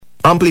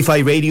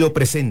Amplify Radio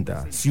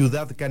presenta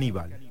Ciudad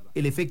Caníbal,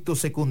 el efecto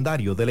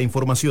secundario de la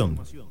información.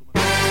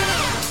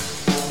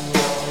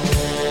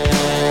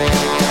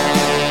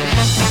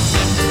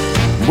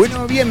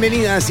 Bueno,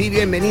 bienvenidas y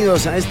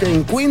bienvenidos a este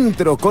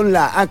encuentro con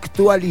la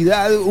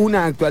actualidad,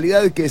 una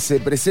actualidad que se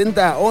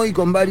presenta hoy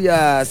con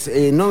varias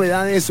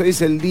novedades. Hoy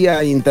es el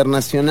Día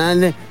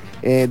Internacional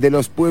de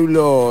los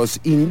Pueblos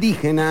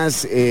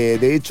Indígenas.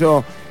 De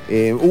hecho,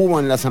 hubo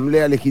en la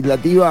Asamblea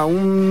Legislativa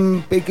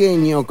un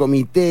pequeño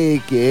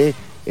comité que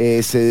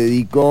se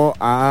dedicó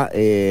a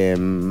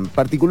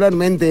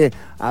particularmente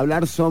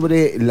hablar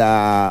sobre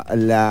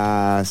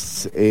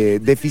las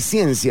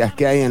deficiencias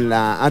que hay en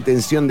la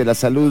atención de la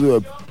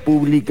salud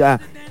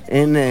pública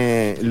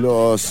en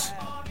los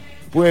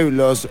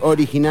pueblos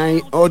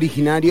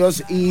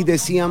originarios, y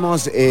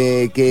decíamos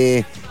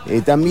que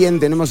también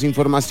tenemos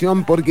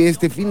información porque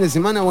este fin de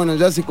semana, bueno,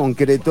 ya se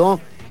concretó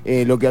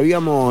lo que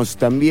habíamos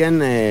también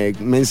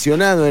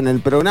mencionado en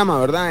el programa,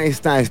 ¿verdad?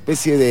 Esta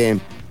especie de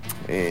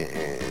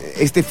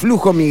este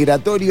flujo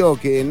migratorio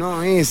que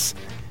no es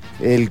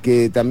el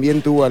que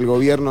también tuvo el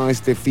gobierno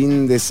este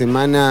fin de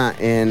semana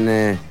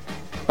en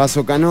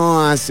Paso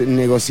Canoas,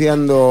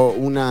 negociando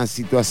una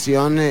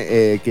situación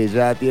que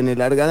ya tiene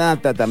larga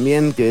data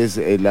también, que es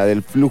la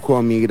del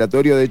flujo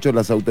migratorio. De hecho,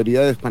 las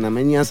autoridades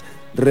panameñas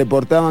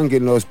reportaban que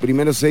en los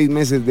primeros 6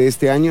 meses de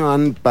este año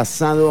han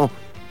pasado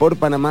por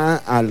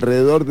Panamá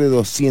alrededor de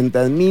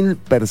 200.000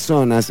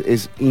 personas.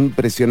 Es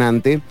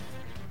impresionante.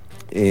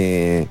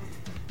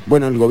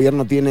 Bueno, el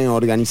gobierno tiene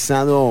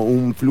organizado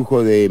un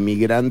flujo de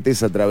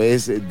migrantes a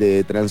través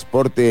de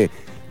transporte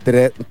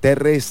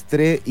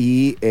terrestre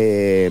y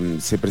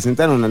se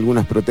presentaron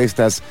algunas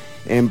protestas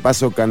en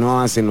Paso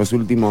Canoas en los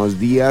últimos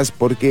días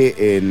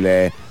porque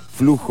el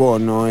flujo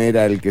no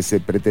era el que se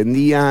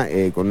pretendía,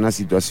 con una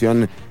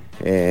situación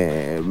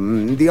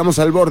digamos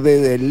al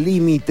borde del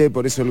límite.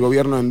 Por eso el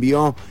gobierno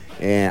envió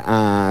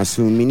a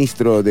su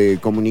ministro de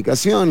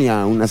Comunicación y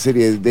a una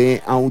serie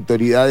de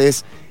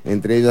autoridades,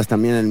 entre ellas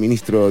también el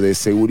ministro de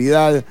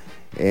Seguridad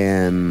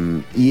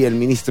y el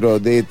ministro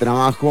de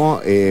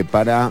Trabajo,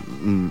 para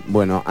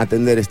bueno,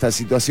 atender esta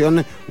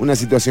situación, una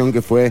situación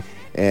que fue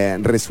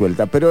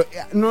resuelta. Pero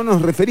no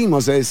nos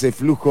referimos a ese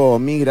flujo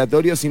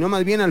migratorio, sino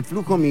más bien al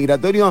flujo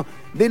migratorio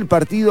del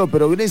Partido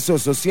Progreso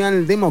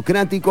Social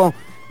Democrático.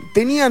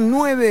 Tenían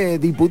 9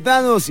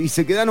 diputados y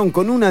se quedaron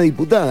con una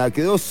diputada.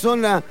 Quedó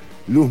sola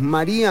Luz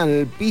María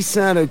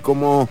Alpizar,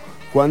 como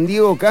Juan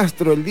Diego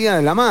Castro el Día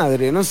de la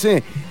Madre, no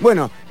sé.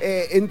 Bueno,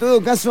 en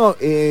todo caso,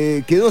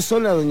 quedó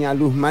sola doña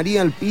Luz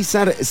María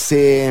Alpizar.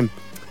 Se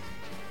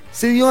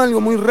dio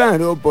algo muy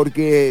raro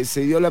porque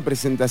se dio la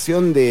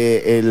presentación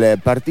del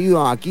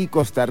partido Aquí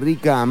Costa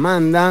Rica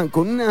Manda,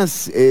 con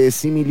unas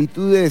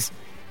similitudes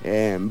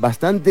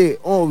bastante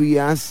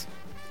obvias.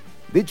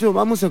 De hecho,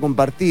 vamos a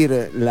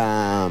compartir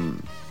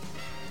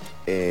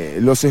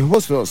los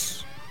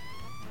esbozos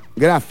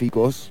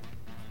gráficos.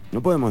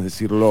 No podemos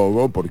decir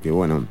logo porque,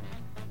 bueno,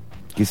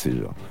 qué sé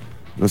yo,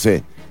 no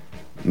sé,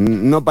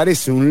 no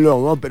parece un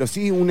logo, pero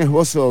sí un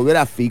esbozo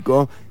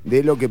gráfico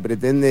de lo que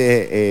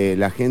pretende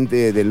la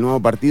gente del nuevo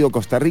partido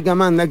Costa Rica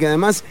Manda, que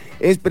además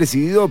es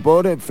presidido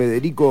por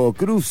Federico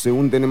Cruz,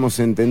 según tenemos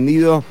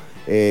entendido.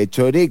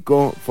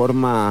 Choreco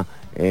forma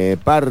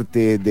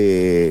parte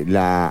de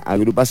la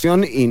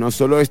agrupación, y no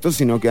solo esto,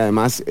 sino que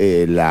además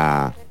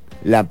la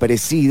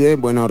preside.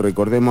 Bueno,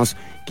 recordemos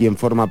quien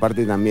forma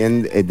parte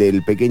también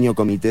del pequeño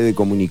comité de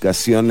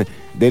comunicación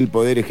del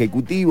Poder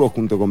Ejecutivo,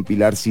 junto con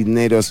Pilar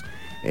Cisneros,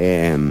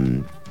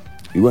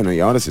 y bueno, y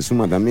ahora se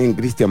suma también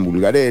Cristian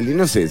Bulgarelli.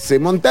 No sé, se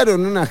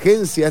montaron una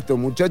agencia estos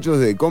muchachos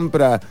de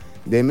compra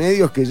de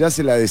medios que ya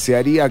se la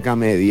desearía acá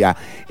media.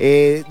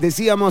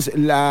 Decíamos,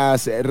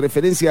 las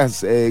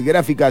referencias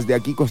gráficas de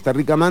Aquí Costa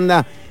Rica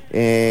Manda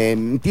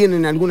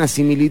tienen algunas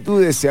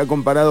similitudes. Se ha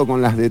comparado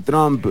con las de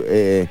Trump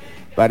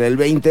para el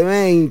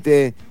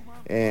 2020.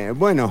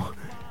 Bueno,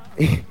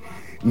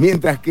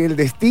 mientras que el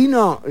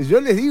destino, yo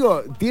les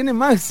digo, tiene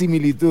más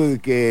similitud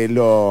que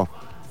lo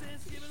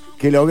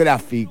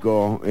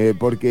gráfico,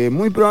 porque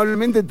muy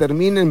probablemente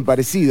terminen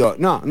parecido.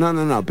 No,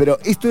 pero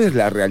esto es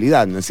la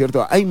realidad, ¿no es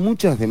cierto? Hay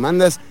muchas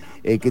demandas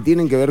que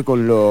tienen que ver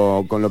con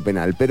lo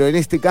penal, pero en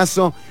este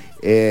caso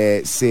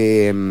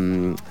se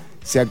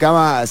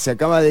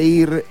acaba de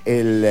ir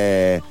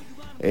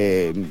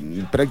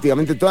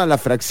prácticamente toda la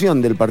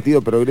fracción del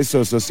Partido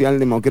Progreso Social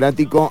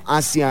Democrático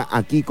hacia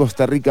Aquí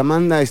Costa Rica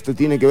Manda. Esto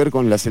tiene que ver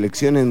con las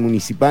elecciones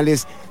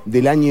municipales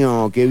del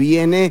año que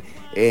viene,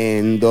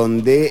 en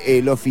donde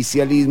el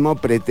oficialismo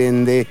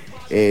pretende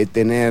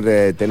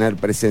tener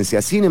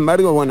presencia. Sin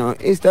embargo, bueno,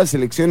 estas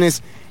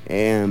elecciones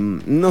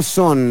no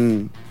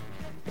son...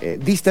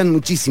 distan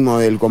muchísimo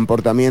del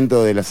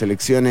comportamiento de las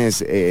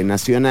elecciones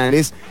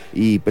nacionales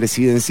y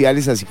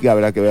presidenciales, así que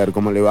habrá que ver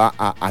cómo le va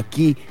a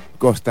Aquí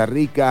Costa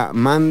Rica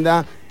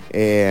Manda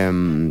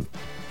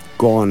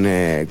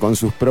con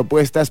sus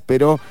propuestas,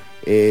 pero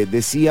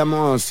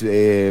decíamos,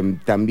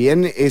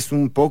 también es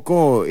un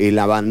poco el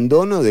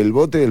abandono del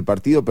bote del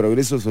Partido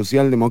Progreso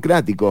Social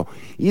Democrático.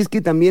 Y es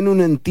que también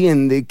uno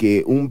entiende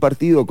que un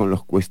partido con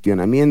los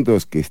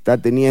cuestionamientos que está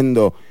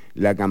teniendo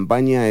la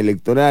campaña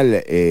electoral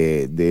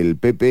del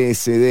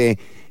PPSD,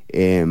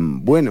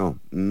 bueno,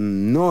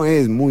 no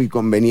es muy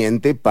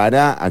conveniente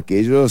para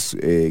aquellos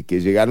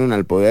que llegaron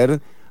al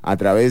poder a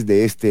través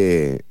de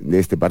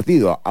este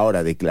partido.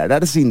 Ahora,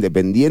 declararse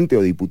independiente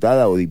o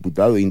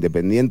diputado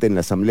independiente en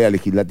la Asamblea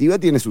Legislativa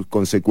tiene sus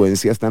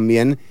consecuencias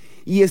también,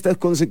 y estas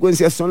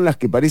consecuencias son las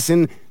que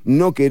parecen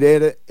no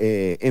querer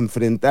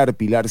enfrentar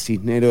Pilar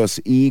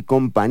Cisneros y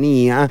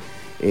compañía,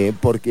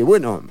 porque,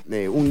 bueno,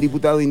 un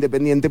diputado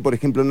independiente, por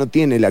ejemplo, no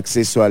tiene el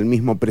acceso al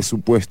mismo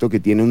presupuesto que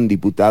tiene un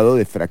diputado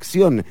de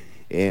fracción.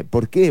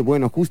 ¿Por qué?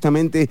 Bueno,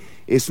 justamente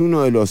es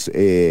uno de los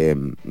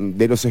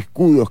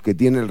escudos que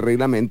tiene el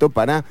reglamento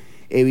para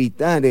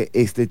evitar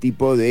este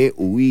tipo de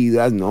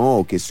huidas, ¿no?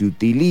 O que se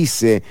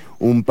utilice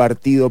un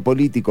partido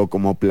político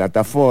como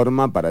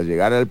plataforma para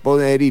llegar al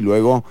poder y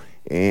luego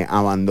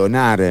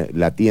abandonar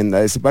la tienda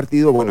de ese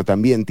partido. Bueno,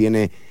 también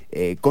tiene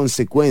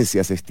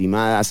consecuencias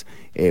estimadas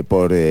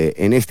por,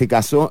 en este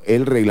caso,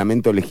 el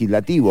reglamento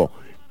legislativo.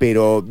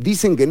 Pero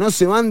dicen que no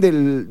se van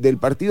del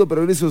Partido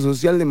Progreso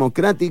Social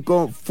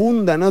Democrático,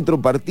 fundan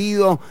otro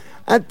partido.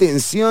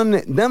 Atención,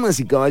 damas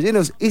y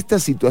caballeros, esta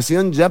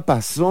situación ya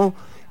pasó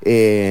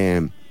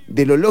de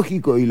lo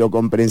lógico y lo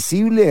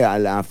comprensible a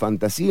la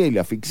fantasía y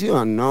la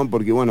ficción, ¿no?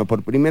 Porque, bueno,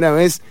 por primera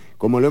vez,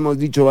 como lo hemos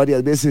dicho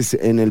varias veces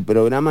en el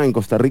programa, en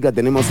Costa Rica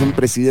tenemos un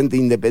presidente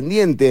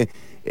independiente,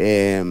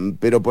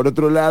 pero por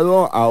otro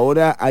lado,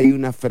 ahora hay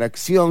una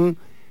fracción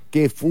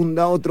que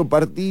funda otro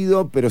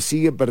partido, pero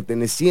sigue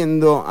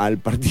perteneciendo al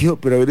Partido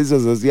Progreso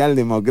Social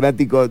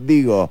Democrático.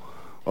 Digo,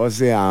 o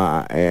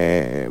sea,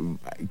 ¿en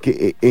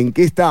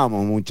qué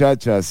estamos,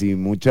 muchachas y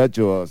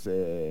muchachos?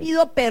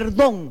 Pido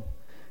perdón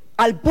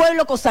al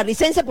pueblo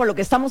costarricense por lo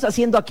que estamos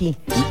haciendo aquí.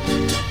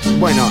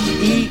 Bueno,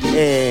 y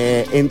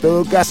en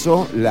todo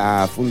caso,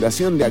 la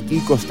fundación de Aquí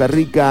Costa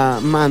Rica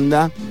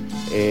Manda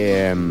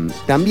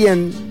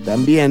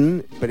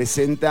también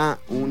presenta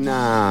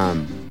una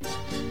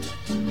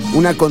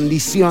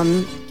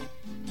condición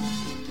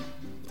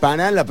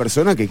para la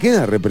persona que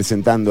queda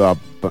representando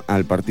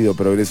al Partido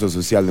Progreso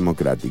Social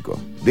Democrático.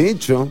 De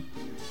hecho,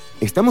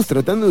 estamos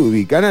tratando de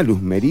ubicar a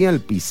Luz María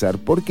Alpizar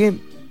porque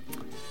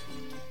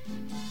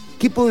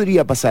 ¿qué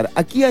podría pasar?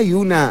 Aquí hay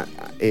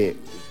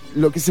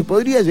lo que se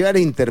podría llegar a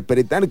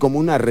interpretar como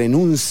una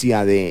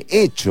renuncia de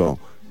hecho,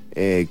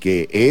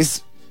 que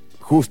es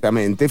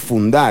justamente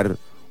fundar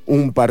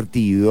un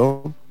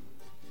partido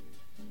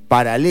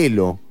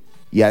paralelo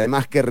y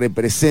además que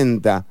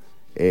representa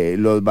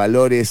los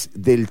valores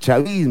del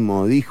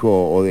chavismo,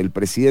 dijo, o del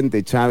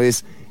presidente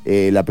Chávez,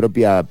 la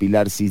propia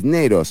Pilar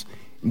Cisneros.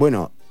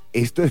 Bueno,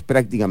 esto es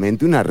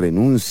prácticamente una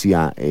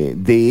renuncia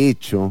de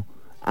hecho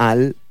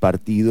al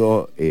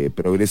Partido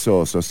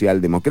Progreso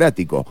Social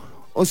Democrático.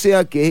 O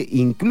sea que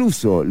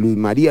incluso Luz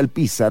María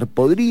Alpizar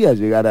podría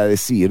llegar a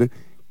decir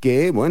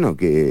que, bueno,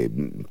 que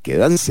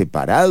quedan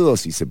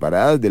separados y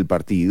separadas del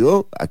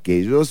partido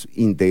aquellos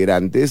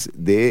integrantes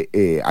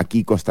de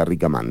Aquí Costa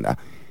Rica Manda.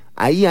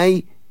 Ahí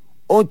hay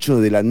 8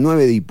 de las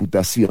 9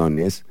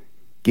 diputaciones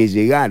que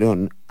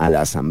llegaron a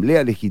la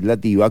Asamblea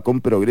Legislativa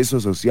con Progreso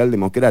Social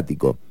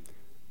Democrático.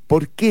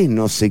 ¿Por qué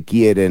no se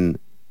quieren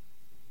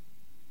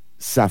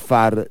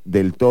zafar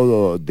del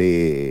todo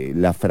de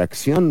la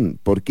fracción?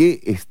 ¿Por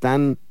qué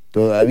están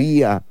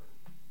todavía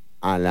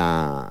a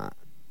la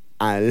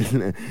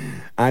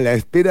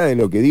espera de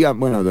lo que diga?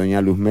 Bueno,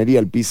 doña Luz María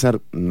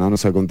Alpizar no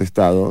nos ha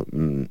contestado,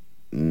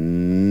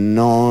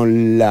 no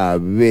la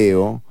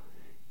veo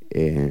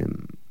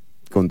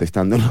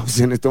contestándonos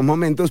en estos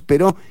momentos,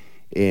 pero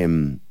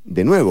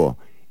de nuevo,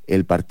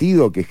 el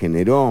partido que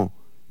generó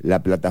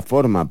la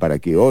plataforma para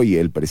que hoy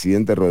el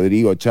presidente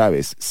Rodrigo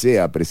Chávez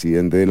sea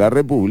presidente de la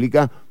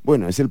República,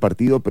 bueno, es el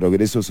Partido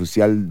Progreso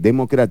Social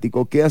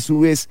Democrático, que a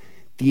su vez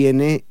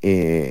tiene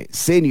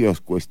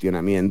serios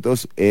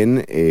cuestionamientos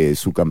en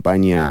su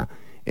campaña,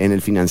 en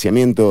el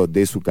financiamiento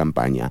de su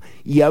campaña.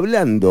 Y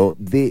hablando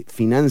de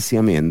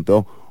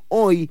financiamiento,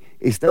 hoy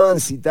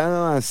estaban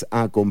citadas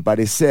a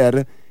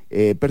comparecer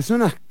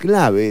personas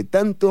clave,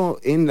 tanto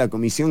en la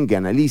comisión que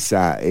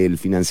analiza el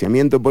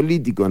financiamiento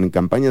político en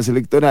campañas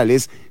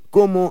electorales,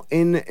 como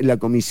en la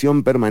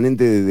Comisión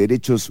Permanente de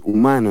Derechos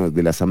Humanos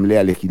de la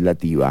Asamblea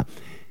Legislativa.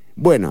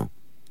 Bueno,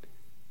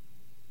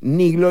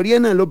 ni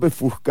Gloriana López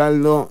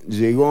Fuscaldo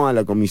llegó a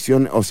la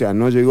comisión, o sea,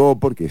 no llegó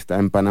porque está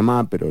en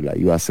Panamá, pero la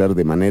iba a hacer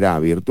de manera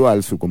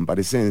virtual su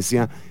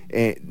comparecencia,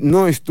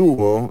 no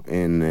estuvo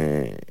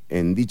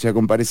en dicha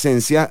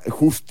comparecencia,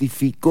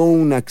 justificó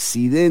un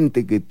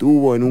accidente que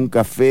tuvo en un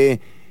café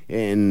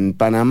en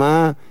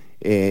Panamá,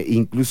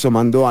 incluso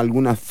mandó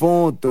algunas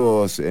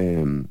fotos,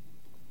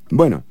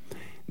 bueno,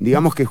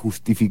 digamos que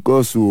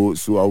justificó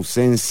su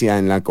ausencia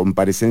en la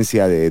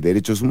comparecencia de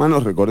Derechos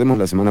Humanos. Recordemos,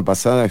 la semana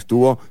pasada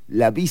estuvo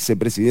la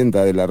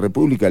vicepresidenta de la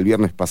República, el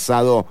viernes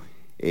pasado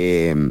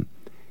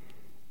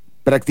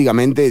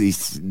prácticamente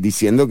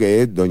diciendo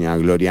que doña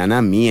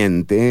Gloriana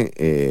miente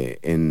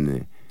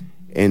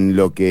en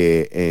lo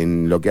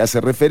que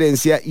hace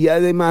referencia, y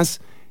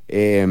además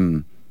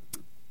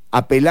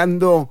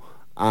apelando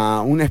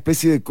a una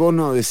especie de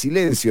cono de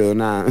silencio.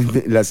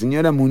 La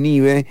señora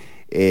Munive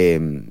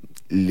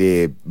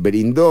le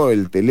brindó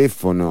el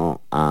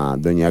teléfono a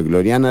doña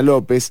Gloriana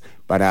López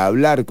para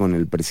hablar con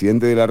el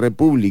presidente de la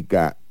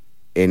República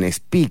en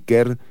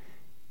speaker.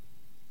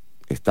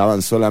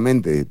 Estaban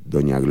solamente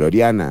doña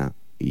Gloriana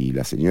y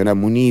la señora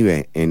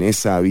Munive en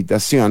esa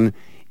habitación,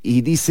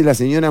 y dice la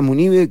señora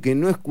Munive que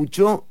no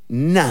escuchó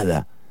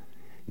nada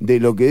de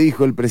lo que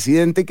dijo el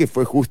presidente, que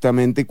fue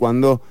justamente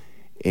cuando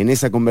en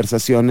esa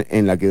conversación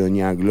en la que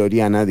doña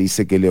Gloriana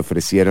dice que le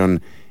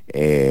ofrecieron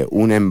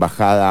una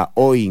embajada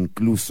o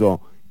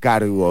incluso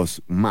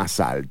cargos más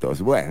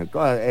altos. Bueno,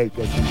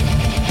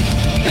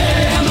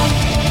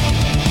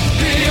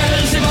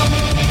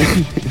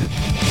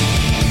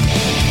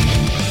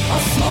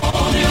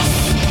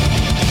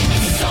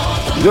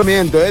 yo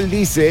miento, él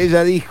dice,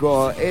 ella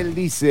dijo, él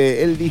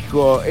dice, él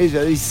dijo,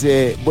 ella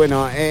dice.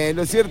 Bueno,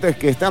 lo cierto es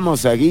que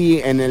estamos aquí,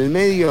 en el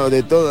medio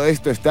de todo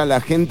esto está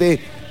la gente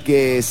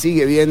que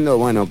sigue viendo,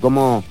 bueno,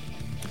 cómo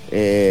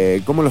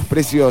los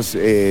precios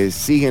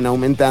siguen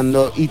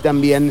aumentando, y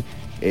también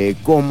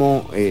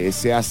cómo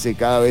se hace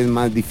cada vez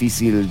más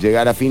difícil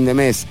llegar a fin de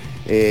mes.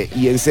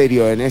 Y en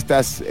serio, en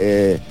estas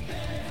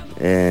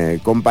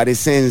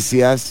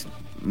comparecencias,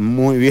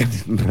 muy bien,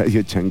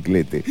 Radio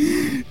Chanclete,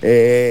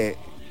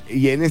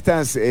 y en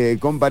estas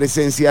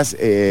comparecencias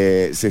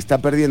se está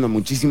perdiendo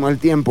muchísimo el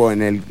tiempo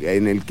en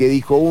el qué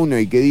dijo uno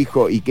y qué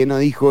dijo y qué no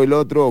dijo el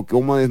otro, o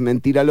cómo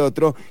desmentir al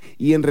otro,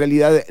 y en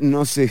realidad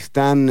no se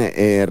están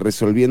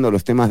resolviendo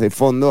los temas de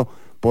fondo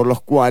por los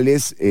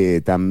cuales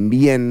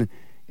también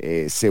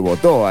se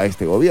votó a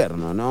este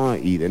gobierno, ¿no?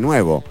 Y de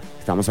nuevo,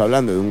 estamos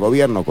hablando de un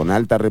gobierno con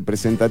alta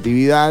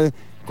representatividad,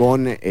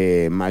 con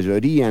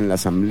mayoría en la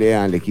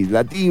Asamblea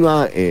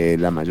Legislativa,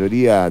 la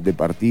mayoría de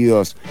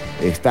partidos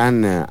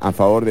están a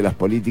favor de las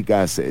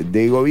políticas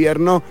de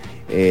gobierno,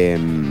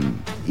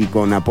 y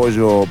con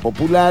apoyo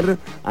popular,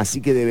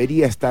 así que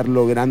debería estar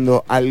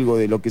logrando algo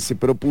de lo que se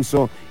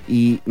propuso,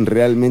 y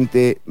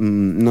realmente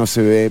no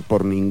se ve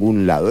por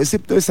ningún lado,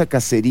 excepto esa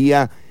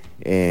cacería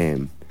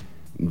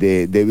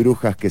de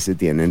brujas que se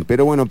tienen.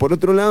 Pero bueno, por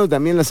otro lado,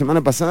 también la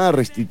semana pasada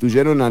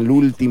restituyeron al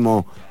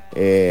último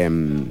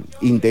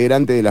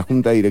integrante de la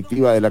Junta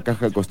Directiva de la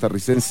Caja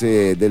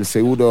Costarricense del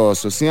Seguro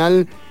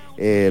Social,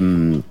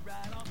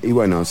 y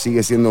bueno,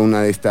 sigue siendo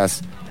una de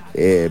estas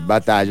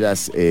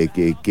batallas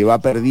que va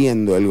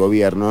perdiendo el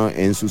gobierno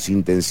en sus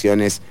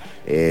intenciones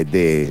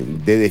de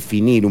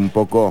definir un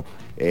poco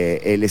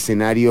el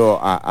escenario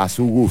a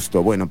su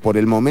gusto. Bueno, por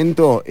el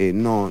momento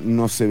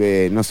no se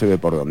ve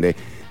por dónde.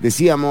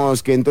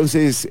 Decíamos que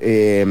entonces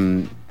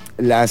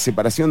la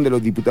separación de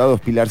los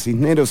diputados Pilar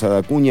Cisneros,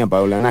 Ada Cuña,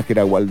 Paola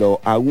Nájera,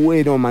 Waldo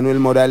Agüero, Manuel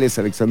Morales,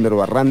 Alexander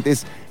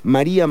Barrantes,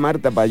 María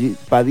Marta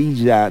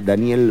Padilla,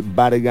 Daniel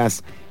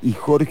Vargas y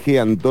Jorge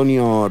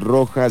Antonio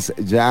Rojas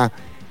ya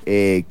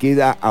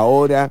queda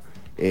ahora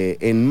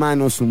en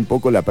manos un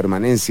poco la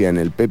permanencia en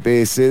el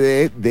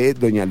PPSD de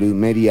doña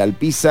Luzmeri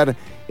Alpizar,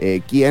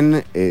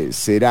 quien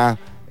será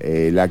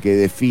la que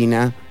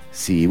defina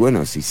si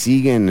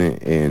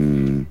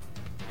siguen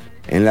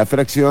en la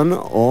fracción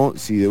o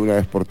si de una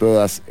vez por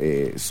todas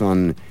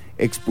son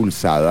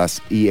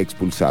expulsadas y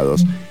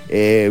expulsados.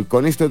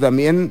 Con esto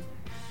también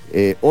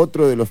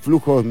otro de los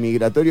flujos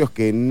migratorios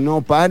que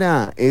no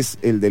para es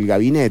el del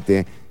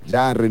gabinete.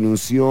 Ya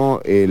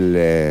renunció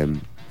el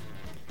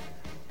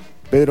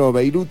Pedro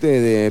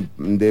Beirute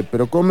de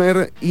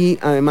Procomer, y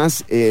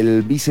además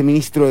el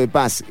viceministro de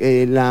Paz.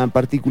 La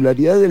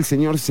particularidad del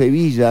señor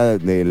Sevilla,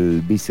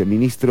 del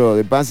viceministro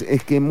de Paz,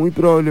 es que muy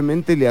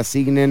probablemente le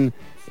asignen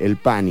el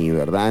PANI,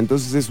 ¿verdad?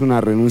 Entonces es una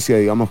renuncia,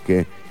 digamos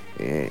que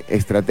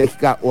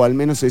estratégica, o al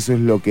menos eso es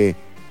lo que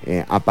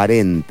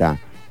aparenta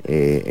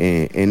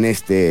en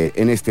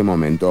este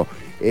momento.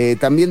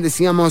 También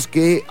decíamos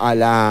que a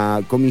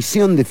la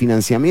Comisión de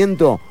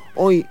Financiamiento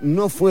hoy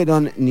no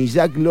fueron ni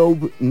Jack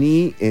Loeb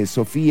ni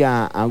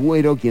Sofía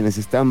Agüero, quienes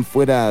están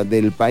fuera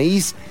del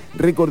país.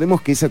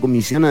 Recordemos que esa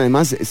comisión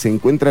además se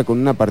encuentra con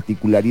una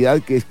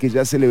particularidad, que es que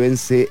ya se le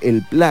vence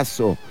el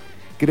plazo.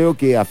 Creo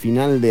que a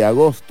final de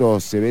agosto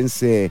se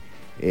vence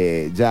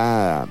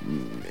ya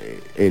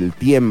el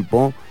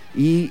tiempo,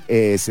 y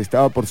se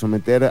estaba por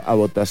someter a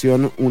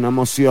votación una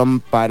moción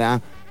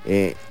para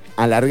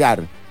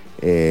alargar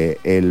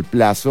el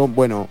plazo.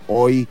 Bueno,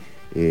 hoy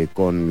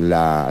con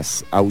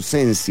las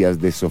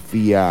ausencias de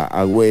Sofía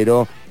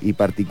Agüero y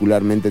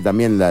particularmente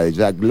también la de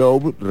Jack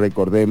Loeb,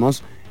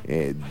 recordemos,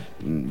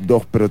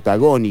 dos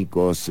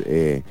protagónicos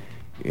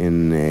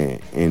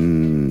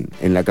en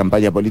la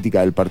campaña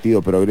política del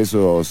Partido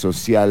Progreso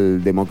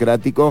Social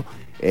Democrático.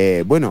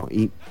 Bueno,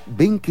 y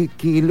ven qué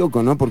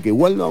loco, ¿no? Porque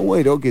Waldo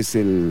Agüero, que es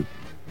el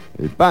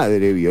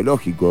padre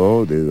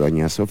biológico de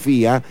doña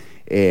Sofía,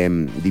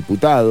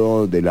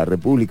 diputado de la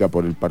República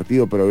por el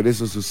Partido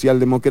Progreso Social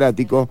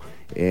Democrático,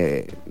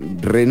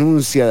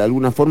 renuncia de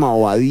alguna forma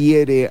o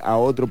adhiere a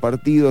otro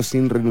partido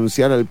sin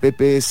renunciar al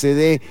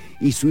PPSD,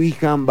 y su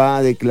hija va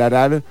a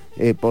declarar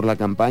por la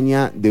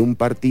campaña de un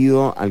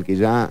partido al que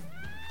ya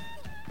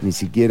ni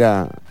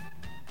siquiera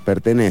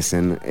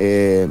pertenecen.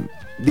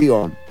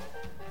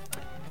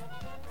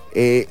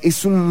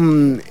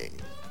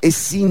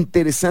 Es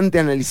interesante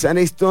analizar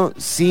esto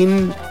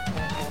sin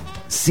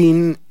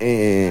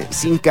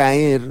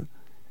caer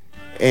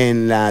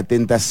en la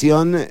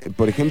tentación,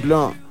 por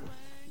ejemplo,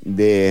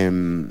 de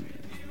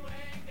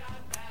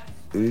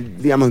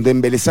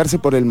embelezarse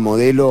por el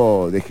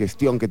modelo de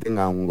gestión que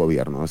tenga un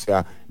gobierno. O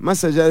sea,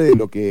 más allá de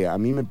lo que a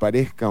mí me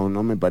parezca o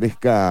no me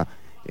parezca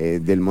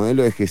del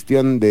modelo de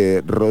gestión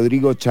de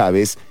Rodrigo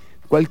Chávez,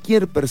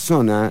 cualquier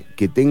persona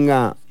que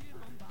tenga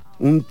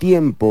un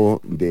tiempo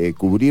de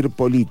cubrir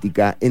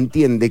política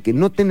entiende que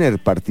no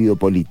tener partido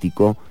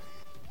político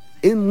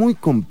es muy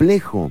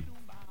complejo.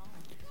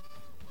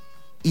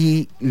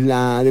 Y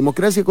la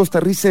democracia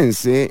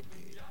costarricense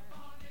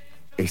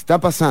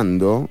está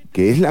pasando,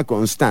 que es la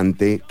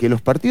constante, que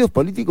los partidos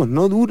políticos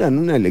no duran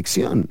una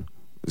elección.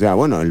 O sea,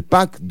 bueno, el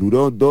PAC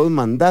duró 2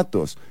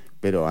 mandatos,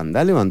 pero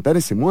anda a levantar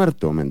ese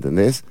muerto, ¿me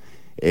entendés?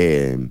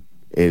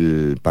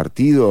 El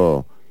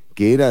partido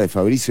que era de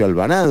Fabricio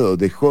Alvarado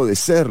dejó de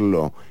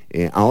serlo.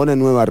 Ahora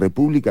Nueva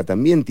República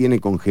también tiene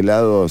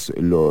congelados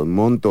los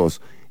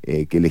montos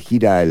que le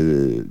gira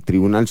el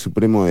Tribunal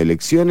Supremo de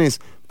Elecciones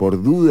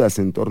por dudas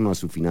en torno a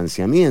su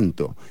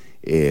financiamiento.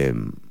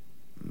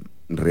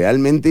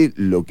 Realmente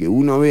lo que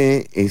uno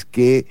ve es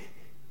que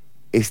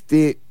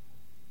este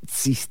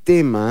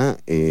sistema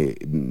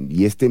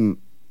y este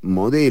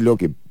modelo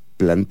que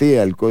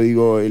plantea el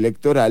Código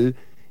Electoral,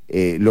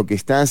 lo que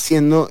está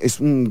haciendo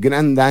es un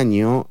gran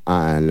daño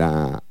a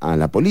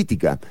la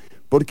política,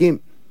 porque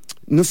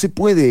no se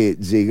puede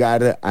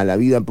llegar a la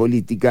vida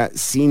política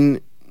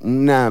sin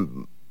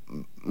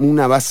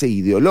una base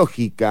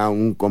ideológica,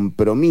 un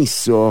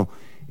compromiso,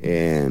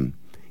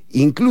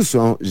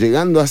 incluso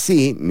llegando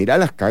así, mirá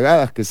las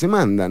cagadas que se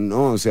mandan,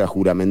 ¿no? O sea,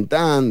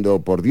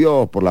 juramentando por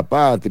Dios, por la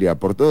patria,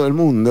 por todo el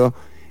mundo,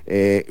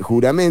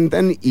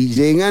 juramentan y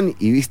llegan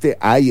y, viste,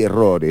 hay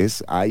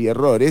errores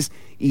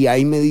y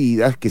hay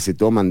medidas que se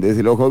toman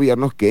desde los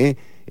gobiernos que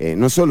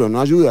no solo no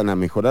ayudan a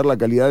mejorar la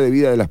calidad de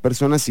vida de las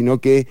personas, sino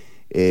que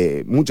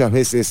muchas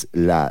veces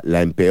la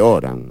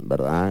empeoran,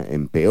 ¿verdad?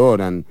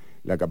 Empeoran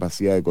la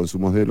capacidad de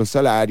consumo de los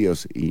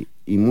salarios y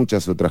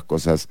muchas otras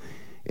cosas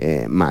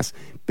más.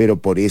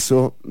 Pero por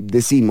eso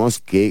decimos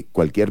que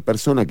cualquier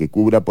persona que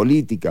cubra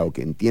política o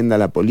que entienda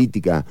la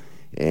política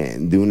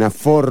de una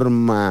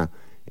forma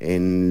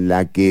en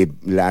la que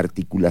la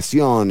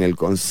articulación, el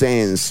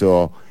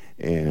consenso,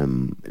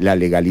 la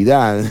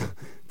legalidad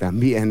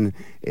también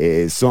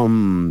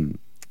son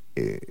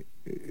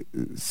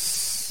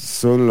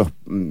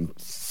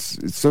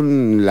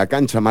la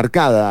cancha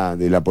marcada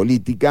de la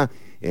política.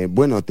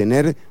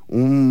 Tener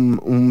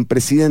un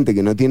presidente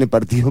que no tiene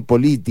partido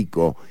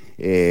político,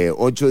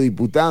 8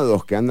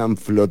 diputados que andan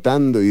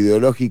flotando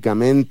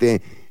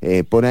ideológicamente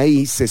por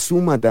ahí, se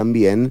suma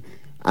también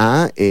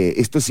a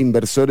estos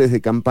inversores de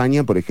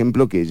campaña, por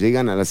ejemplo, que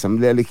llegan a la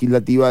Asamblea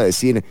Legislativa a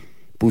decir: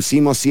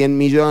 pusimos 100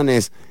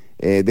 millones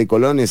de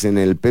colones en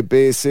el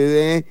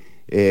PPSD,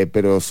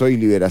 pero soy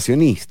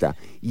liberacionista.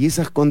 Y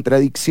esas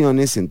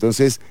contradicciones,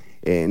 entonces,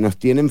 nos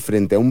tienen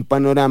frente a un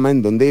panorama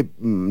en donde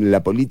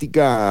la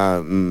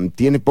política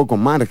tiene poco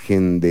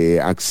margen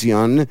de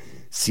acción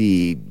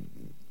si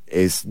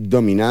es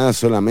dominada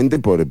solamente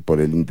por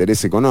el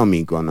interés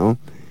económico, ¿no?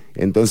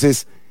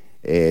 Entonces,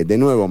 de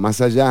nuevo, más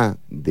allá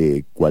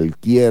de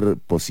cualquier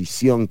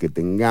posición que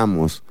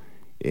tengamos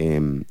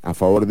a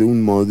favor de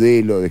un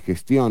modelo de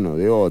gestión o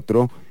de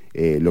otro,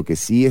 lo que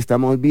sí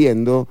estamos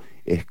viendo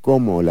es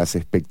cómo las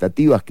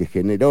expectativas que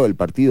generó el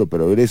Partido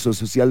Progreso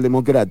Social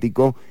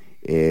Democrático,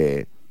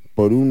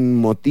 por un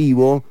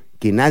motivo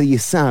que nadie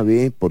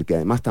sabe, porque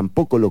además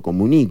tampoco lo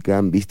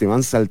comunican, ¿viste?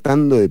 Van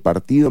saltando de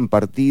partido en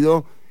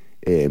partido,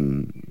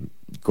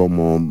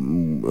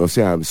 o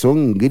sea,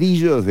 son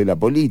grillos de la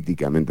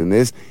política, ¿me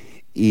entendés?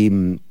 Y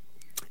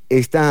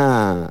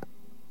esta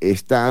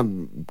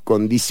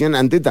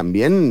condicionante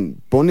también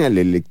pone al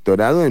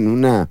electorado en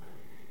una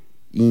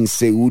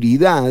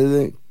inseguridad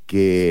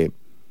que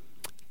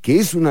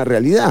es una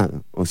realidad.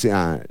 O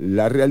sea,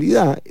 la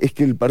realidad es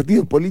que el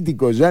partido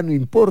político ya no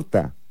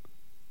importa.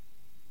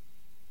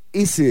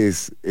 Ese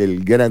es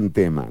el gran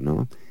tema,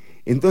 ¿no?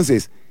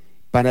 Entonces,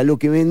 para lo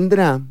que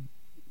vendrá,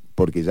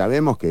 porque ya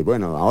vemos que,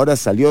 bueno, ahora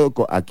salió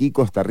aquí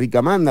Costa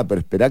Rica manda, pero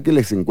esperá que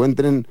les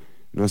encuentren,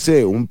 no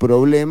sé, un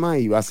problema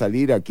y va a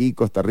salir aquí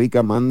Costa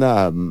Rica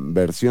manda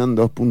versión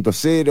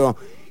 2.0,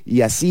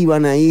 y así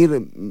van a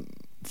ir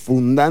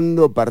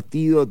fundando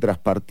partido tras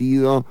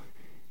partido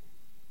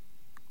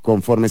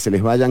conforme se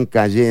les vayan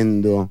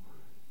cayendo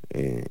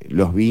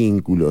los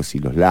vínculos y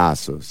los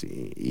lazos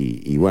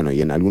y bueno,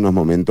 y en algunos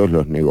momentos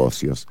los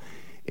negocios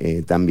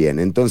también.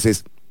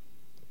 Entonces,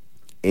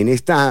 en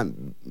esta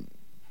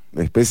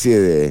especie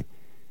de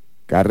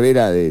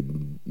carrera de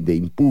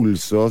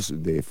impulsos,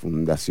 de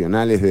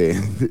fundacionales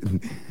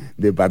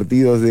de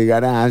partidos de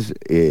garage,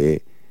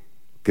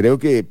 creo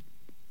que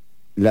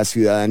la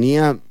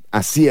ciudadanía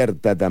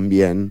acierta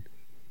también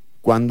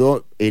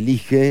cuando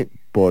elige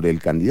por el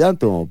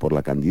candidato o por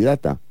la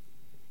candidata.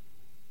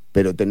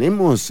 Pero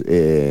tenemos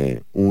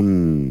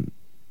un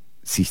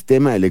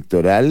sistema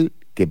electoral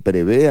que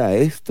prevea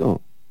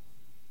esto.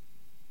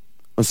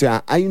 O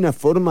sea, ¿hay una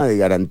forma de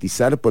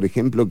garantizar, por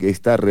ejemplo, que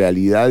esta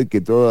realidad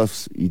que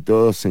todos y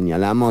todos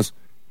señalamos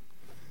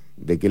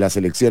de que las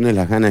elecciones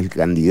las gana el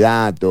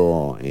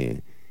candidato,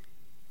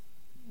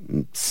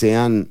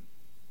 sean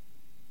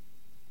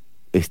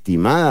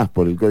estimadas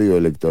por el Código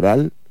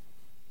Electoral?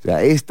 O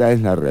sea, esta es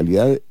la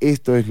realidad,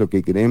 esto es lo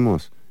que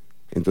queremos.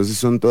 Entonces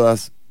son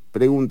todas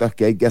preguntas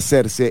que hay que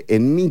hacerse.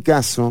 En mi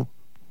caso,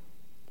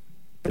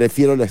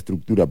 prefiero la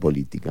estructura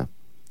política.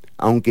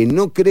 Aunque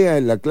no crea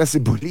en la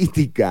clase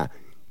política,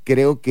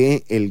 creo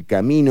que el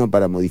camino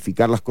para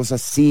modificar las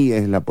cosas sí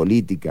es la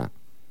política.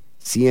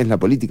 Sí es la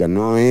política,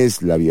 no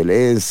es la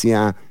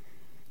violencia,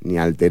 ni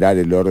alterar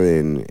el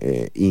orden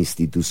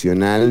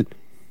institucional,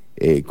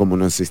 como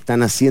nos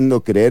están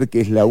haciendo creer que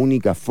es la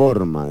única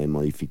forma de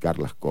modificar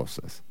las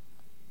cosas,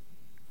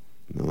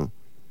 ¿no?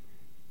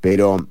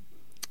 Pero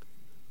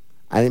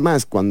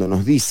además, cuando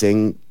nos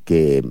dicen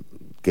que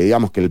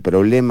digamos que el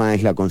problema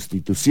es la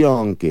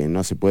Constitución, que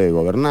no se puede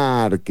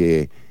gobernar,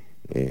 que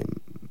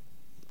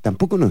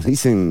tampoco nos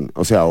dicen,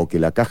 o sea, o que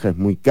la caja es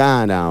muy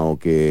cara, o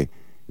que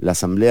la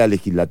Asamblea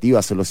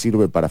Legislativa solo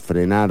sirve para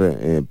frenar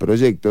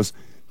proyectos,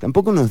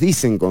 tampoco nos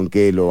dicen con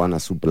qué lo van a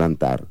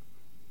suplantar.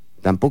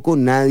 Tampoco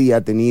nadie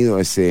ha tenido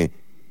ese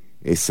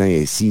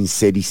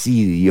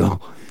sincericidio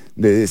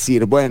de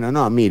decir, bueno,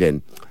 no,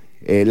 miren,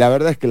 la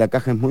verdad es que la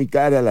caja es muy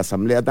cara, la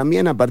Asamblea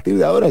también, a partir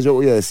de ahora yo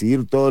voy a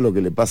decidir todo lo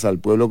que le pasa al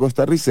pueblo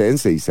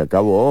costarricense y se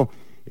acabó.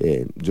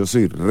 Yo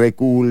soy re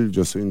cool,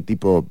 yo soy un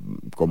tipo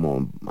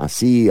como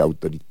así,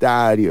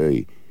 autoritario,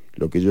 y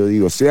lo que yo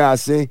digo se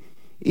hace,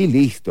 y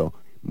listo.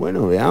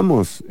 Bueno,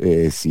 veamos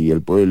si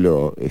el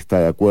pueblo está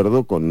de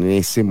acuerdo con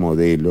ese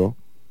modelo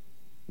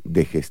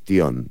de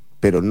gestión,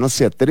 pero no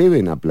se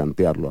atreven a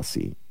plantearlo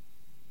así,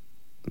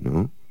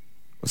 ¿no?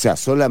 O sea,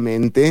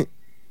 solamente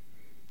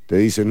te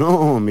dicen,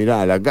 no,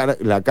 mirá,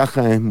 la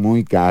caja es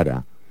muy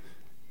cara,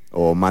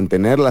 o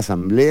mantener la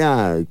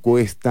asamblea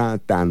cuesta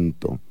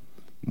tanto.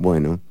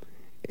 Bueno,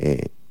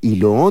 y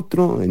lo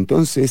otro,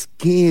 entonces,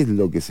 ¿qué es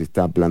lo que se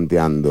está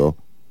planteando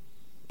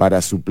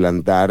para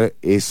suplantar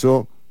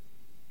eso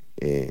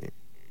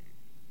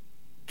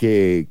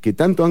que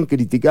tanto han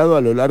criticado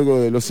a lo largo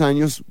de los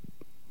años,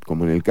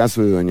 como en el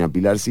caso de doña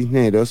Pilar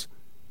Cisneros,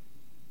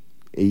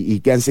 y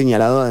que han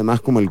señalado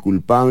además como el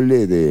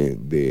culpable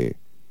de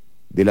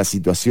la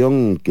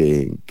situación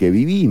que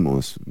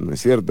vivimos, ¿no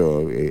es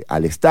cierto?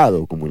 Al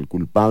Estado como el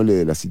culpable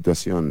de la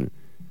situación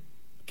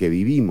que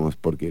vivimos,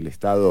 porque el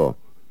Estado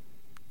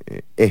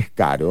es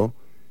caro,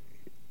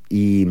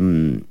 y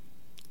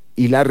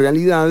la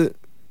realidad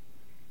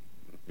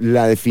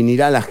la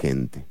definirá la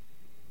gente.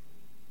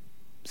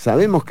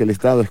 Sabemos que el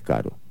Estado es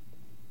caro,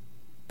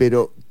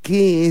 pero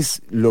 ¿qué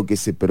es lo que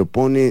se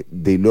propone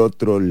del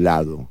otro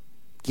lado?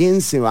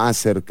 ¿Quién se va a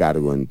hacer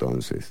cargo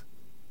entonces?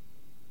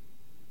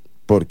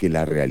 Porque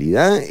la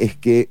realidad es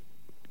que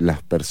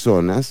las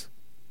personas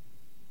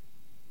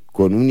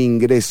con un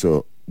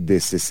ingreso de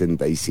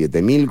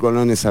 67.000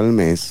 colones al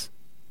mes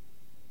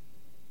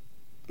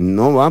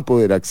no va a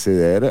poder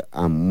acceder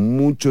a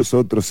muchos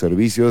otros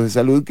servicios de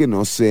salud que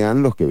no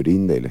sean los que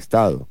brinda el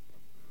Estado.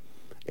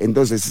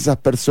 Entonces, esas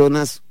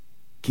personas,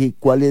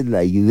 ¿cuál es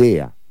la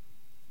idea?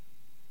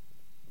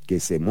 ¿Que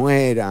se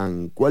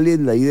mueran? ¿Cuál es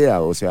la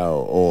idea? O sea,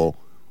 o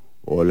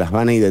las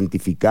van a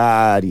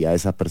identificar y a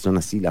esas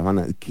personas sí las van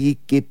a...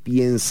 ¿Qué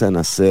piensan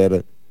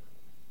hacer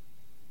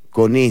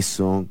con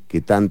eso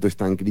que tanto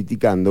están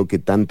criticando, que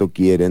tanto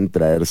quieren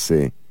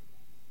traerse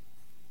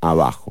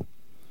abajo?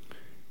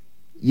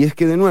 Y es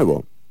que, de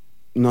nuevo,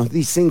 nos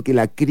dicen que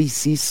la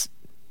crisis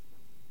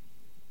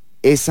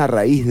es a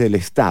raíz del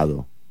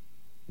Estado,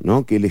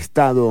 ¿no? Que el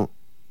Estado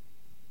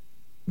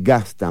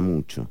gasta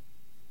mucho.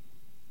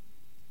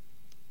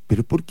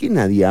 Pero ¿por qué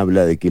nadie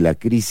habla de que la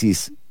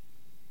crisis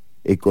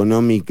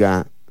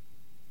económica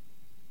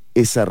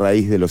es a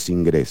raíz de los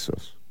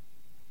ingresos?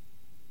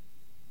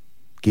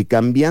 Que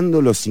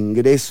cambiando los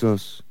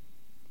ingresos,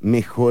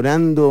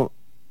 mejorando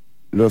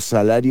los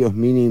salarios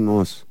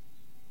mínimos,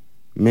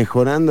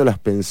 mejorando las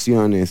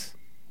pensiones,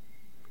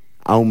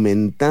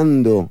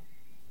 aumentando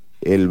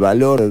el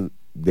valor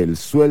del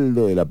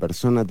sueldo de la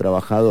persona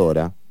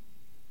trabajadora,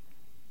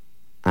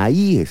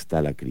 ahí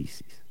está la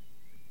crisis,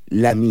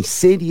 la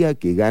miseria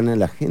que gana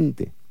la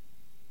gente.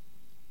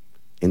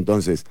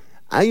 Entonces,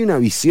 hay una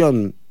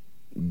visión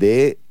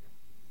de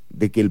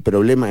que el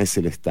problema es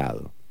el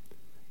Estado.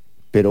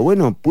 Pero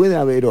bueno, puede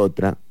haber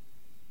otra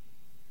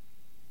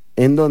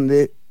en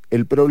donde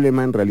el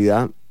problema en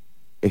realidad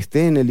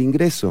esté en el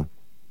ingreso.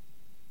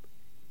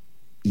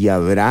 Y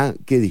habrá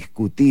que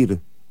discutir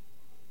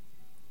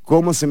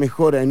cómo se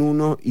mejora en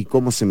uno y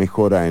cómo se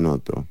mejora en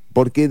otro.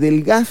 Porque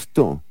del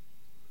gasto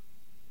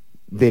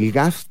del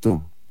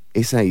gasto,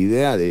 esa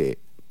idea de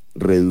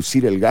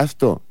reducir el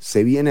gasto,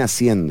 se viene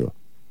haciendo. O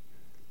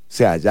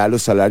sea, ya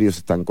los salarios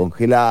están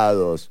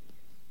congelados,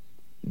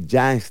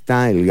 ya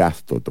está el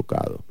gasto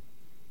tocado.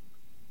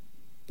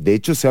 De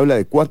hecho, se habla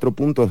de 4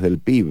 puntos del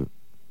PIB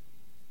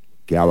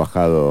que ha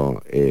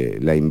bajado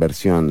la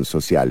inversión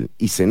social.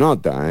 Y se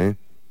nota, ¿eh?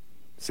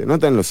 Se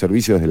nota en los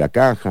servicios de la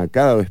caja,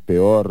 cada vez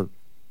peor.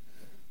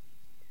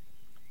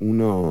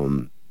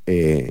 Uno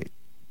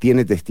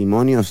tiene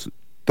testimonios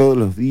todos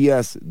los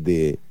días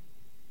de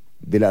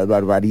las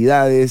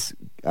barbaridades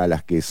a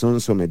las que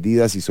son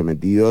sometidas y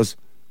sometidos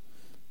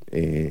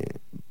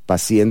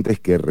pacientes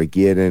que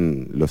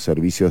requieren los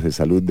servicios de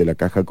salud de la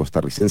Caja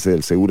Costarricense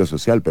del Seguro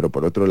Social, pero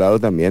por otro lado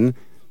también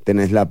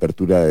tenés la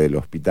apertura del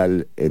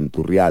hospital en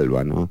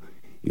Turrialba, ¿no?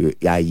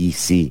 Y allí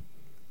sí,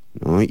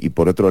 ¿no? Y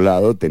por otro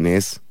lado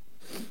tenés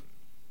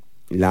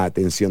la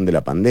atención de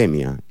la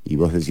pandemia, y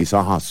vos decís,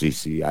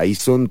 sí, ahí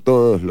son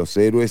todos los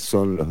héroes,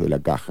 son los de la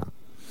Caja.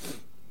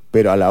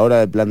 Pero a la hora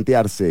de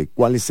plantearse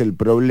cuál es el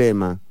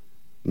problema,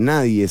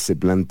 nadie se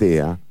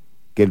plantea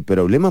que el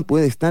problema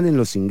puede estar en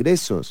los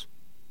ingresos.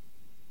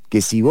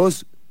 Que si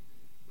vos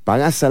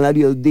pagás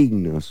salarios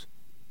dignos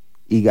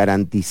y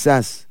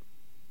garantizás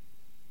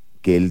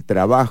que el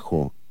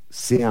trabajo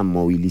sea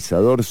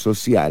movilizador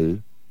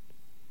social,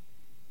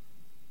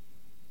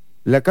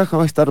 la Caja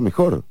va a estar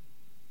mejor.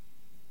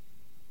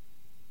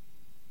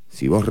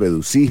 Si vos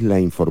reducís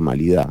la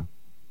informalidad,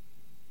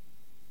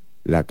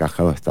 la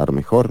Caja va a estar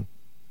mejor.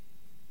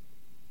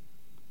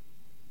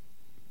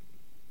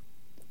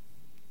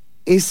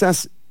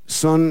 Esas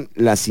son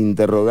las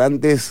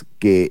interrogantes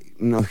que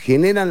nos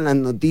generan las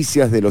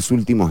noticias de los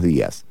últimos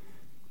días.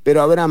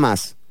 Pero habrá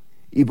más.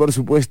 Y por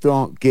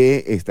supuesto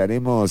que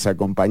estaremos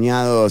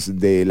acompañados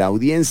de la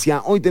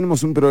audiencia. Hoy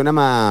tenemos un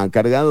programa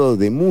cargado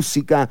de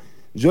música.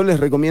 Yo les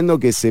recomiendo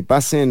que se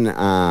pasen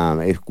a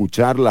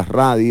escuchar las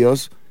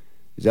radios,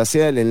 ya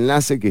sea el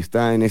enlace que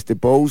está en este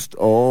post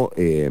o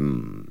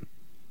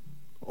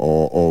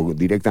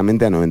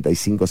directamente a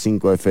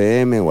 95.5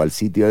 FM o al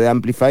sitio de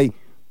Amplify,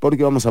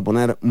 porque vamos a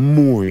poner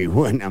muy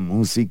buena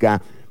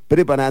música.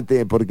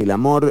 Prepárate porque el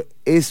amor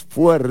es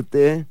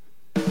fuerte.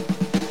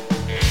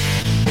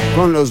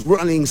 Con los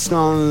Rolling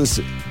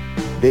Stones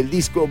del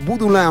disco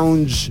Voodoo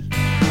Lounge.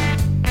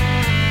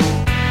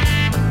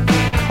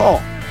 Oh.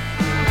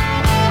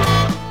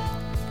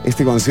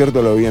 Este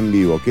concierto lo vi en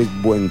vivo, qué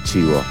buen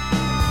chivo.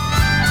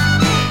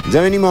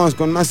 Ya venimos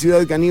con más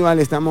Ciudad Caníbal,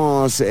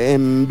 estamos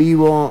en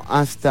vivo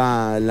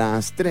hasta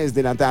las 3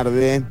 de la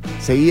tarde.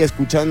 Seguí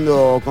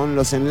escuchando con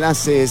los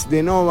enlaces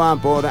de Nova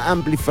por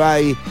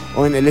Amplify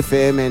o en el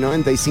FM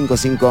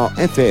 95.5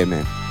 FM.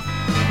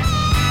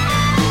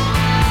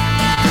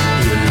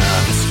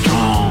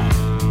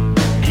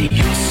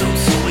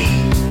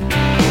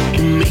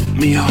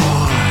 Me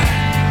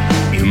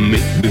hard, you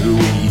make me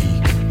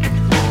weak.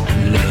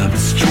 Love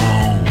is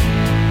strong,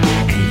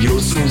 and you're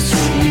so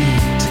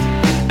sweet.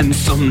 And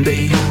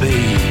someday,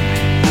 babe,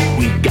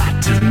 we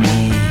got to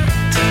meet.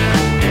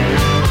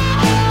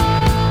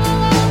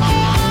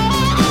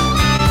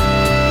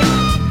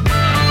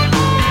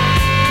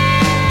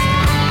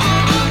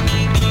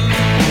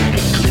 A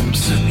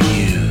glimpse of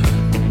you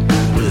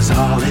was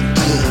all it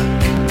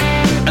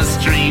took. A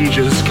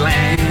stranger's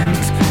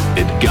glance,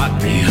 it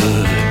got me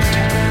hooked.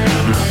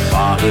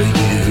 Follow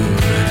you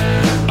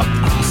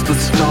across the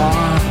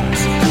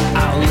stars.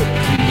 I'll look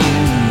for you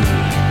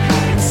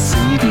in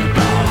city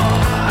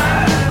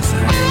bars.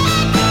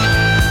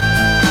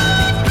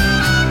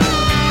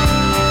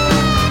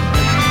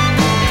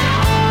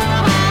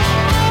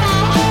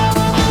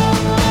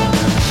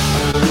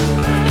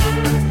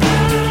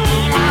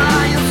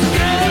 Are you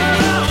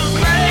scared,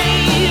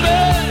 baby?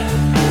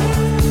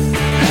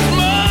 It's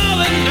more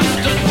than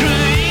just a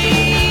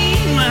dream.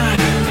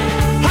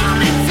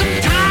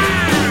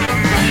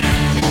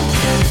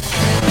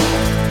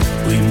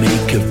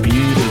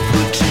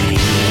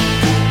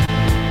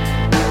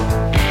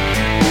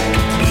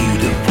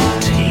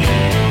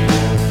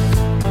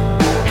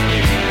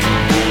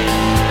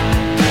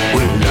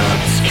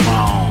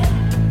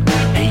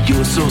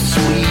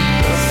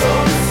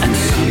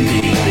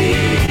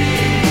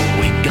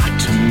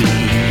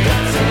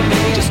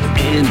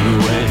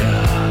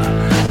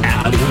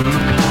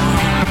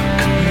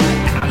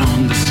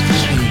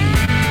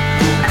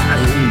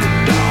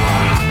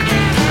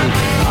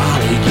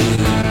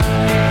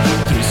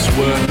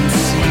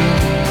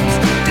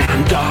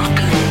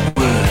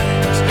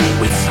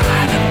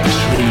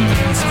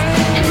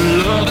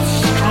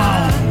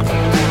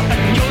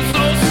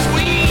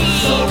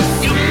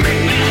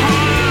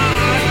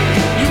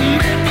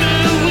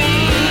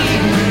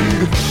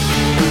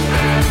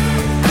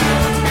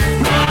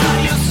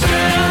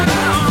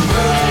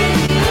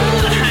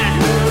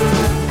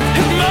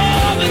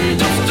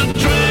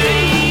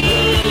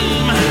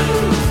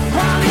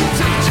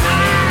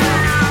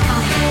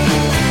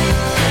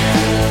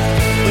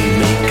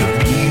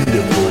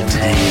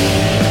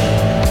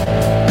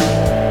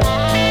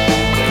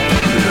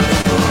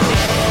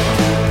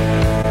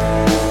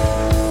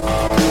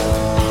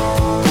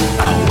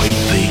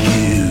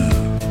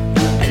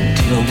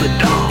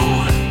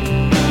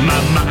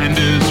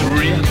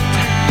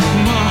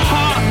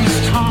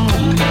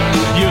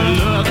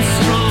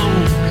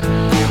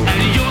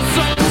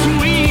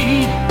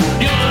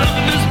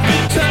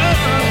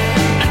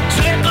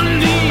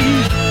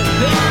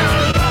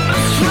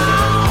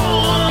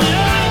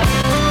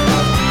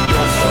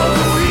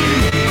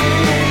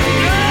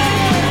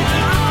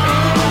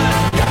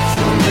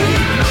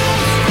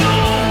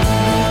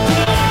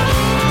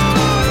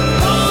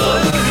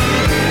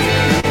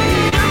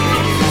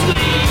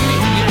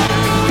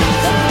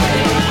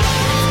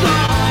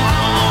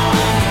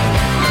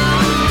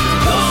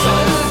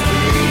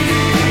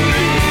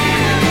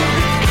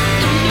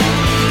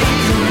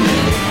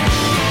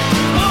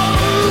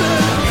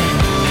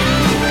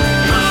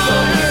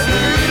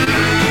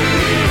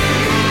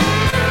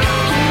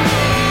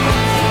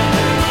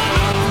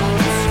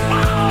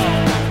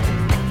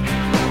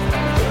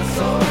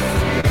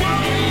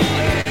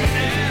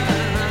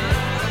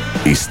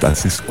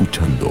 Estás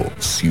escuchando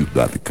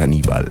Ciudad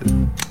Caníbal.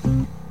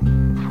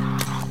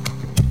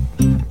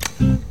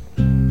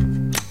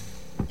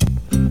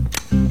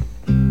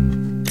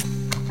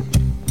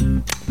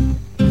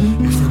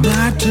 If the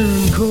night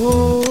turned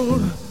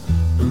cold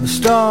and the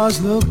stars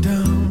looked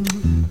down,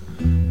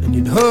 and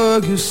you'd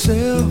hug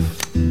yourself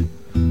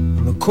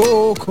on the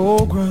cold,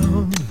 cold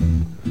ground,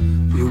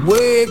 you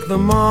wake the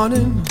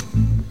morning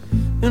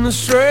in a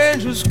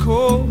stranger's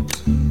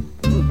coat,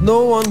 but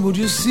no one would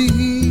you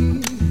see.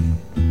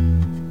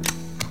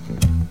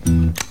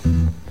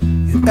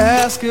 You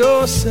ask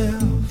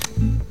yourself,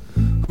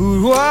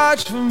 who'd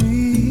watch for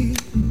me?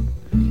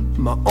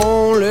 My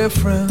only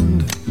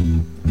friend,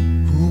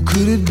 who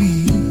could it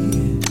be?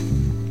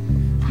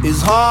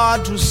 It's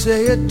hard to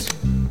say it,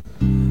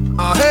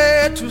 I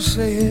hate to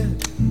say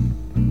it,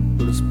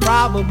 but it's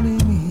probably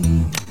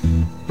me.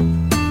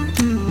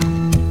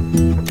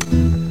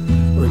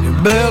 When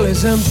your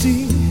belly's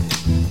empty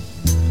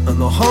and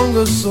the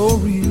hunger's so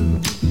real,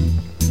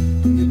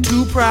 you're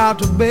too proud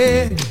to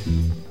beg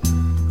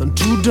and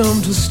too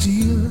dumb to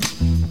steal.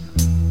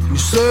 You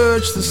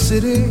search the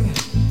city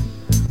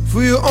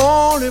for your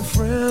only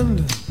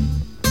friend,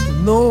 but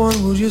no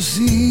one will you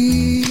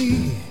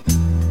see.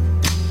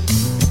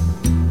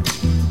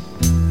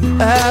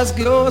 Ask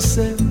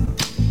yourself,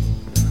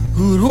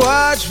 who'd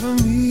watch for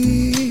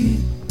me?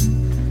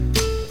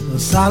 A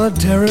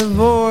solitary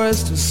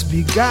voice to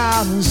speak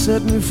out and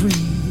set me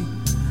free.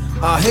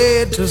 I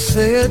hate to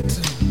say it,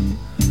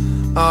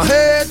 I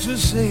hate to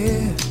say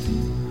it,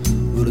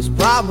 but it's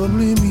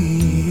probably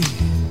me.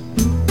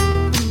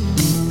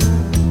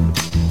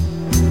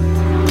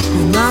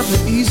 You're not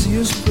the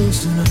easiest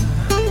person I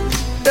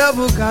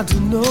ever got to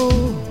know.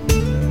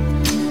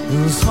 It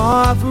was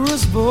hard for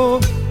us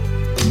both,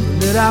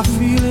 that I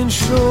feeling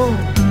sure.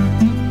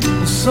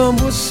 Some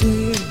would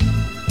say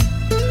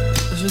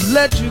I should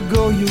let you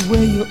go your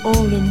way, you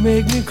only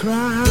make me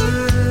cry.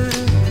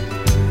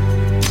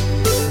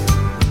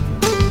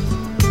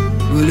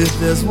 Well, if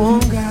there's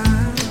one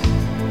guy,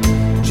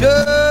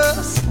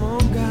 just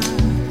one guy,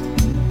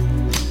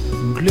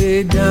 who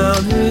laid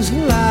down his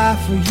life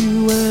for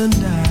you and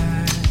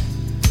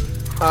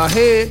I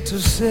hate to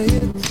say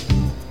it,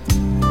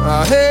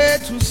 I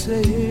hate to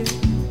say it,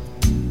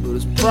 but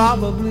it's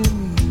probably me.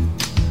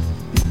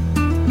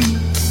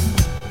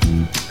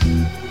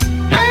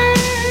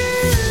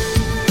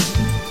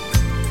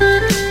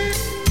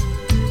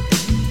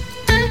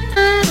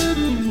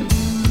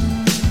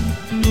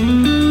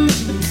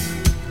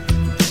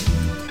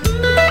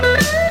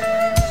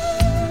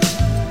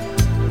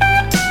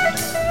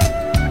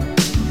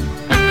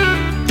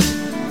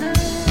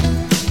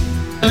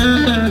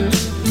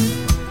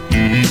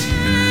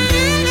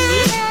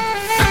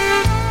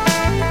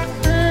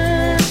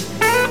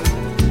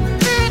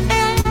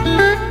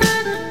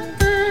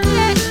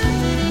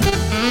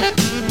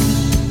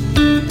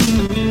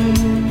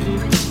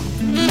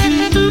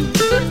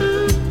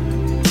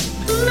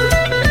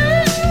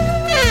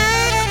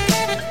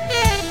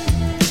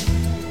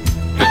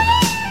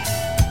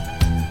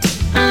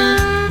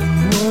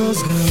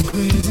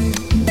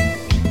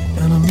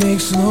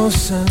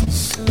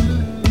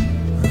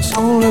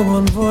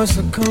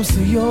 That comes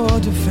to your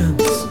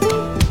defense.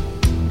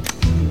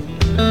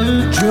 And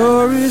the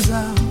jury's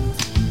out,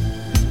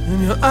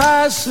 and your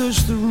eyes search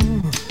the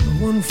room,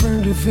 and one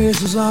friendly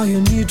face is all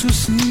you need to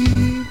see.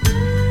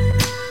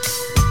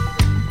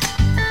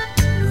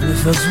 And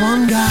if there's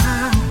one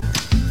guy,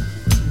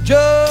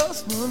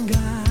 just one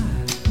guy,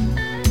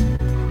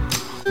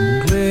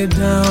 who laid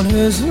down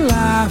his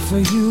life for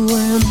you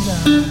and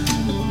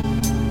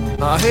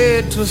I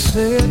hate to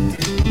say it,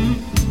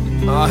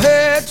 I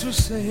hate to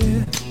say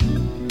it,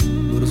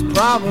 but it's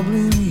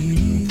probably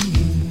me.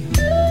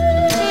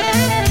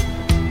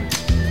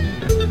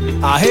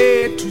 I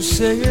hate to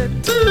say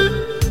it,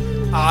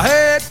 I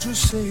hate to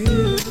say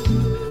it,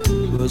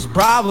 but it's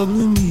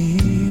probably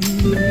me.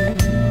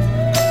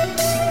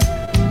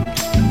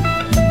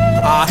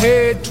 I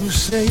hate to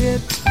say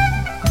it,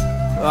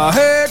 I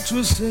hate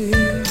to say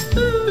it,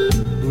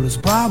 but it's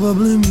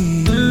probably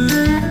me.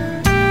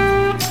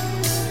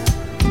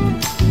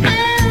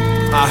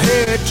 I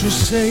hate to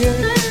say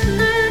it,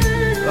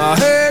 I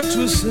hate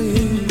to say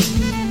it,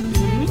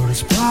 but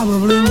it's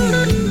probably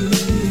me.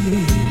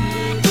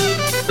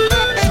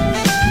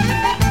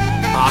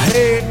 I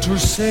hate to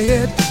say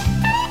it,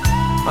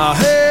 I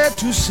hate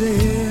to say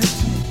it,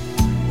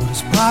 but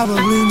it's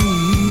probably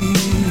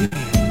me.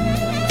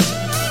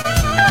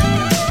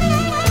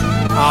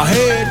 I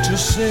hate to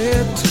say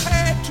it,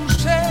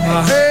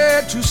 I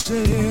hate to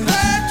say it,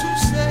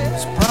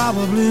 it's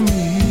probably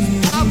me.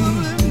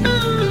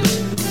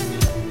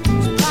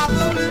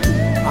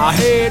 I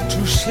hate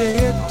to say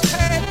it,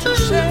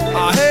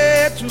 I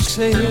hate to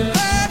say it,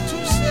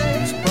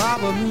 it's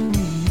probably me.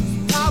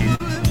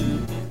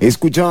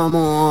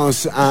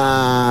 Escuchábamos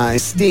a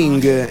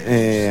Sting,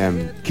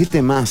 qué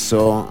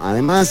temazo,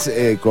 además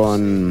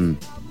con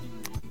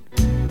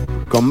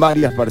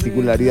varias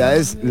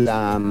particularidades.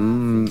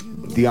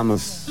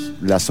 Digamos,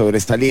 la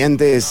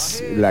sobresaliente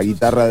es la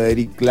guitarra de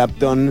Eric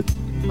Clapton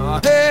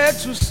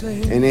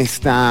en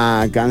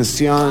esta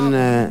canción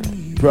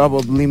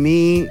Probably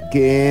Me,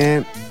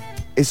 que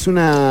es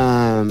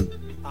una...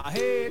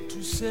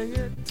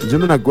 Yo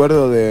no me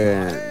acuerdo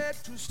de...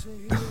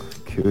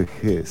 Qué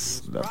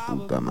vejez, la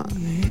puta madre.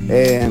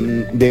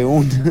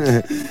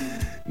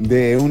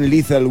 De un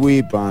Lethal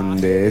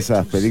Weapon, de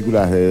esas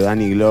películas de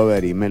Danny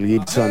Glover y Mel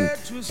Gibson.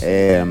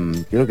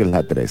 Creo que es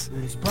la 3.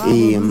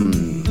 Y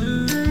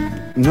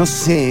no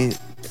sé,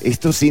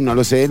 esto sí, no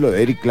lo sé, lo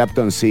de Eric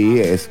Clapton sí,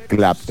 es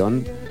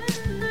Clapton.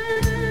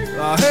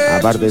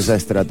 Aparte de esa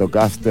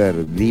Stratocaster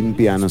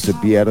limpia, no se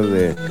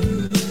pierde.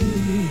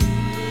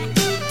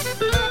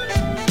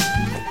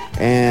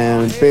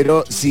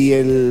 Pero si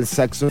el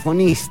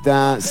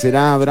saxofonista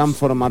será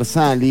Branford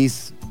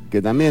Marsalis,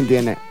 que también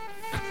tiene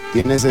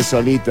ese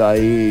solito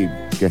ahí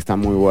que está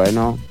muy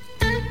bueno.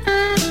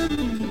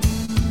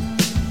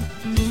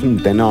 Es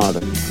un tenor,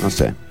 no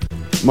sé.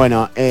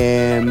 Bueno,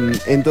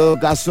 en todo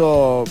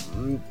caso,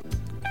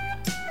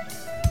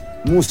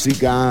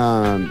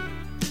 música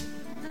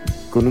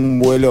con un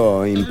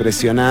vuelo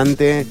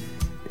impresionante.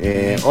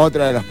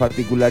 Otra de las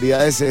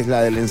particularidades es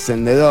la del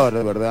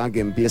encendedor, ¿verdad? Que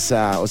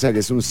empieza, o sea, que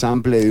es un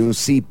sample de un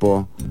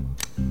cipo.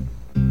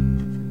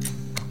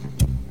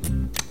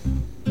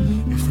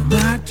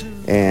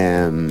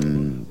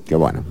 Que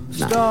bueno,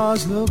 nada,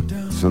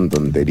 son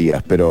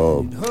tonterías,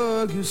 pero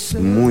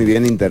muy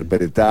bien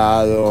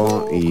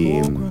interpretado y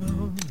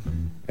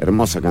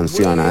hermosa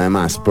canción,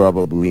 además,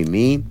 Probably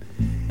Me.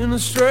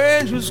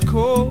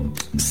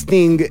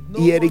 Sting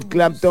y Eric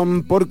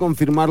Clapton por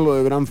confirmar lo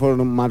de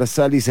Branford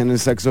Marsalis en el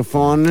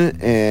saxofón,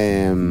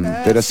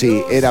 pero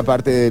sí, era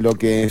parte de lo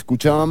que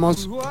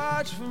escuchábamos.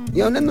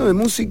 Y hablando de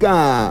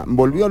música,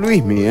 volvió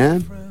Luismi,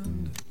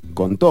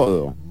 con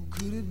todo.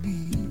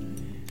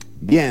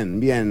 Bien.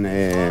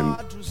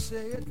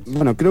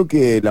 Bueno, creo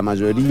que la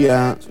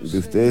mayoría de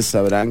ustedes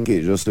sabrán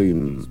que yo soy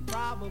un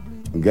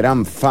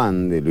gran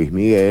fan de Luis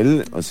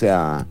Miguel, o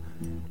sea,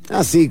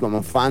 así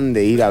como fan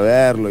de ir a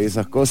verlo y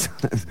esas cosas.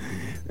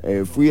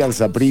 Fui al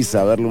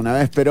Saprissa a verlo una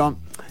vez, pero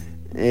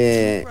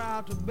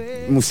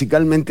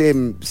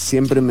musicalmente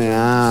siempre me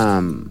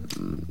ha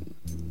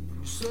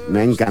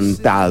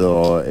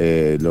encantado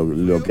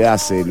lo que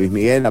hace Luis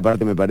Miguel.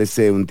 Aparte me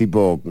parece un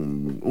tipo,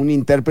 un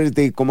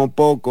intérprete como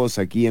pocos.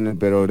 Aquí en el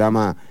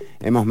programa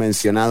hemos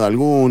mencionado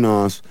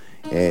algunos.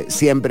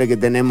 Siempre que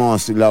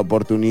tenemos la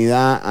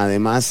oportunidad,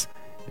 además,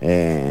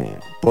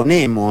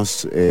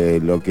 ponemos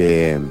lo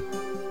que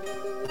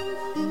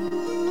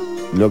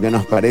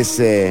nos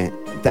parece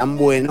tan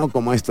bueno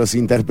como estos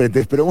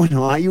intérpretes. Pero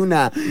bueno, hay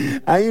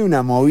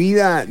una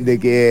movida de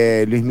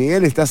que Luis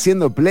Miguel está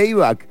haciendo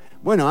playback.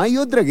 Bueno, hay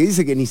otra que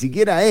dice que ni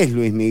siquiera es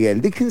Luis Miguel.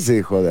 Déjense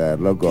de joder,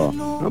 loco.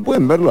 No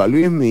pueden verlo a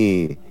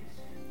Luismi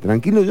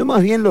tranquilo. Yo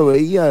más bien lo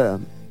veía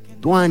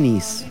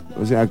tuanis,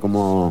 o sea,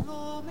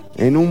 como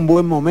en un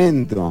buen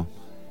momento.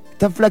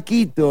 Está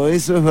flaquito,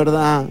 eso es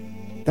verdad.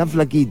 Está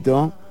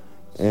flaquito.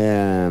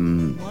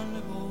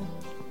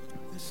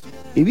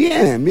 Y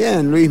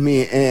bien,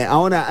 Luismi.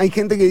 Ahora, hay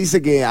gente que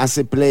dice que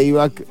hace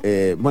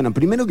playback. Bueno,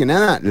 primero que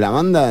nada, la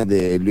banda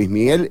de Luis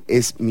Miguel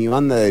es mi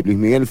banda de Luis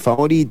Miguel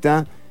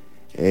favorita.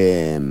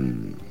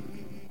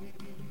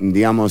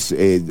 Digamos,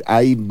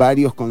 hay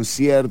varios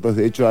conciertos.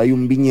 De hecho, hay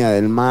un Viña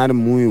del Mar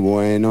muy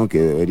bueno que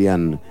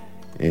deberían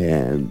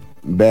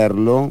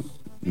verlo,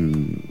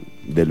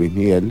 de Luis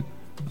Miguel.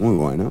 Muy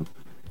bueno.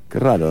 Qué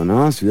raro,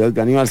 ¿no? Ciudad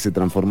Caníbal se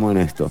transformó en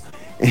esto.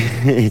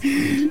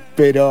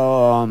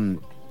 Pero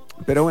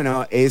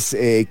bueno, es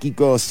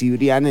Kiko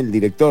Cibrián, el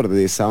director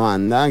de esa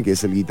banda, que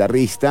es el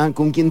guitarrista,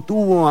 con quien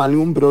tuvo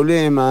algún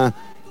problema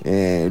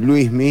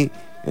Luismi.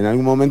 En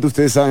algún momento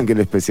ustedes saben que el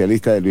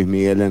especialista de Luis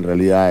Miguel en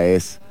realidad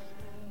es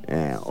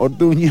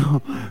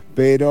Ortuño,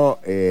 pero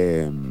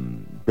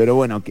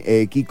bueno,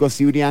 Kiko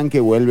Cibrián, que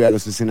vuelve a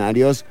los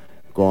escenarios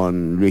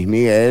con Luis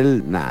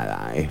Miguel,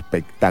 nada,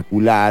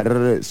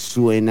 espectacular,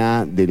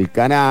 suena del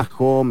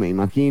carajo, me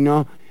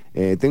imagino.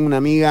 Tengo una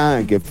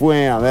amiga que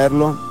fue a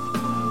verlo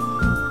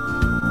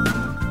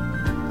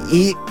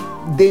y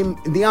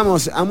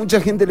digamos, a mucha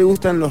gente le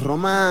gustan los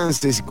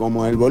romances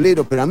como el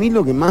bolero, pero a mí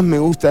lo que más me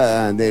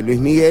gusta de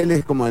Luis Miguel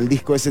es como el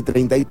disco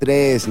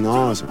S33,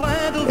 ¿no?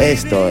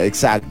 Esto,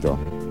 exacto.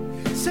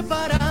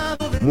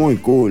 Muy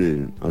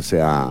cool, o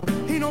sea,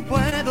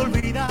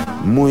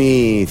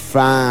 muy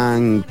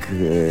funk,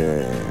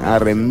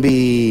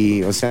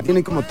 R&B, o sea,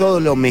 tiene como todo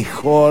lo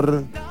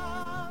mejor.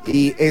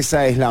 Y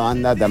esa es la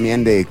banda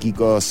también de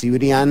Kiko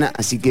Cibrián,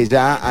 así que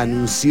ya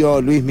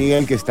anunció Luis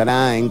Miguel que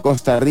estará en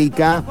Costa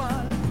Rica.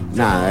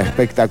 Nada,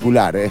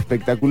 espectacular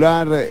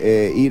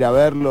ir a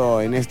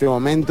verlo en este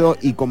momento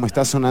y cómo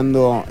está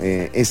sonando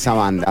esa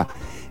banda.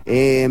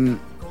 ¿Qué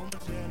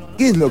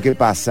es lo que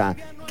pasa?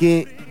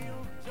 Que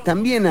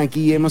también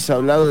aquí hemos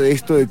hablado de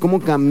esto, de cómo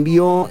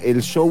cambió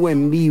el show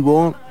en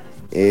vivo,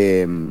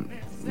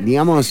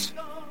 digamos,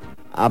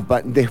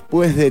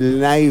 después del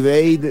Live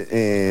Aid.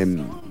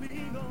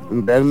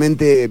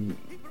 Realmente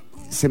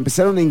se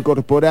empezaron a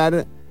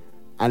incorporar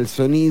al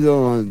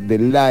sonido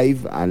del live,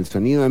 al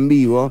sonido en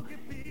vivo,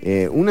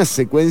 unas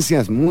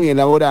secuencias muy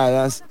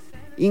elaboradas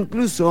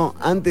Incluso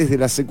antes de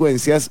las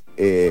secuencias,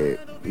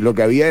 lo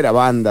que había era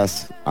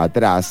bandas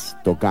atrás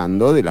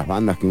tocando, de las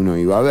bandas que uno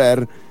iba a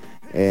ver.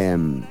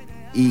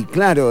 Y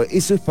claro,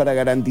 eso es para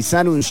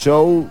garantizar un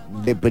show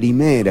de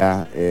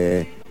primera,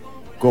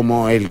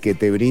 como el que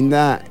te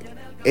brinda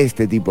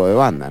este tipo de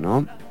banda,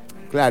 ¿no?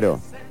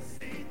 Claro,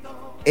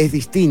 es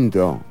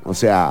distinto, o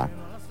sea,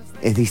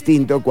 es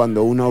distinto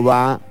cuando uno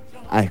va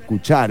a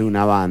escuchar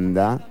una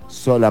banda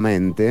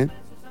solamente.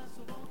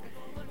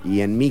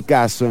 Y en mi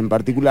caso en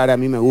particular, a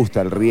mí me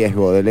gusta el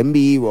riesgo del en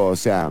vivo, o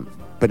sea,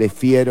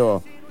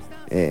 prefiero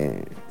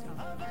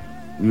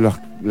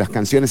las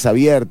canciones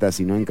abiertas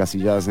y no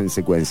encasilladas en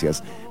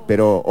secuencias.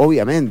 Pero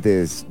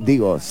obviamente,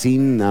 digo,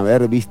 sin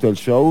haber visto el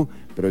show,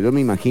 pero yo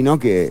me imagino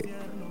que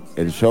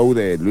el show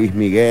de Luis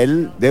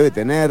Miguel debe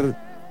tener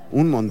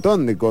un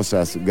montón de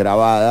cosas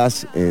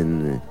grabadas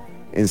en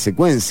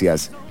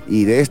secuencias,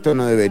 y de esto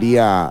no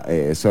debería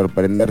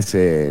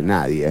sorprenderse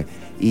nadie.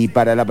 Y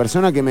para la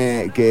persona que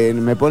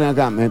me pone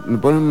acá, me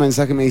pone un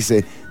mensaje, me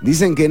dice,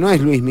 dicen que no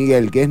es Luis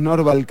Miguel, que es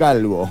Norval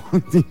Calvo.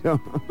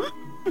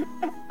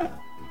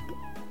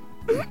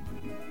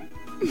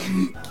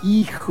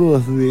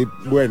 Hijos de...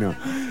 Bueno,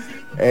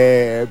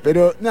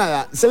 pero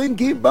nada, ¿saben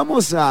qué?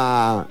 Vamos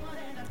a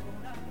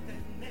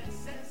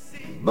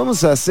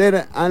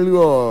hacer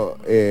algo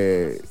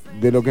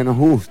de lo que nos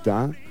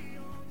gusta,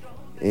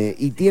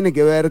 y tiene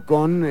que ver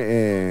con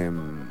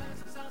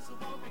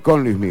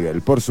Luis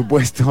Miguel, por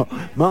supuesto.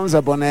 Vamos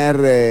a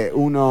poner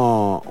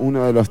uno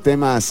de los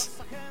temas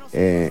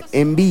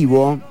en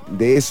vivo,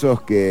 de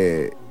esos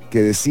que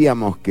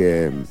decíamos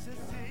que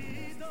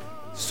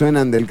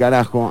suenan del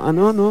carajo. Ah,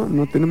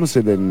 no tenemos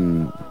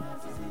el...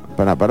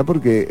 Pará,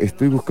 porque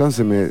estoy buscando,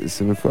 se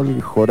me fue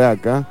el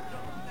joraca.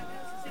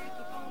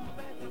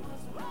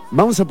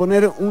 Vamos a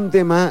poner un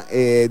tema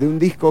de un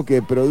disco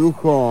que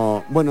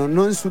produjo, bueno,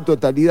 no en su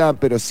totalidad,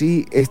 pero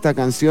sí esta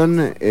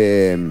canción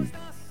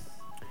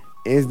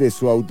es de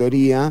su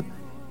autoría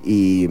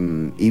y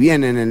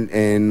viene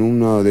en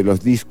uno de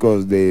los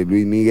discos de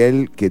Luis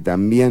Miguel que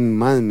también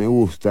más me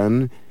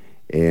gustan.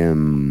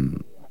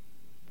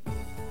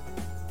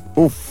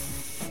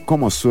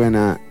 ¿Cómo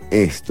suena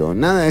esto?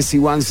 Nada es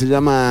igual, se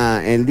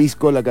llama el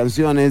disco, la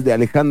canción es de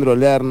Alejandro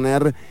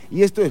Lerner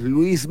y esto es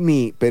Luis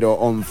Mi, pero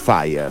on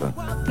fire.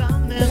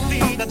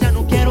 Ya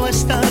no quiero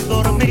estar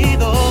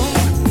dormido,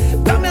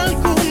 dame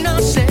alguna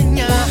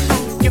señal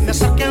que me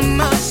acerque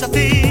más a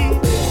ti,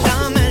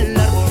 dame el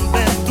árbol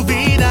de tu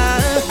vida,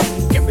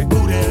 que me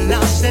cure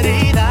las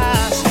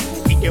heridas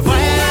y que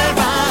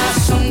vuelva a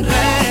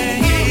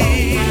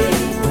sonreír.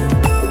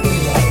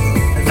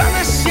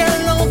 Dame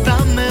cielo,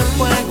 dame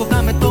fuego,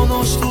 dame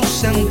todos tus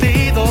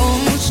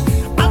sentidos,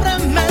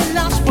 ábreme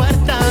las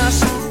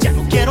puertas, ya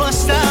no quiero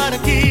estar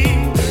aquí,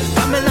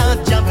 dame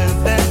la llave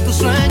de tus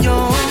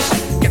sueños,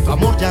 que tu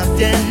amor ya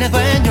tiene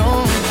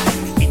dueño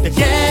y te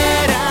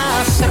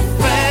quiera hacer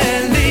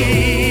feliz.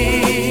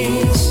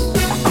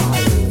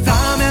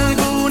 Dame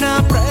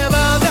alguna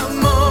prueba de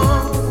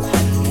amor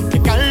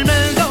que calme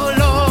el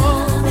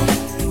dolor,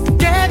 que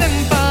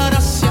queden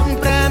para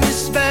siempre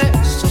mis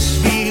besos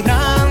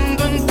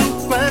vibrando en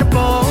tu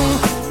cuerpo.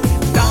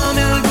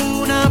 Dame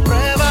alguna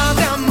prueba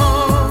de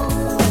amor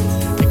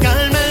que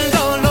calme el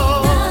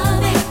dolor,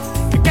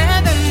 que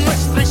quede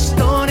nuestra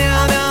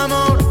historia de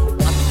amor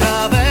a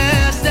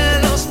través de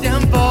los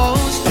tiempos.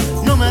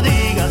 No me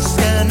digas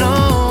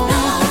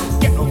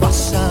que no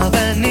vas a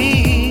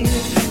venir,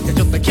 que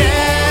yo te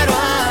quiero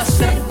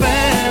hacer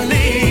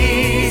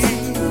feliz.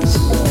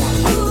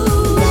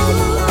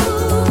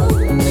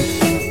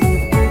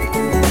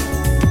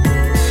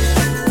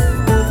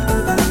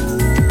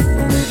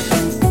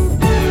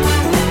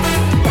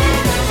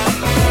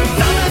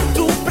 Dame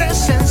tu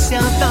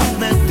presencia,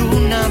 dame tu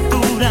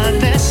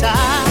naturaleza,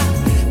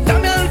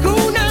 dame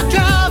alguna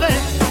clave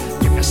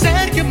que me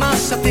acerque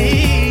más a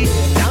ti,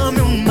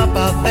 dame un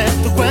mapa de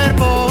tu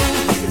cuerpo,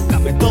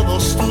 dame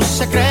todos tus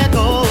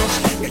secretos,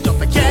 que yo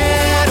te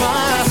quiero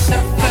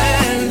hacer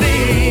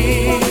feliz.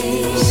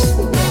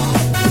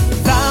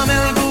 Dame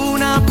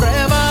alguna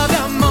prueba de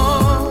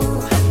amor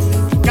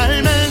que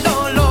calme el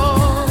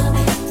dolor,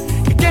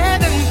 que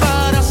queden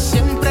para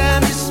siempre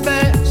mis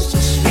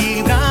besos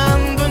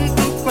vibrando en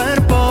tu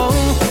cuerpo.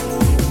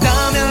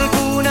 Dame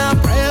alguna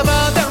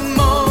prueba de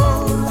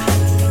amor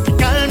que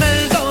calme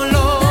el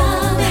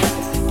dolor,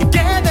 que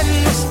quede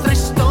nuestra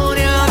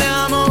historia de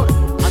amor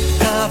a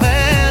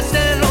través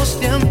de los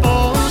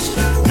tiempos.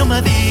 No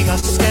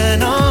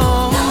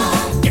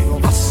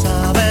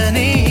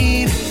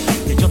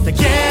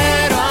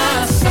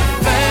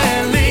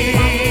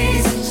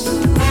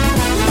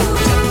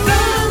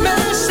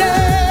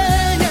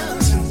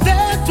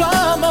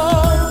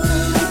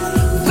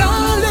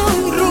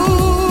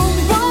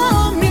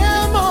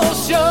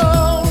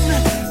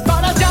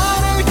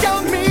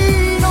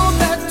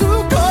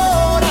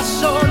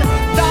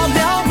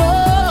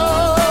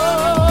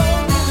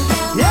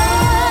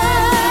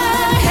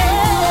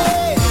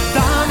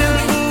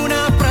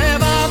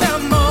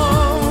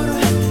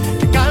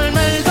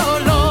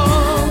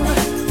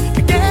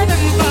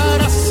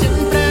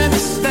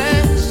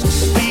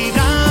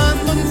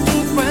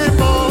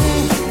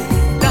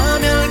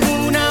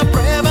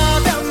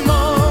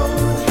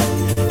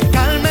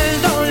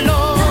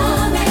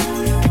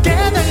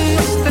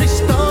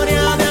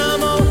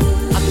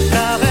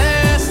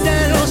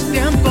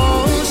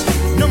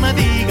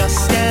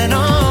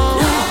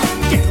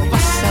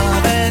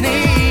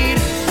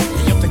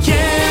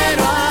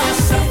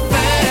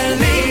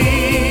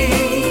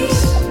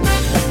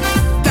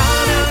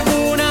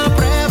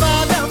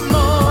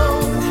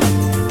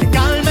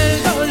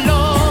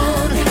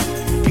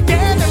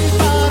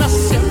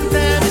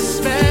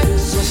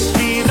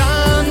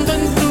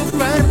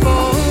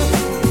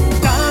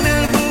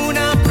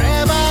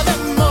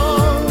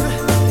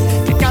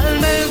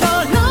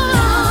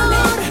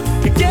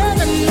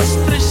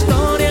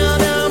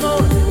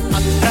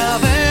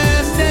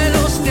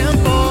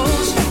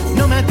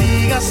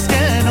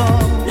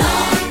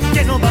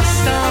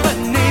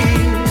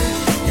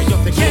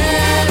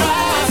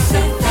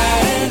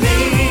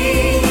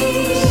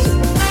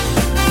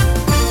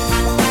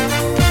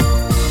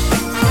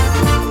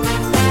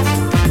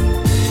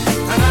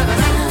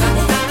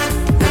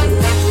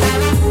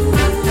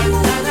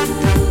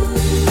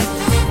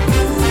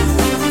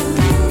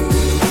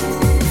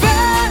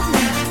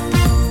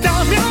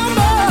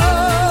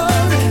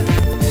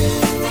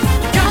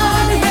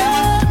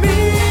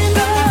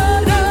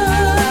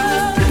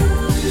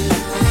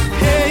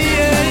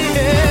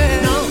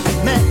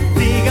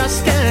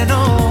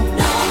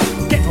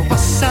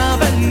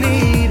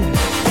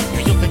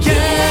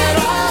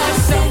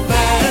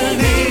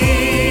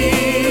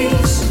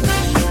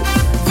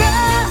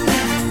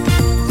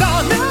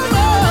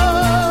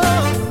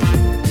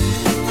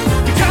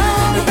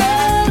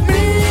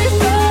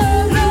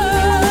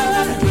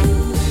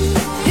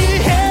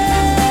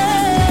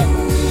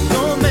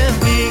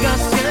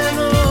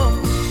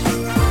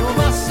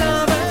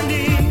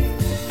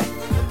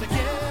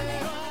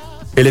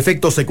El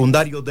efecto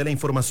secundario de la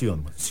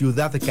información.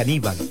 Ciudad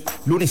Caníbal.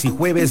 Lunes y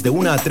jueves de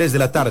 1 a 3 de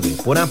la tarde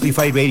por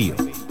Amplify Radio.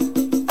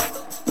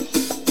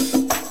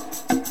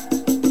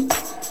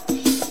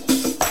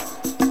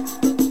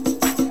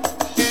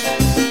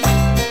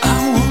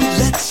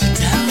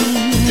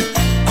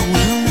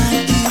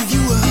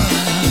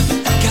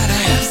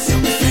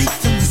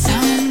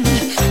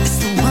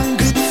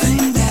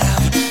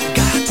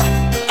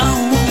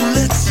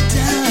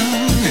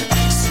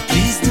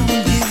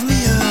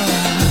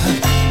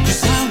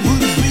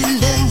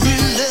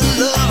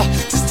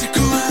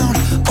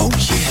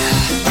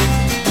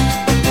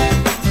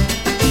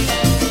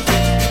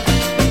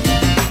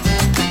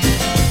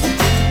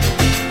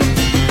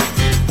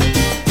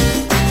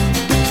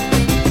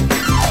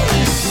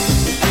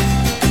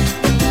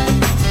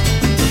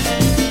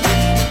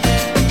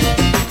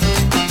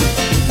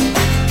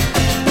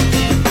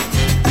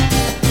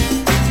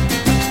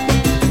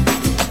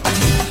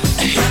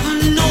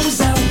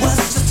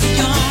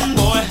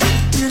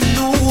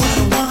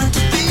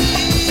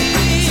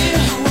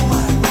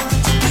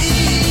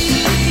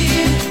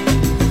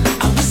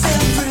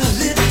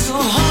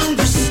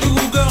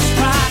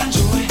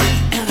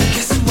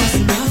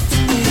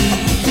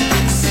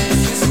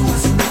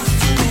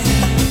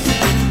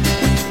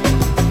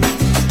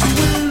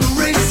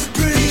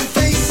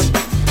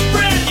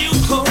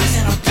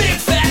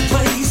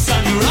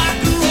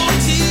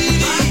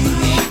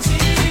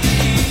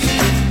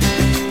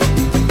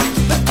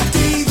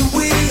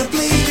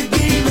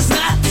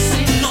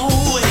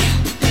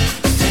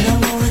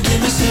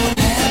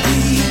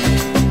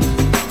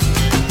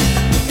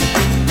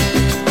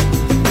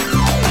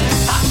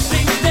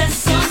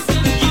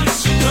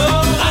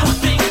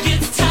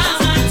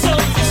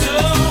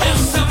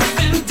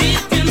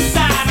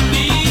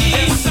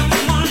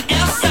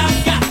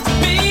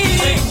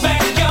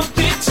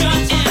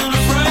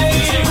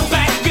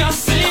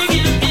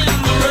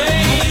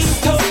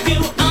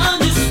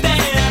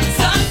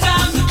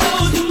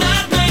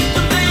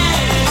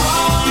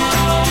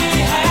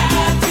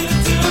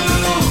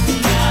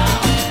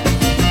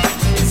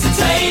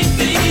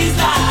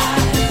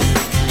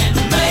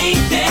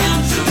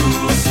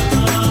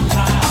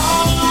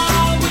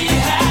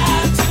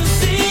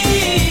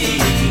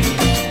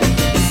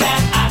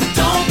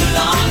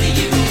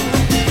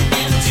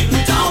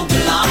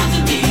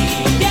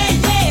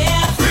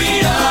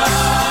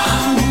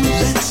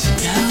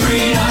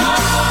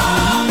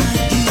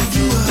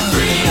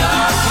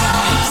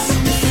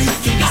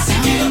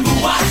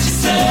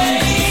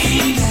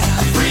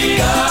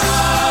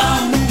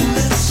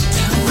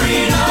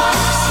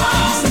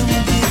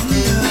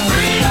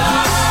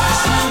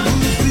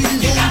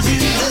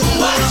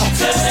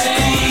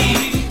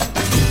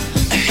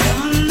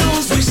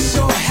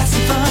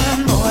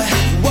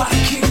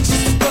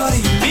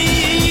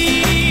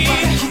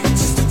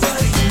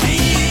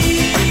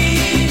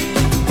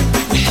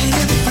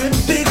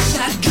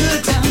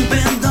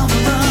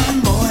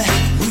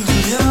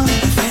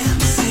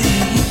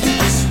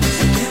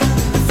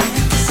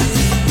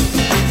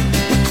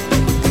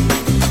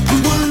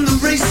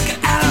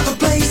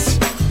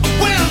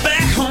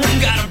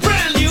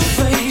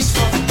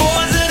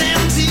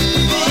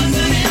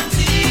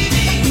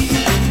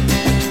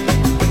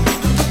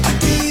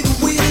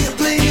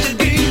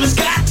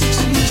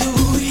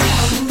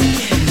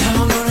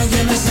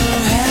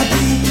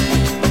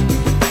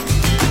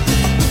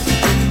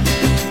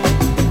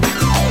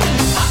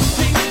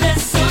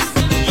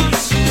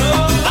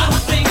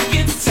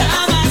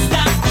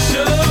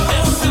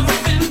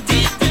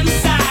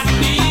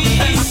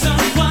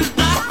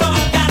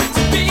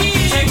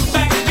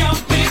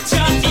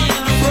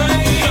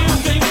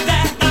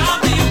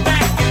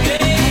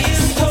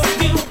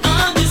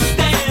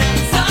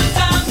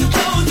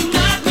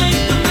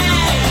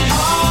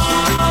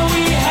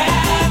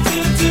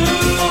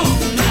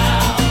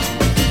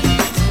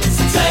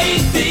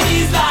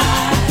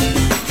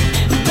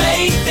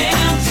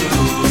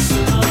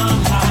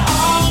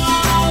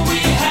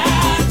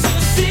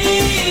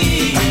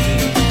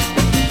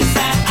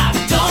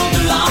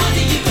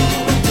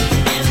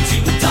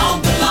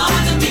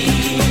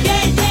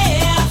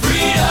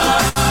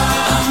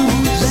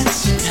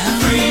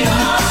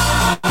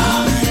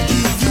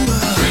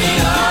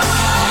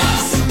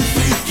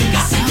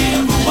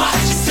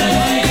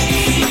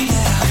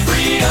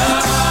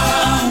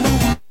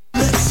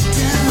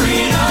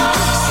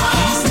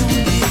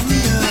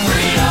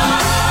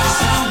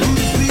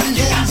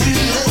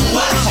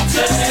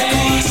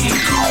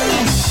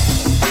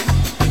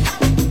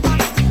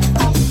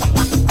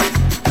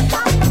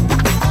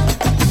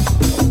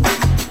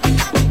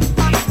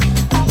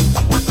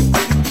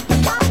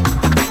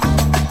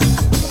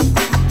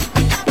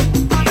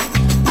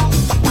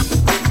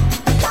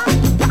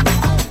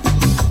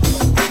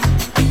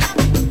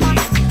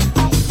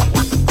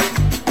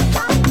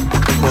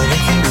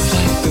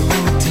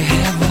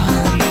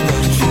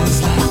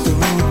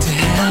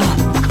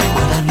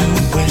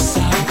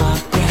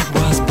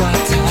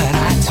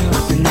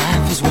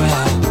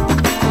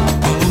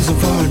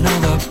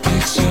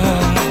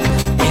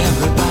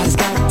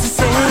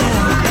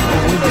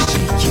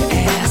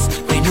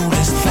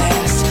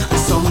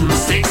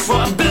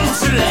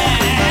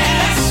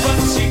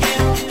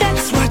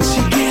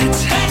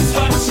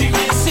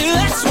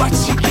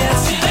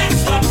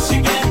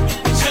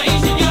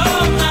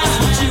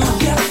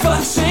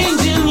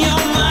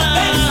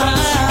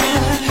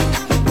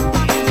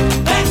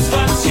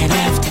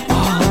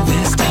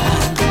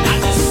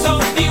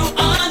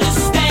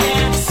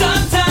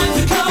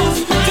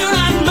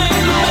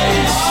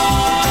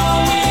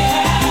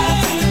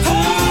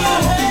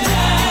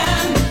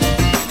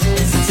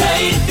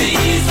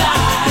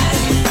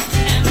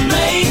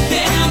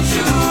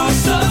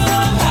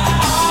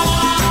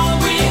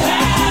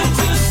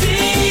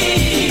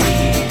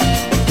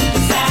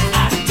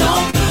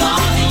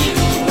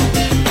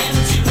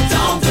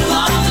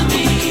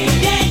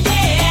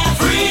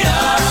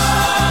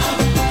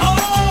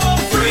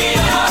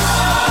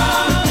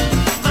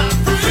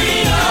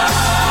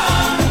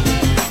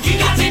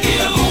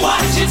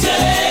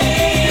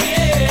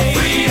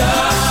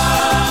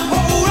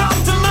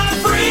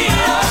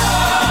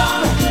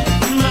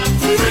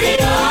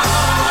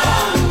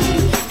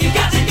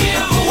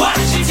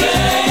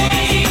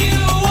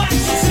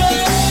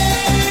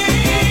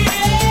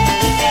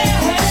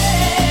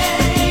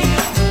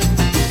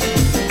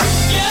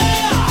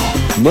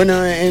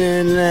 Bueno,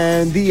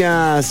 en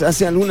días,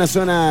 hace algunas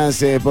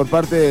horas, por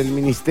parte del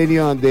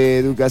Ministerio de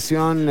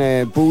Educación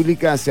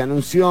Pública se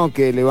anunció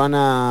que le van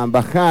a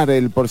bajar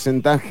el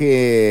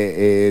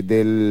porcentaje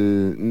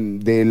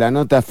de la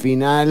nota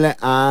final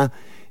a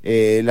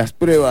las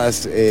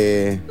pruebas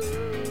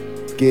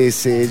que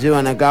se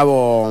llevan a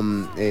cabo.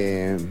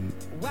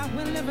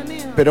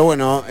 Pero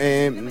bueno,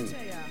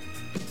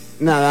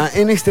 nada,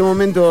 en este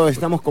momento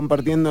estamos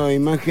compartiendo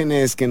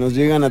imágenes que nos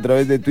llegan a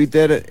través de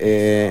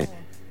Twitter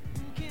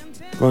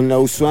con la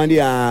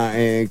usuaria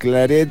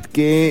Claret,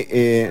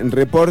 que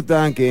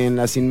reporta que en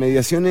las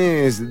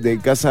inmediaciones de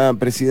Casa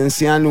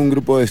Presidencial un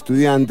grupo de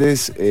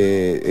estudiantes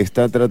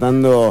está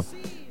tratando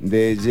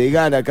de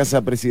llegar a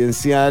Casa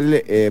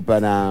Presidencial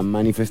para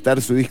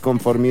manifestar su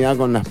disconformidad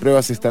con las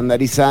pruebas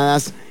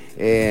estandarizadas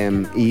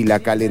y la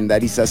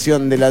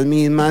calendarización de las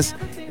mismas,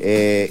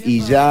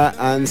 y ya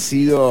han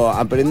sido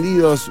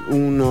aprendidos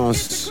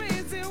unos...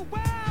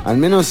 Al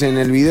menos en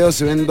el video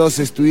se ven 2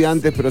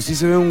 estudiantes, pero sí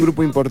se ve un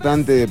grupo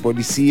importante de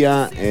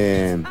policía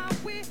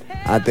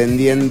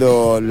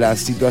atendiendo la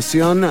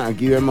situación.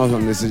 Aquí vemos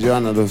donde se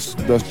llevan a los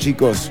 2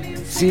 chicos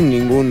sin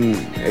ningún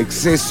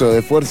exceso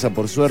de fuerza,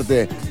 por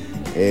suerte,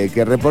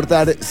 que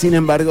reportar. Sin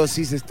embargo,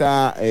 sí se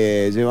está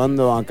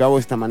llevando a cabo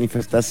esta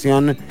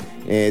manifestación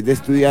de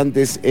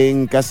estudiantes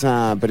en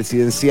Casa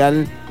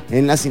Presidencial,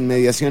 en las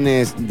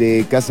inmediaciones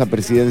de Casa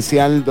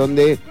Presidencial,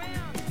 donde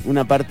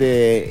una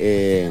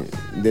parte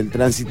del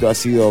tránsito ha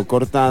sido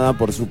cortada,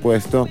 por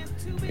supuesto,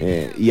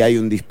 y hay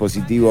un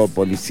dispositivo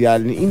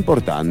policial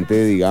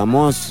importante,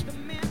 digamos,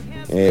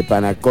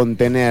 para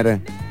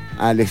contener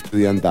al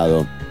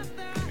estudiantado.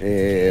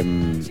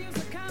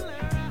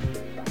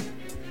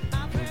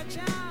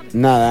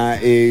 Nada,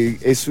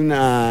 es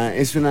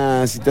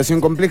una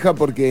situación compleja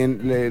porque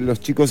los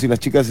chicos y las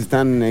chicas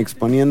están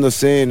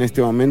exponiéndose en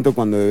este momento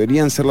cuando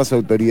deberían ser las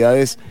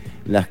autoridades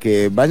las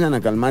que vayan a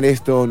calmar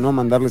esto, no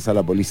mandarles a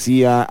la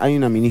policía. Hay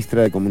una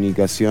ministra de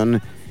Comunicación,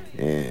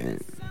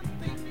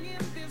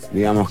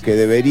 digamos, que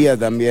debería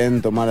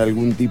también tomar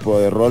algún tipo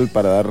de rol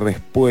para dar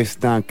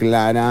respuesta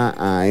clara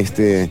a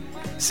este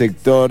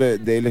sector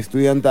del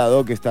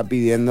estudiantado que está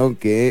pidiendo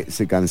que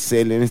se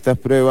cancelen estas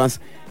pruebas,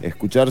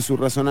 escuchar su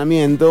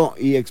razonamiento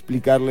y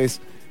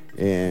explicarles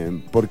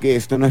por qué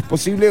esto no es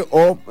posible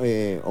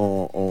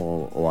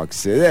o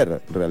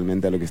acceder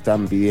realmente a lo que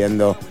están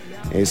pidiendo,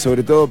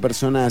 sobre todo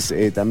personas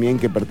también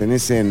que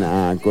pertenecen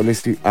a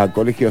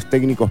colegios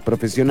técnicos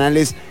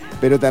profesionales,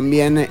 pero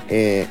también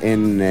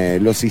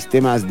en los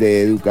sistemas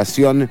de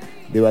educación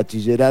de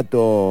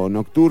bachillerato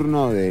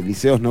nocturno, de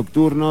liceos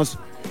nocturnos,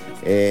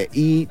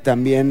 y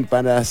también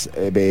para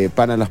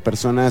las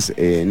personas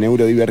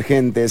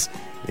neurodivergentes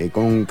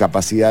con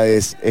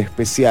capacidades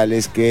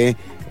especiales que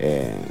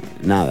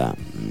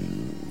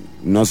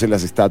no se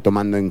las está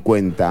tomando en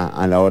cuenta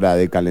a la hora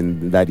de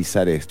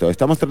calendarizar esto.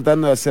 Estamos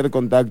tratando de hacer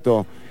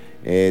contacto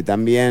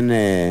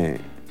también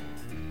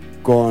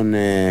con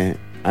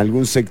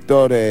algún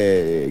sector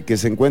que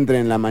se encuentre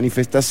en la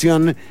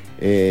manifestación,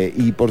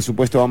 y por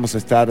supuesto vamos a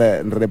estar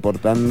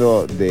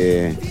reportando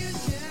de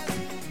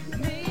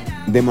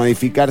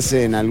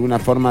modificarse en alguna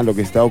forma lo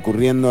que está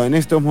ocurriendo en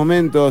estos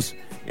momentos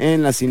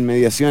en las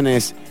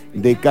inmediaciones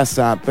de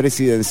Casa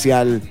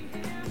Presidencial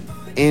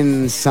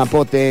en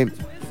Zapote.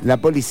 La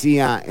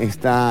policía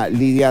está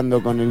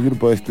lidiando con el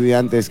grupo de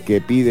estudiantes que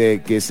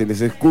pide que se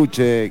les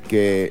escuche,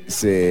 que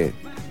se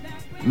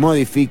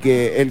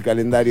modifique el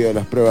calendario de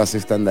las pruebas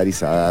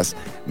estandarizadas.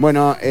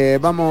 Bueno,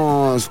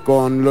 vamos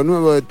con lo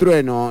nuevo de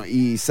Trueno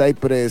y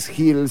Cypress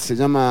Hill, se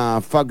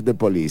llama Fuck the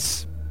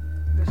Police.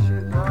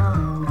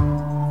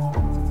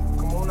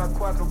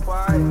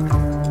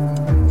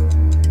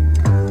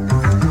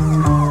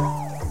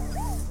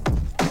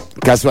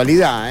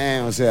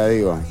 Casualidad, o sea,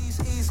 digo.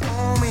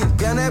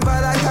 Viene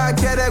para acá,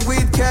 quiere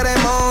weed, quiere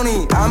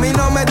money. A mí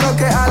no me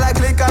toque a la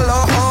clica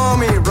los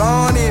homies.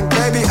 Running,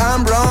 baby,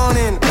 I'm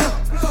running.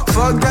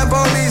 Fuck the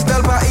police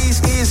del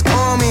país is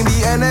coming.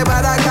 Viene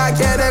para acá,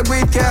 quiere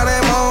weed,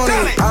 quiere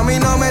money. A mí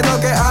no me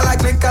toque a la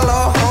clica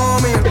los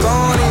homies.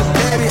 Running,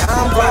 baby,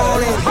 I'm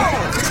running.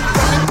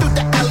 Running through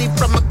the alley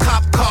from a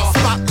cop car.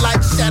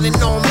 Spotlight shining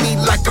on me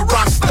like a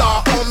rock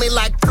star. On me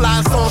like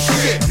flies on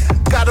shit.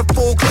 Got a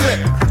full clip,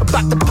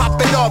 about to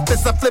pop it off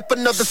as I flip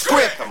another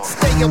script.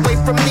 Stay away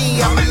from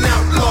me, I'm an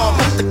outlaw.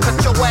 About to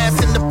cut your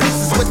ass into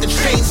pieces with the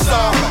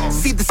chainsaw.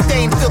 See the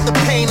stain, feel the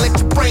pain, let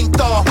your brain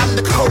thaw. I'm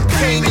the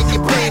cocaine in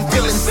your brain,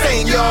 feel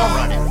insane, y'all.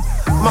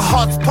 My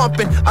heart's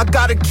pumping, I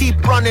gotta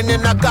keep running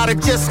and I gotta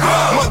just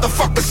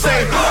motherfucker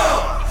say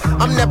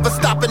I'm never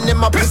stopping and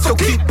my pistol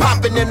keep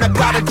popping and I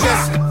gotta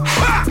just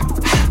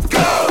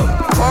go.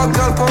 Fuck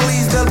el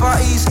police del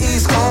país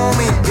is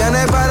coming.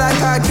 Viene para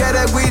acá,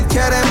 quiere weed,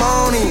 quiere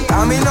money.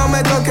 A mí no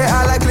me toque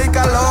a la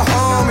clica los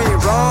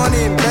homies.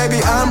 Running,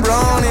 baby, I'm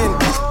running.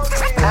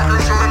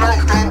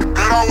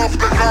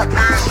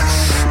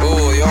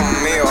 Dios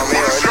mío,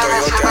 amigo, esto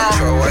yo te he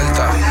hecho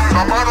vuelta.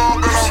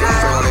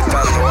 Siempre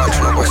molestando,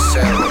 guacho, no puede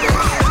ser.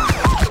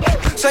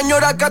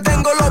 Señora, acá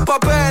tengo los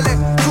papeles.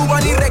 Suba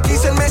llaman y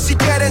requísenme si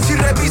quieren. Si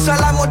revisa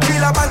la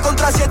mochila van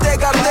contra 7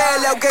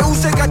 carteles. Aunque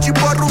use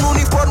cachiporro, un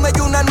uniforme y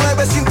una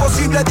 9, es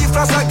imposible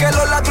disfrazar que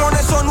los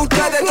ladrones son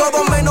ustedes.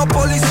 Todo menos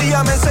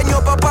policía, me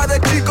enseñó papá de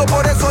chico.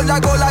 Por eso le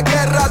hago la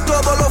guerra a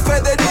todos los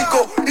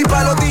Federico. Y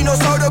pa' los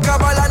dinosaurios que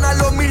avalan a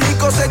los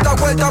milicos, esta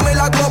vuelta me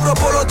la cobro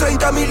por los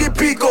 30.000 y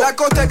pico. La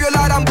costa es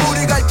violar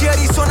Hamburgo y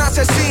Galtieri son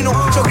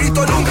asesinos. Yo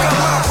grito nunca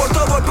más por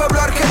todo el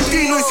pueblo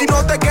argentino. Y si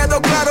no te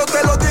quedó claro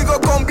te lo digo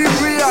con Be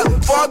Real.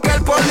 Fuck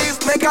el police,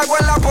 me cago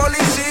en la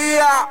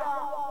policía.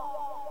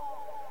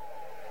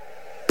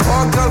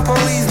 Fuck el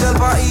police del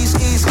país,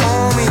 is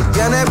homie.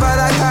 Viene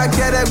para acá,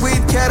 quiere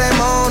weed, quiere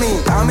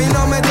money. A mí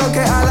no me toque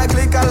a la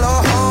clica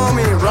los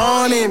homies.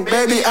 Running,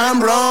 baby,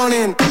 I'm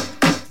running.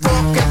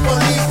 Fuck el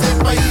police del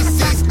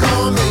país, is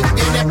coming.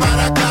 Viene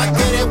para acá,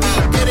 quiere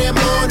weed, quiere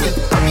money.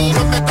 A mí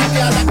no me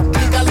toque a la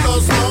clica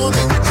los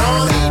homies.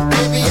 Running,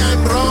 baby,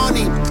 I'm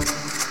running.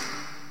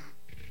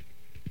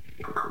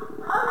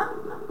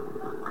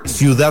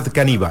 Ciudad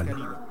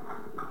Caníbal.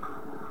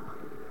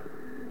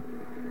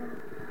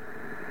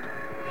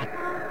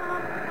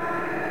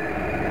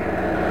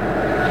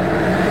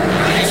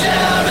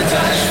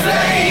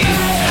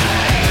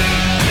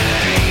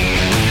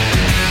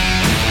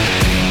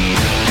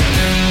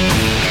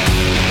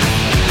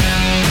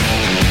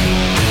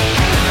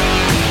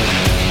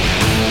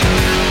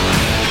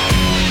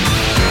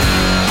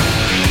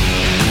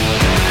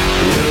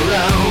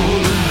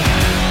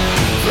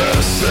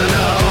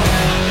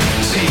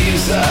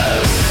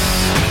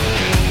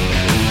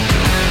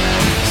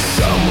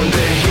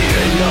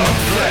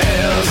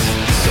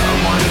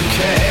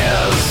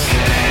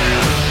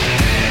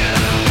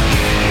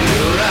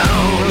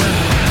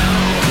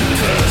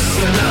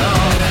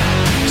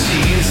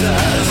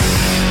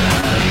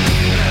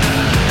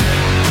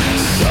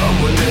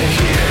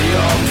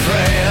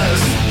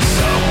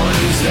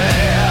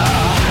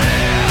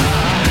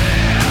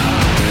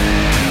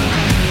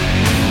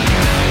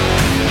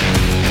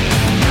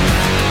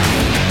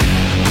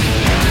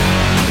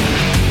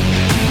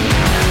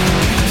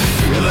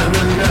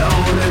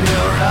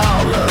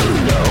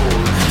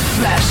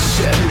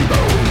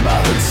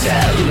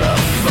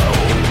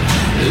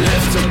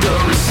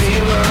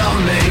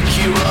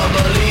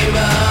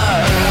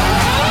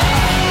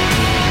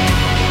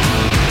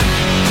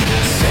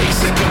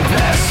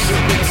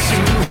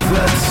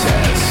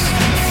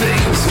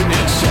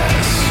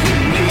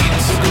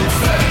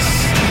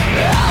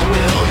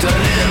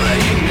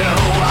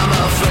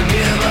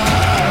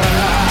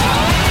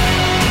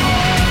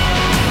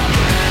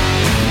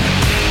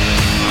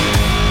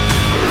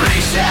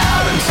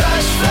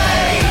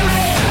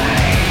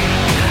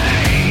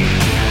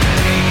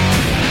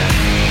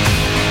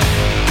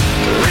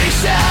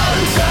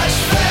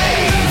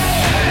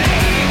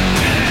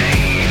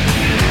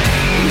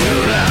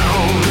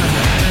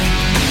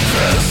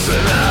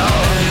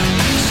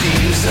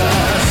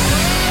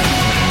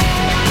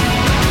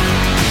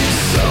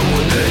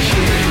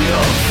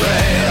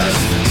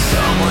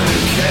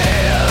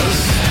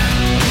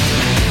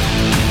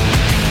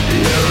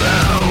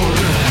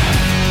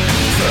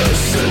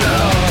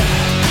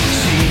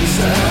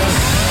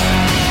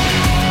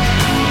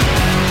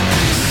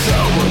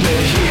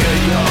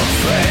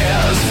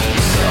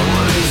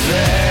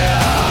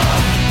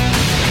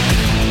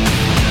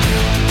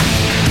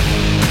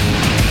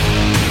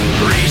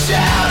 Reach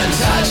out and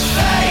touch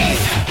me.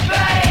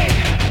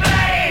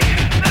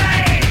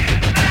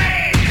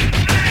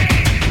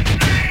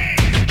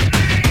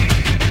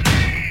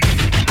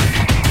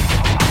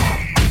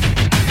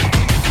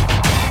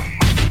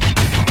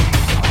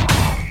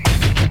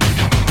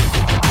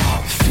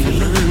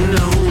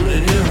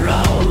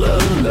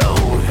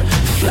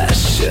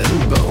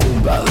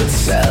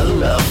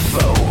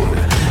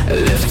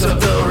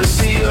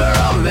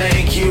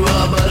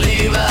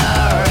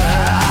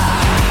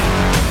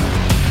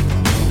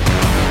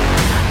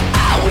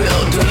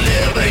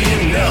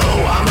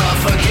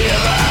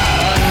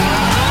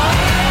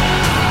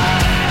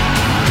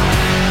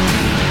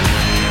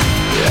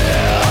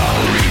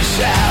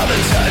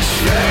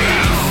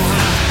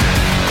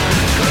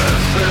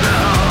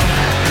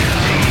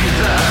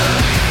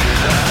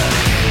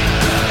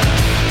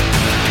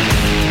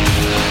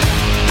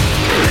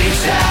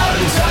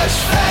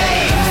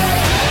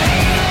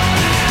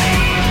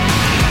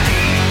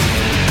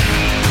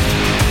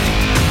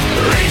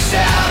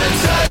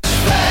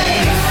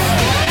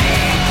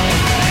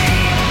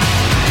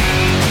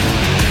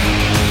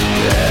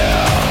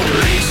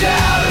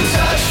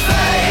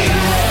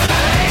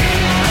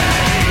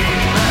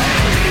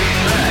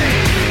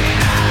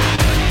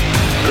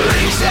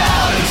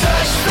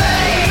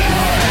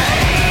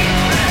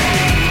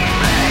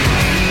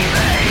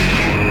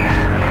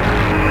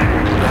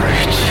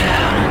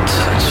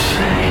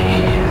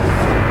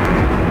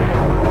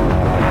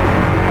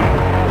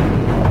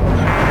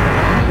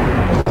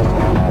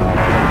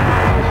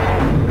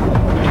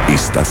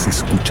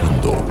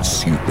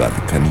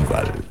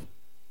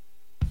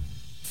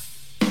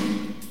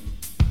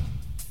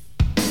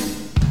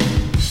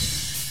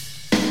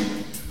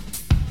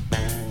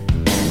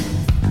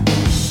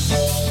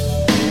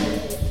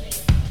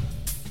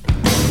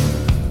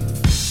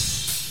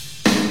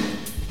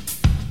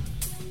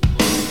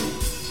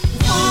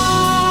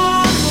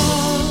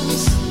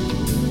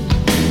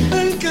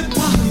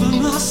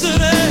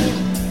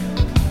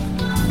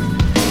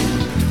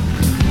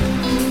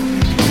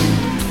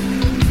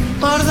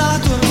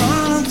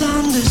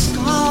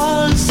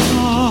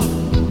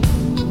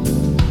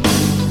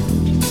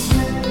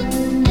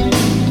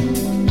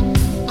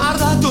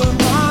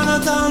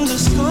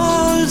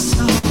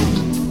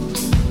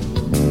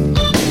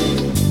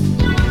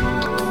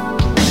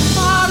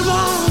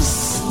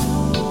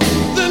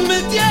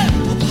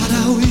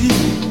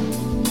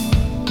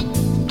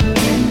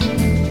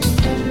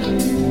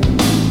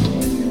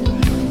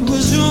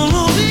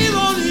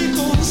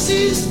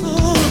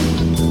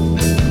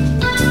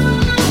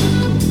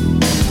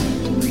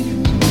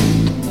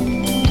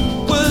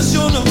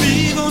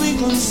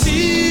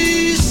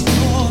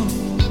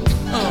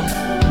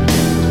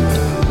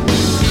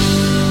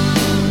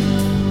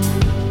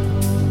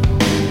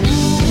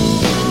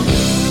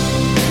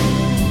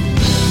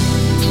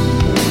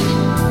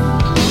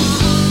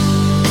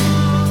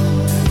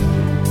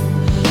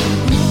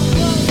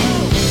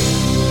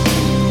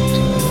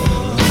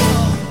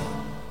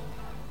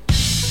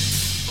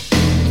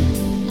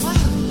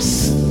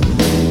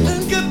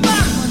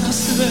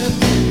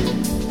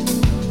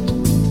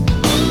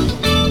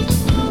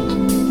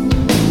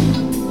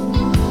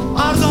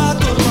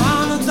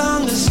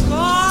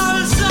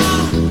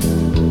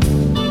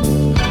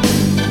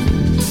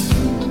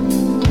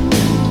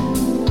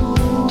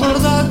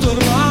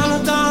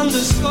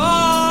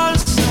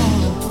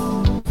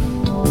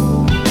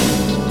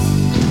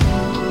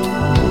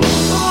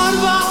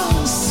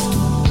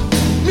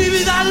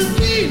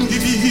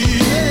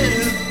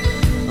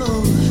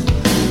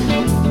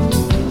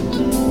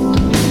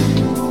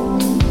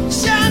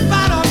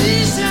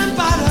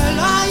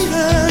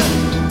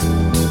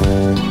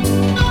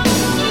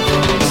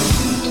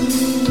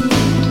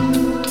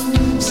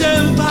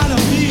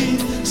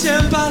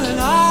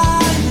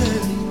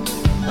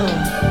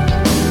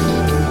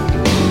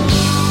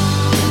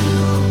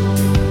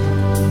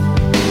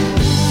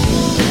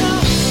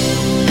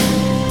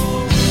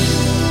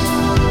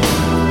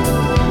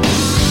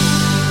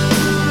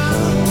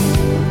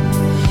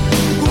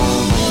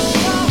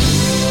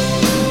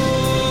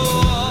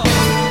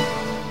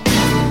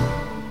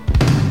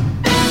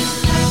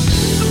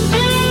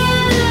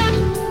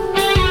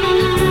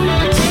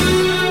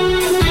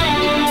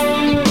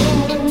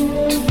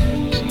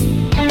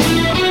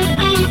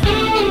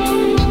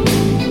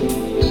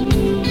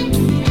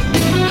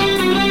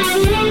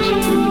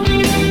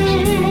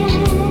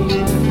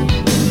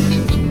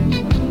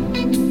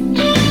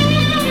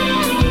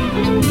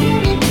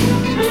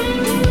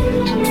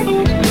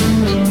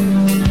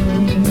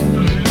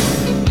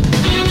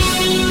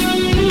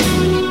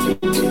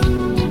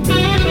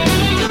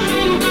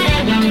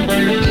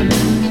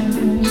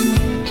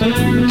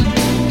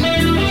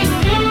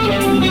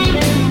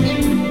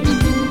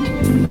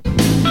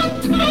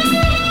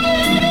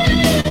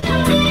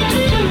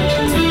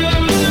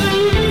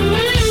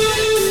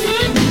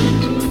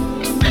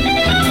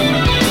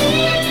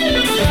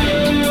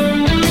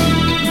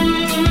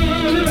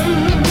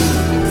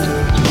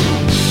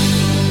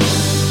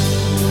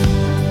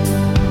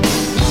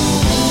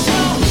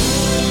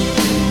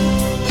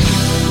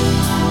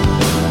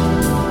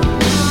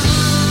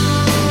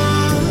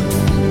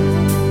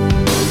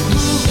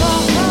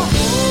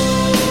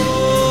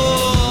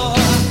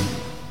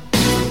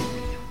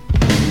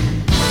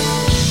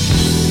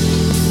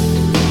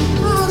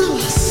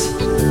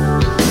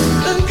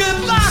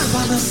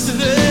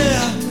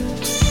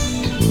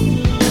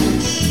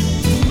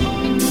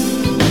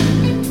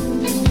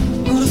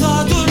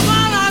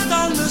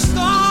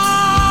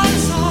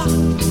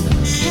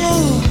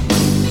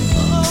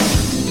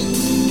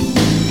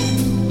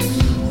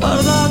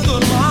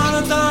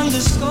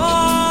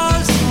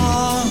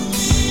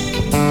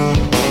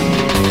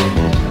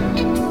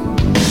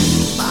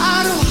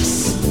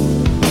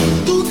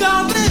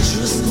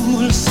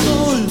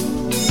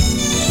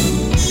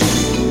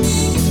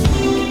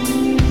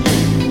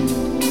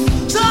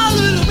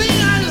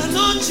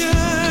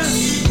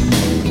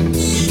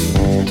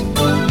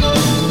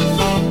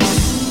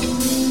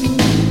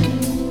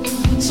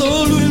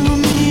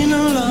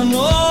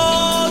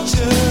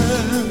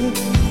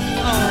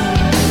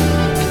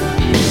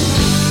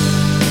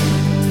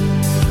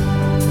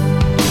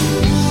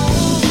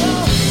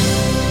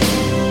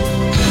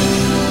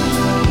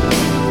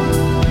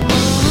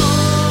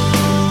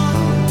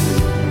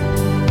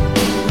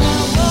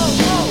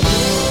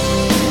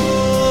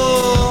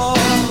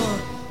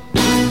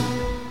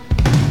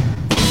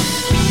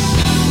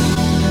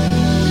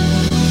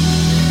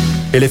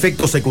 El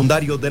efecto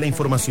secundario de la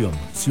información.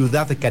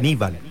 Ciudad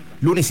Caníbal.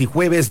 Lunes y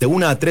jueves de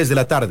 1 a 3 de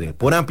la tarde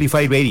por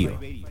Amplify Radio.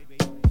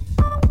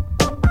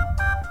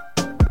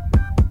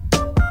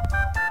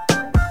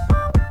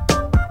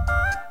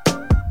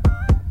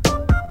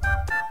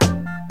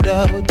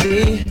 Double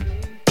D,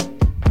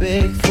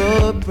 big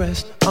full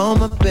breast on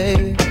my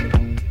baby.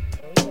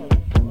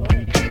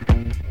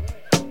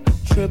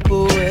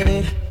 Triple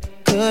weight,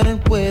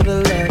 couldn't weigh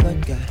the love I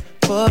got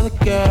for the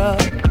girl.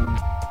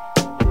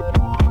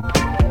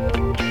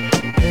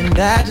 And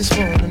I just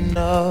wanna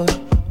know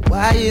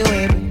why you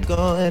ain't been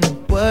going to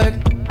work.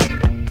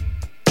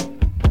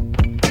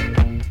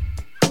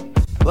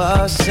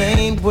 Boss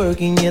ain't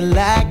working you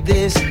like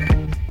this.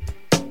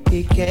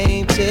 He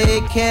can't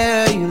take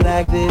care of you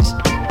like this.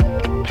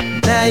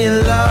 Now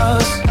you're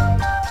lost,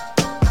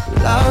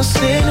 lost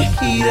in the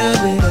heat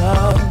of it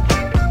all.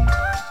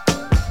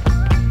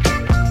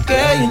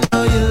 Girl, you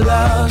know you're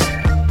lost,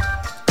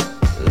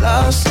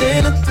 lost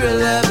in the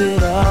thrill of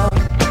it all.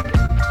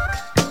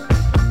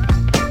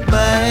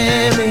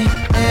 Miami,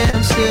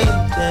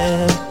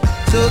 Amsterdam,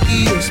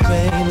 Tokyo,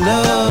 Spain,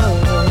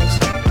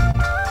 lost.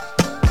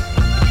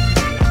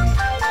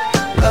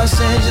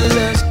 Los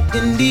Angeles,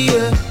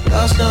 India,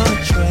 lost on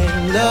a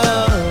train,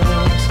 lost.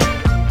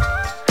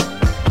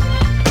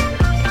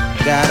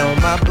 Got on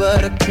my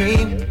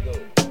buttercream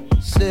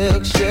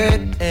silk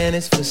shirt and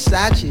it's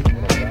Versace.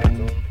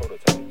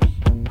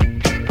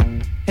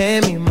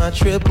 Hand me my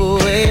triple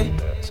A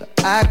so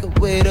I could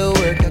weigh the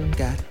work I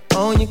got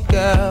on you,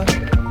 girl.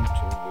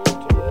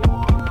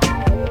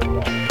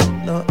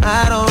 No,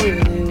 I don't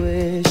really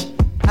wish,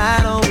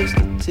 I don't wish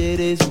the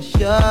titties were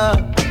sure.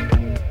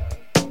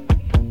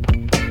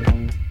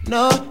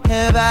 No,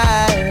 have I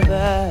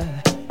ever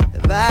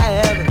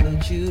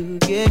let you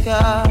get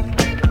caught?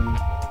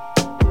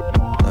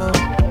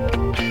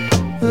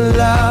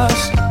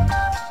 Lost,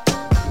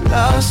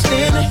 lost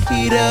in the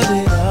heat of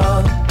it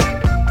all.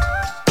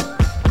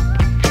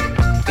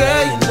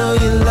 Girl, you know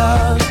you're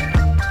lost,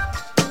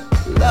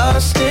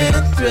 lost in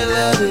the thrill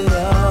of it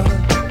all.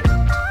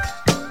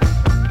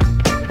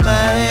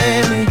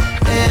 Miami,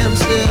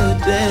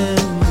 Amsterdam,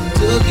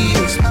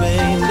 Tokyo,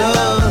 Spain,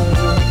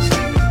 lost.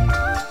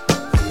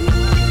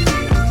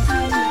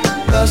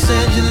 Los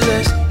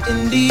Angeles,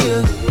 India,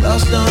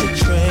 lost on the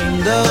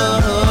train,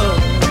 lost.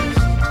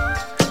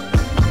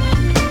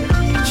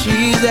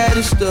 She's at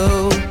the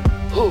stove.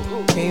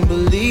 Can't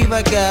believe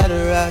I got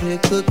her out here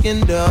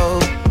cooking dough.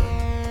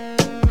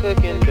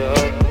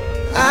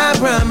 I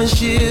promise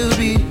she'll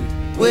be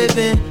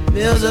whipping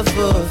meals up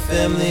for a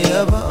family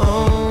of her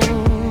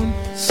own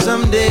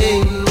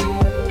someday.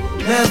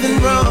 Nothing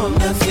wrong,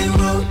 nothing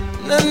wrong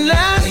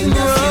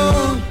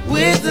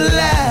with the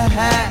life.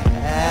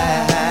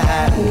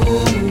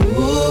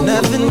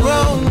 Nothing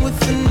wrong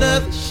with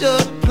another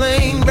short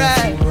plane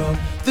ride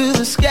through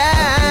the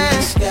sky.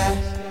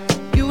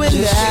 You and I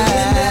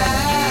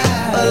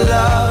are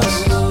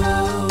lost,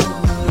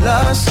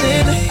 lost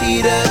in the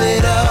heat of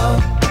it all.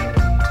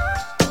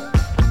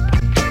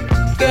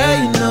 Girl,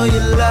 you know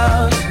you're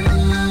lost,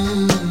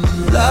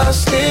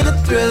 lost in the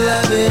thrill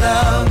of it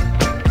all.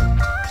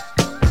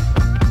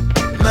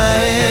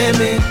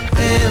 Miami,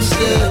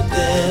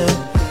 Amsterdam,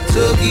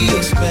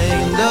 Tokyo,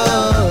 Spain,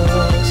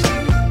 lost.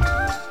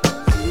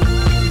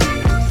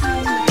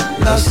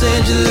 Los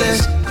Angeles,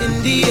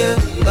 India,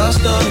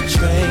 lost on a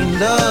train,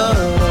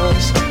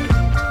 lost.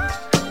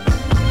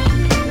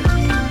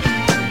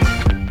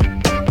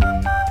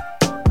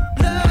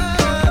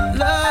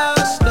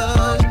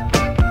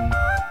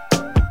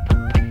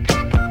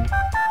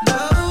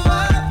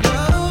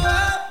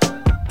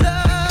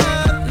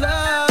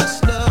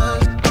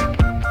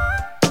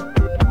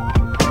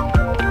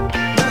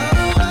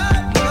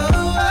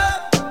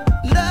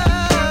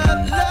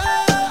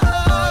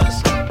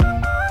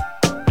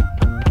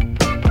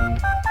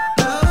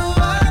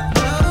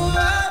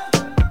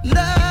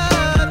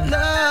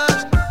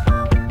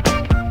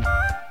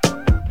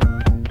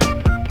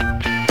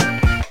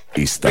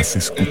 Estás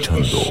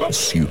escuchando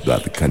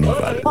Ciudad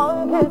Caníbal.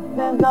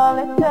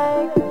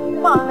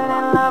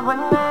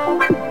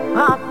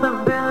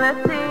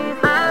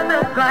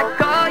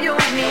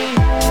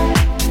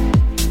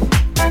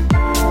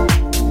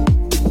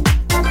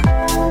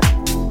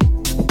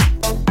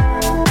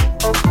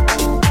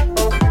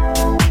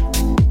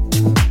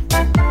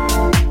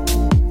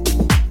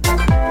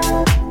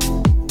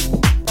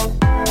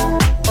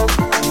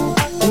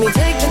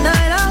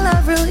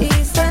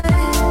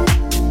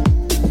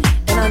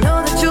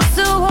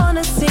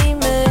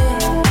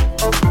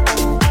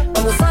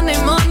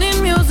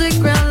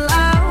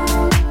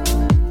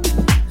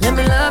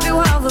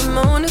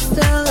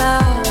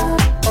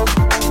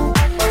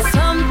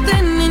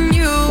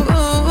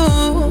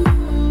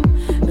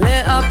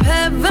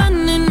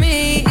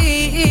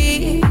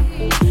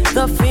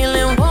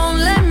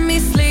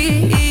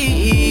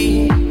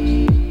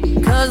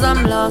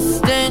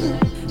 Lost in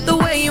the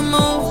way you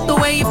move, the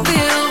way you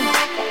feel.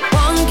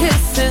 One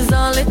kiss is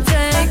all it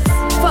takes.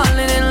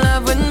 Falling in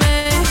love with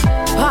me.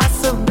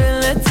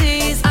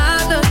 Possibilities,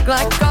 I look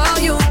like all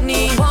you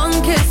need.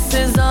 One kiss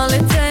is all it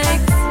takes.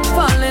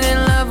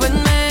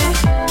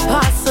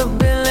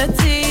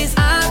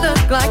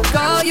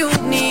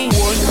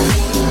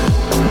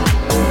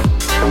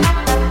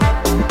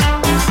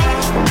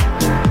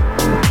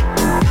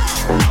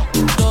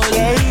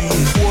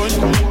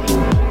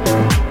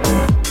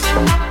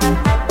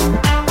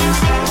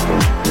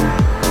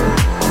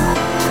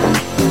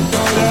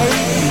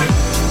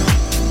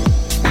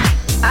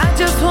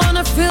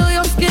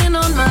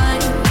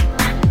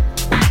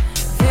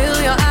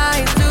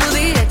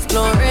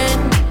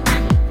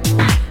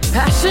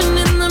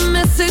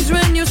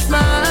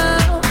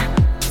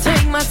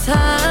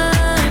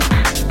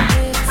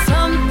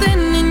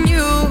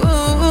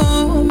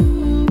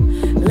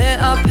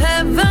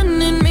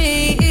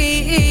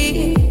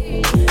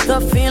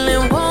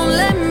 feeling won't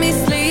let me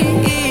sleep.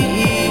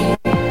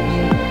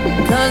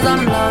 'Cause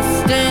I'm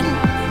lost in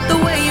the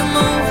way you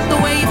move, the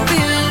way you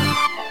feel.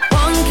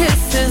 One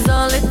kiss is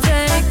all it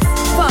takes.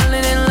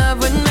 Falling in love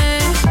with me.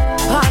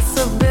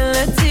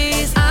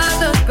 Possibilities, I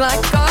look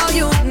like all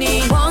you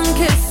need. One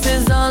kiss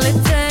is all it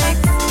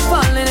takes.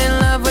 Falling in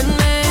love with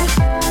me.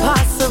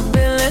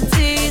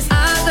 Possibilities,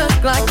 I look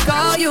like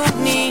all you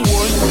need.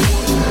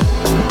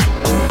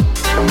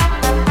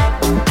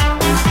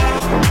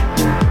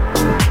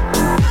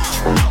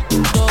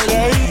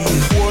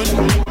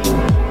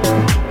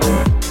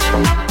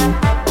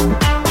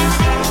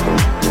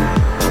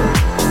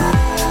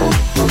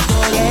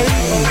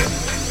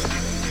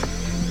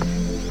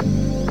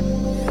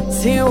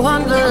 See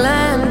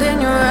wonderland in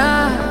your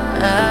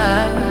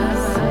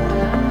eyes.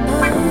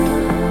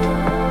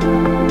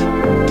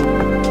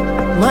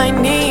 Might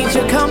need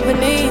your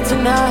company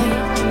tonight.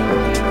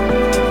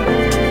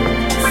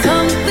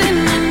 Something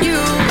in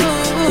you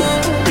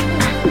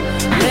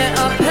lit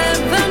up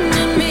heaven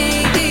in me.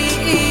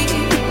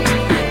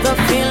 The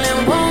feeling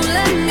won't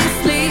let me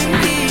sleep.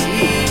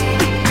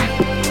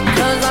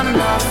 'Cause I'm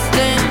lost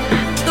in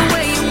the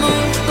way you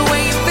move, the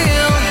way you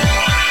feel.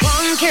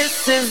 One kiss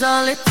is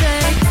all it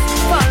takes.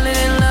 Falling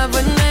in love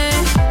with me.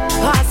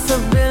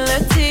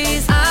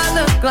 Possibilities, I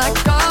look like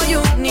all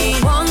you need.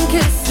 One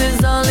kiss is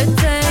all it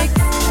takes.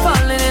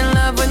 Falling in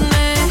love with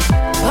me.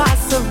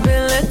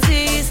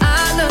 Possibilities,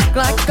 I look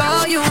like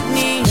all you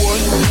need.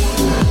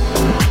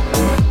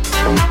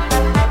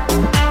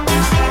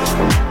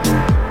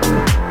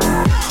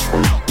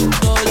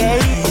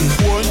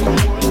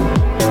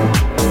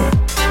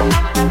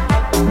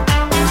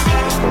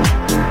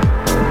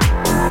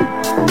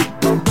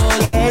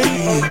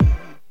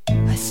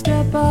 I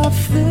step off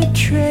the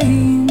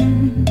train.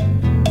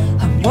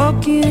 I'm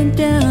walking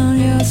down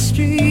your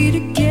street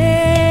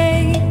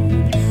again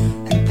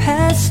and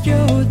past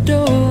your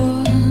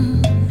door,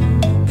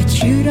 but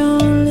you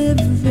don't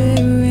live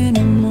there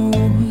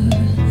anymore.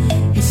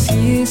 It's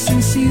years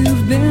since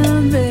you've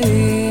been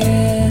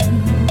there,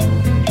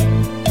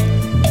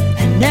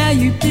 and now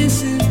you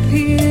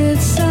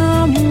disappeared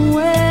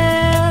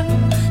somewhere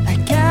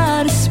like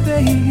out of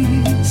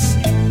space.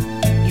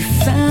 You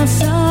found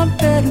some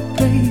better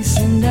place,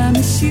 and I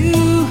miss you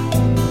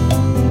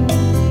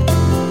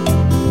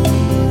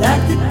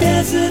like the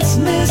deserts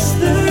miss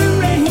the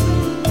rain,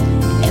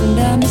 and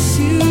I miss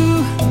you,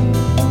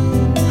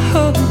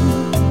 oh,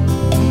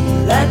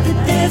 like the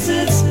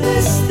deserts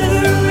miss the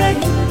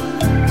rain.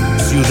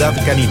 Ciudad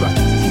Caníbal.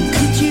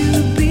 Could you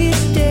be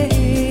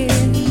dead?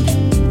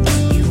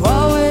 You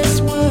always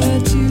were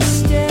 2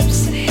 steps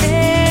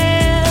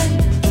ahead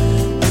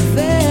of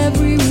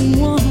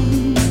everyone.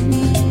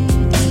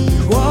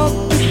 You walk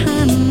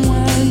behind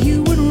while you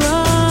would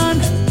run.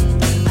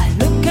 I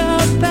look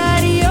up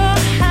at your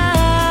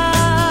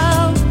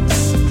house,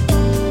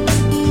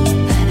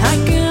 and I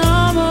can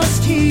almost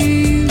hear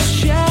you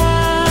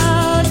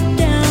shout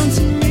down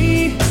to me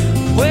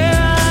where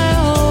I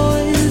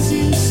always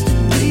used to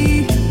be.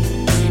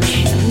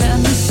 And I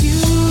miss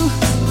you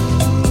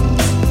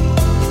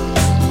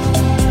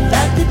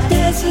like the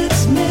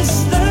deserts miss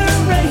the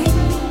rain,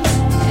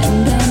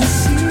 and I miss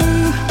you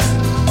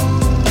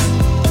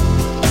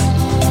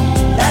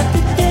like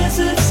the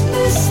deserts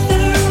miss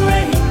the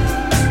rain.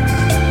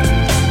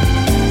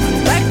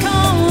 Back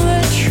on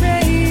the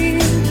train,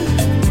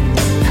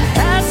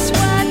 that's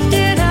why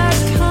did I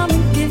come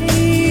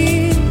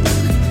again?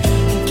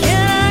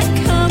 Can I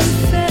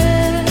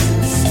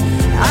confess,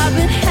 I've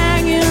been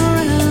hanging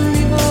around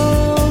the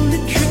old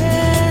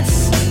address,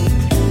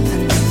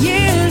 and the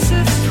years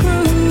have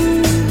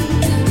proved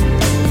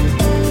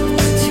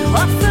to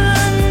offer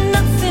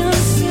nothing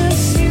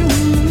since you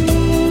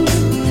moved.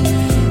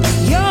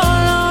 You're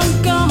long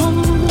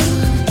gone,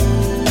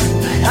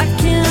 but I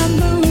can't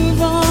move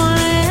on,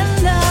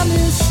 and I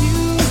miss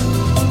you.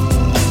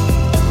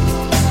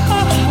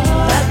 Oh,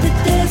 like the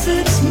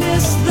deserts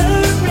miss the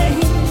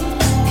rain,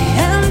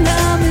 and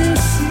I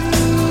miss you.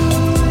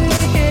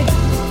 Yeah.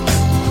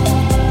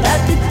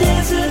 Like the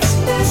deserts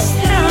miss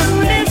the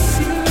rain.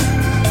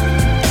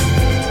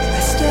 I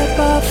step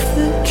off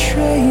the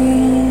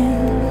train.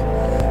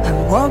 I'm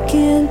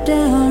walking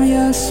down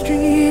your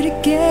street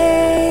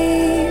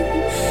again,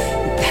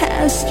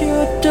 past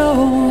your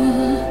door.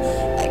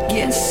 I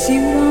guess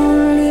you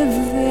don't live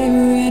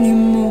there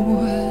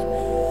anymore.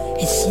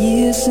 It's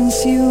years since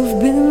you've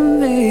been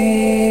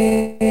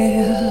there,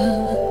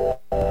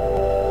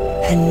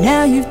 and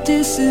now you've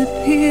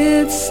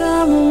disappeared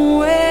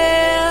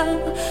somewhere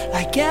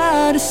like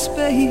out of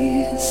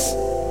space.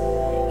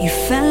 You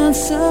found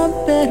some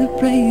better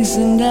place,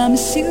 and I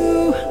miss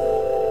you.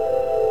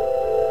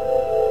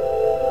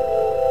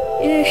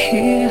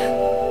 Yeah,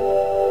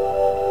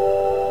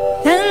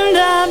 and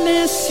I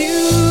miss you.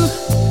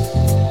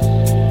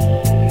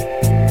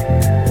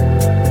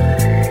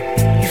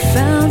 You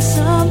found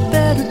some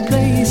better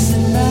place,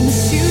 and I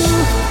miss you.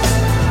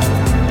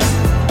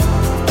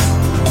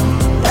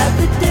 Like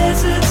the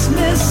deserts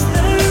miss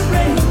the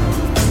rain,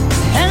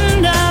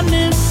 and I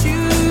miss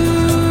you.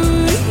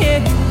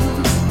 Yeah,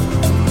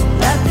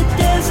 like the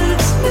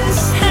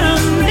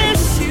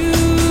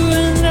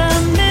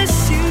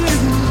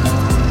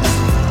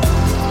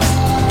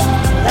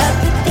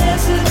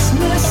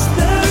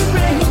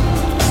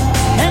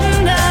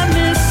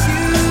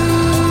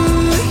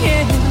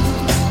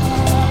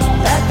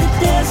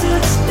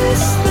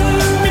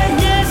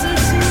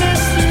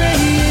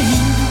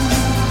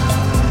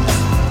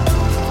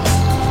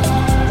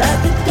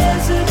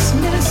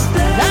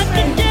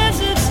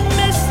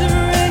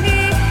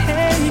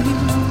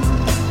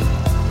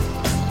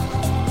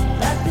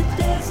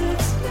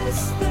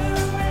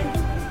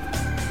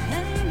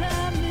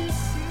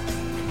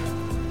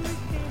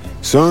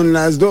Son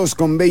las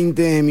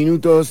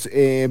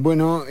 2:20.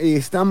 Bueno,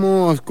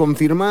 estamos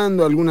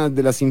confirmando algunas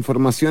de las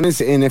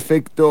informaciones. En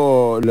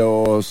efecto,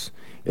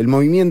 el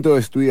movimiento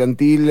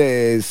estudiantil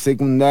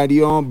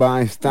secundario va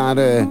a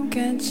estar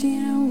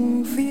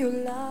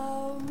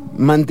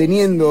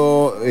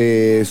manteniendo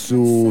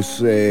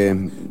sus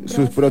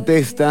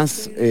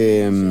protestas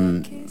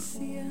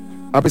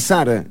a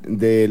pesar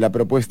de la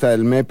propuesta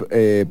del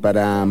MEP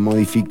para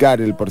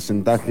modificar el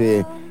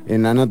porcentaje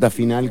en la nota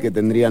final que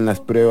tendrían las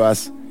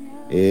pruebas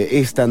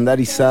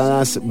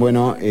estandarizadas.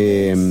 Bueno,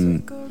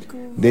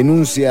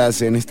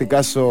 denuncias en este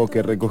caso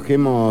que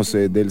recogemos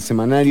del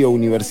semanario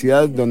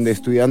Universidad, donde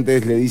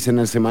estudiantes le dicen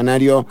al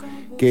semanario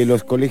que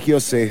los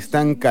colegios se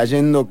están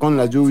cayendo con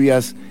las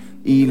lluvias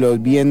y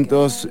los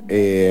vientos.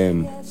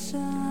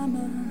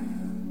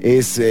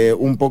 Es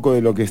un poco de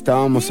lo que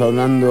estábamos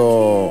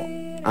hablando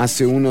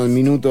hace unos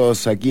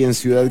minutos aquí en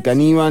Ciudad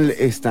Caníbal,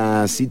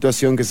 esta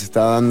situación que se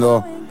está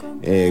dando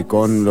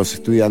con los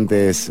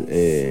estudiantes,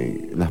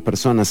 las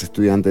personas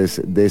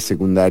estudiantes de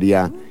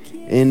secundaria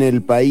en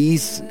el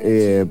país.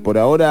 Por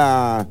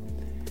ahora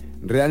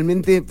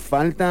realmente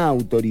falta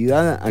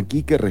autoridad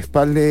aquí que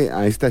respalde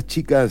a estas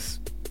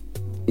chicas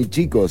y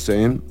chicos,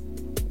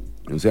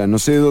 O sea, no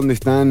sé dónde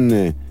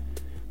están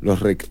los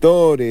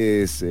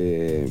rectores,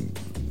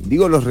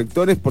 digo los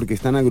rectores porque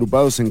están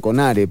agrupados en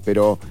CONARE,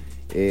 pero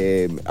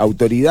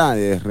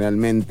autoridades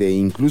realmente,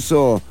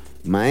 incluso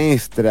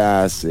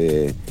maestras,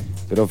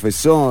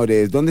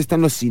 profesores. ¿Dónde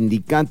están los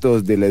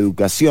sindicatos de la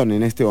educación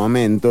en este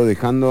momento,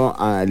 dejando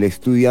al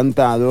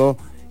estudiantado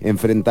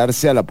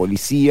enfrentarse a la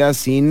policía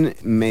sin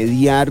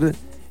mediar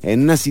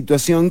en una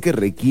situación que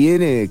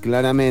requiere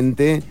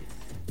claramente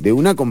de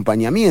un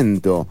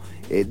acompañamiento?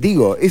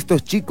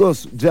 Estos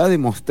chicos ya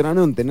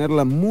demostraron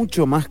tenerla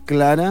mucho más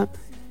clara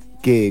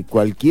que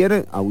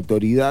cualquier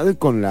autoridad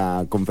con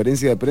la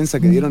conferencia de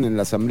prensa que dieron en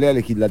la Asamblea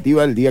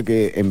Legislativa el día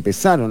que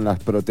empezaron las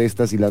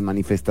protestas y las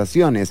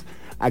manifestaciones.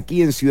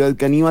 Aquí en Ciudad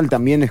Caníbal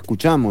también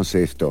escuchamos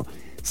esto.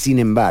 Sin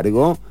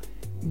embargo,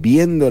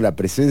 viendo la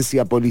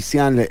presencia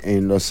policial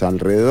en los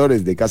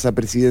alrededores de Casa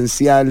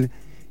Presidencial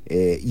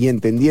y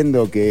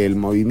entendiendo que el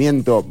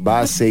movimiento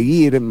va a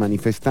seguir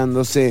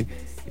manifestándose,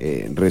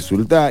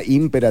 resulta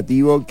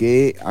imperativo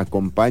que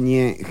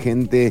acompañe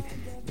gente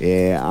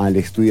al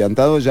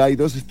estudiantado. Ya hay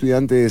 2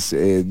 estudiantes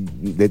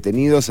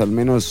detenidos, al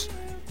menos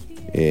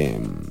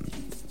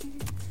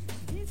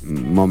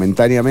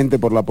momentáneamente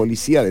por la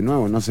policía. De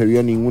nuevo, no se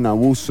vio ningún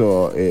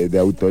abuso de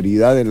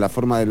autoridad en la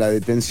forma de la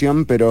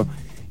detención, pero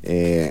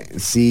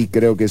sí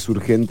creo que es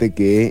urgente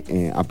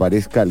que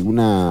aparezca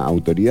alguna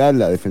autoridad,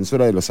 la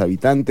defensora de los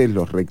habitantes,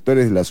 los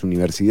rectores de las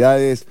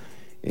universidades,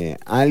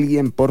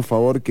 alguien, por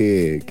favor,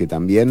 que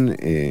también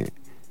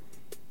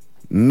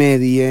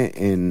medie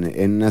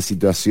en una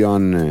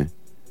situación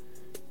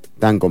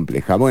tan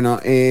compleja. Bueno,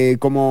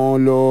 como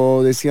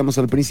lo decíamos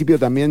al principio,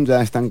 también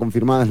ya están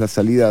confirmadas las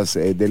salidas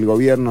del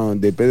gobierno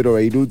de Pedro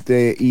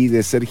Beirute y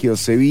de Sergio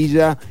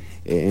Sevilla.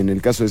 En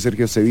el caso de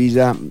Sergio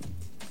Sevilla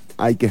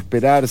hay que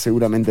esperar,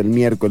 seguramente el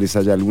miércoles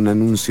haya algún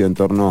anuncio en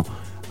torno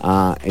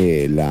a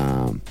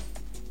la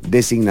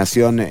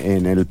designación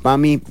en el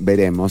PAMI.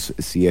 Veremos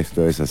si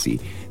esto es así.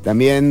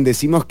 También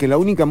decimos que la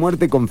única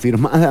muerte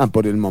confirmada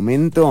por el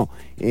momento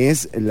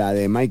es la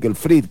de Michael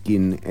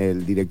Friedkin,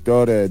 el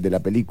director de la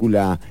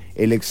película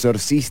El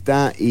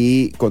Exorcista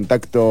y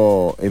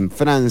Contacto en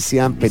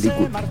Francia.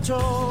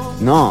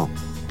 No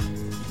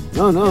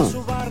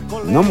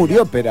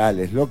murió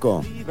Perales,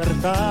 loco.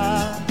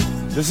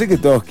 Yo sé que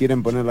todos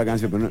quieren poner la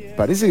canción, pero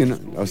parece que no,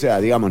 o sea,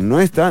 digamos, no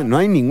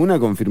hay ninguna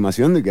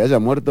confirmación de que haya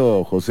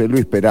muerto José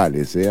Luis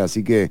Perales,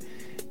 así que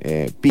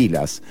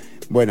pilas.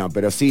 Bueno,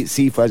 pero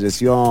sí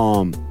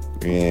falleció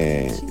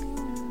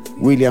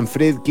William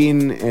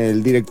Friedkin,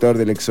 el director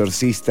del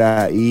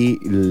Exorcista y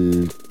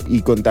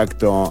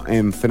Contacto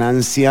en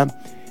Francia.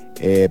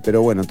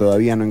 Pero bueno,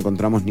 todavía no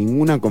encontramos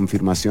ninguna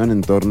confirmación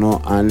en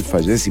torno al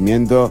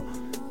fallecimiento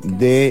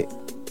de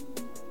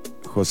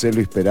José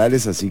Luis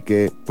Perales, así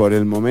que por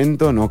el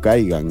momento no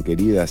caigan,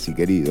 queridas y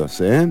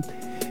queridos.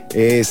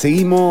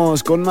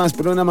 Seguimos con más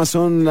programas,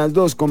 son las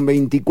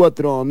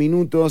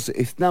 2:24.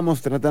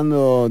 Estamos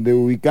tratando de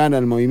ubicar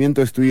al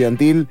movimiento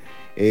estudiantil,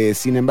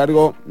 sin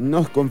embargo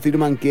nos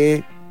confirman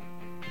que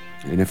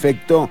en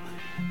efecto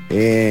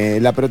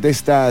la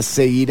protesta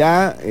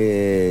seguirá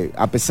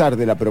a pesar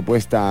de la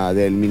propuesta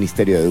del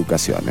Ministerio de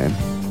Educación.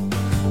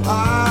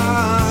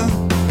 I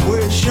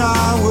wish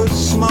I was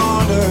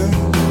smarter.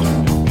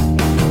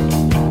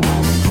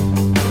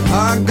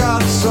 I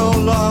got so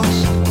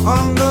lost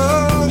on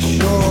the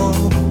shore.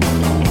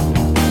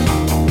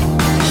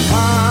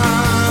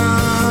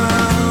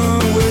 I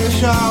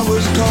wish I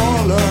was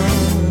taller.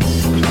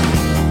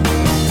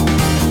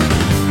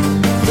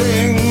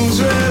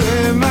 Things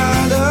really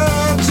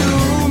matter to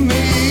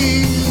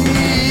me.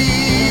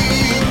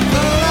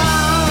 But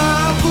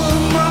I put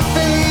my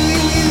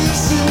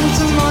face in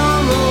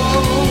tomorrow.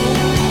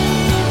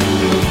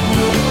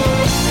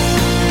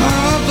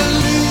 I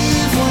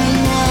believe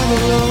when I'm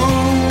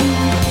alone.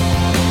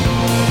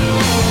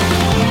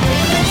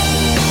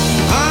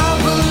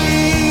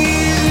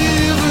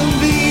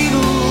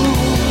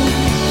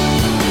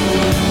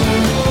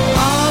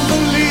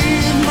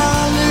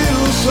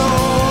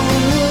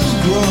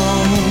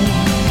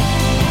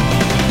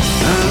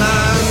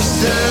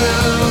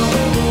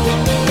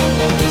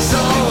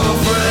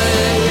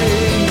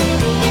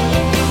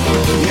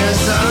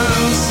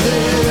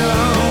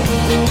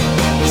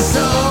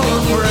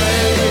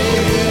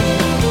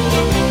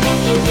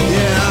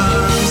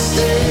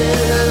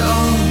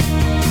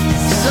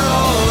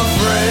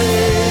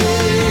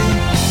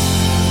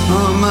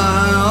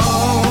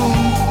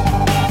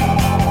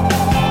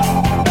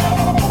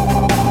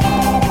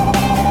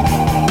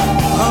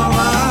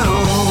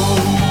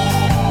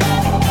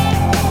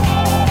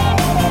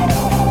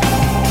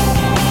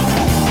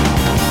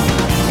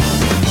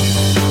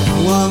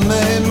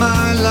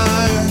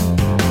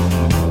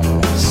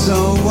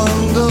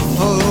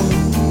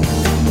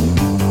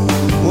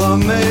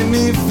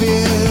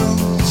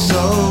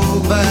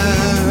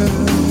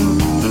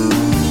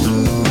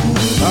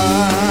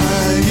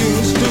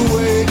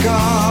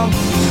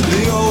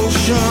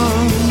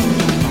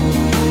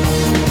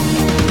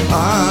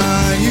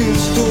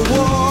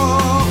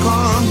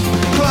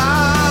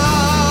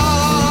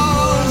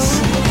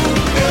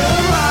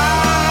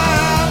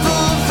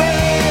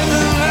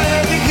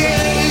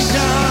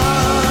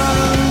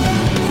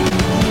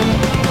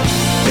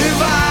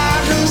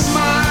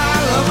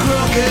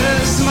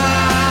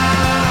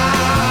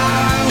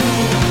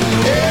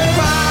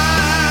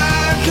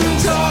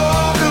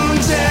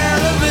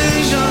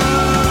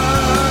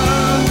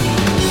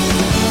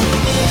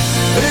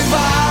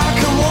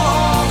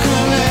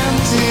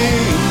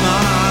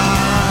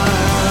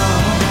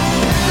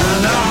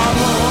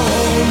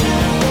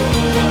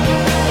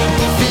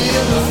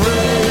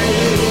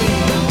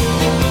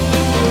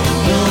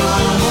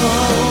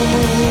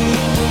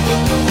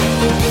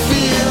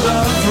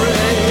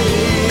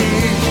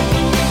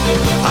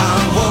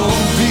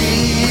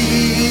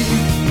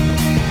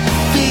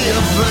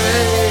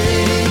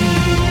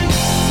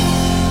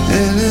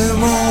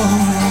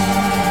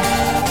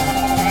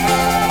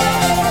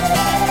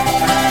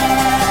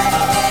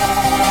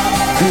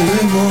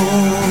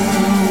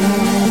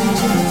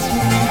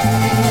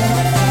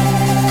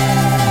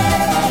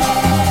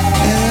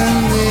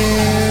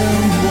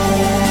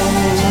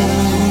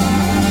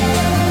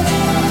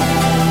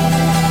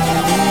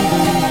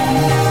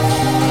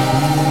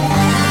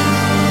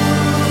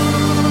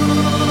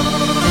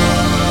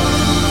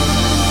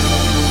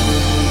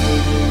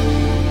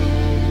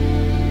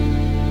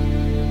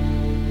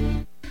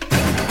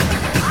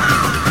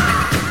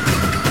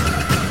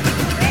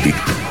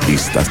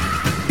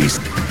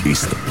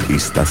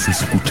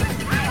 Estás escuchando.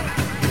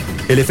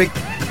 El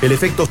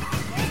efecto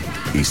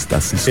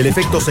Estás escuchando. El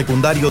efecto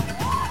secundario.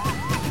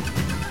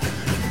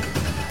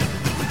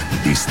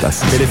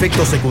 El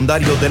efecto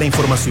secundario de la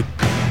información.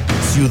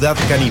 Ciudad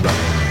Caníbal.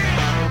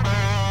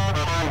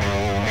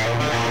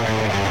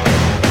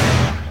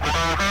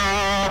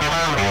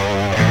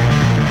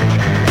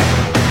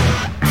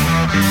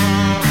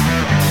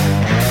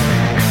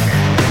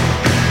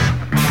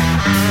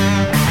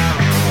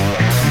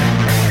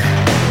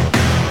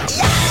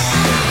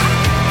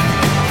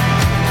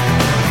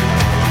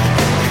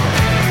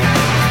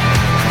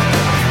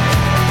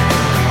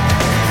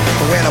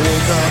 When I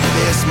woke up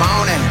this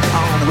morning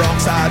on the wrong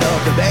side of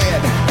the bed,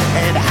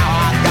 and how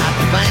I got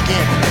to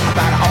thinking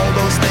about all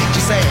those things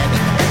you said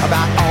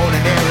about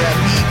ordinary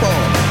people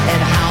and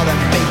how they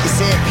make you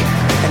sick.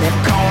 And if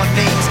calling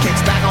names kicks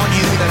back on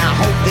you, then I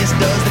hope this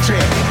does the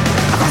trick.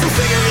 Cause I'm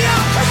sick of you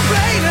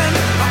complaining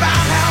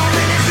about how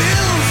many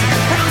bills,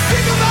 and I'm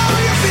sick of all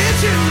your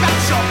bitching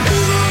about your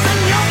poodles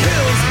and your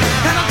pills,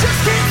 and I just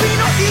can't see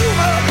no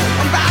humor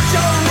about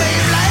your way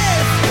of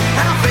life.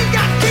 And I think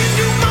I can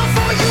do more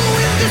for you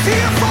in this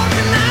here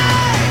fucking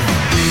life.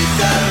 Eat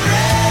the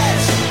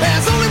rich.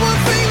 There's only one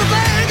thing that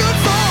they're good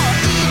for.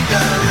 Eat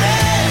the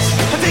rich.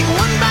 I take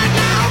one bite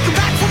now, come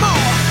back for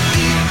more.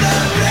 Eat the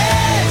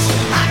rich.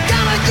 I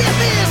gotta get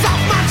this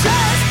off my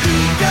chest.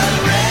 Eat the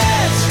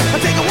rich. I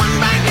take one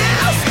bite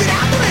now, spit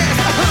out the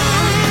rest.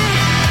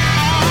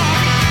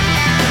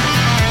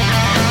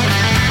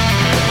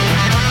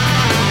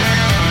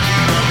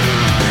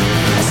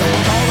 So I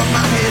called up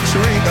my head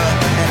shrinker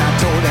and I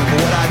told him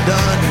what I'd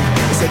done.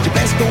 He said you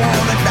best go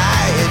on a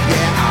diet,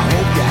 yeah, I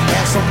hope you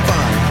have some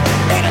fun.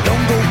 And I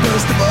don't go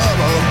burst the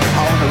bubble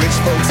on the rich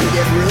folks who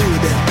get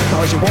rude,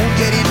 cause you won't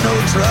get in no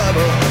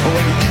trouble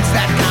when you eat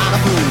that kind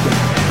of food.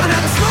 And now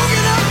they're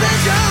smoking up their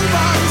young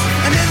buns,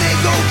 and then they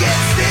go get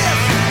stiff,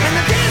 and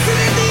they're dancing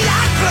in the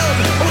yacht club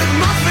with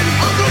Muffin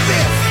Uncle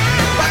Biff.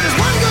 But there's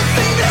one good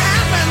thing that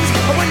happens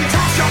when you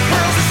toss your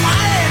pearls to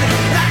swine.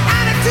 That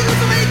attitude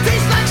may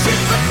taste like shit,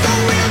 but go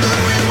real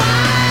good with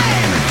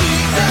wine.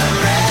 Eat the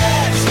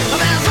rich.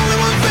 There's only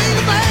one thing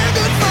that they're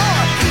good for.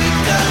 Eat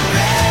the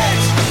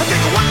rich.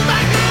 Take one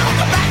bite now,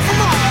 come back for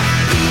more.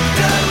 Eat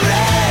the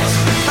rich.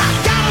 I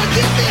gotta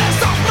get this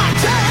off my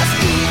chest.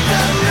 Eat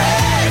the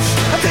rich.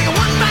 Take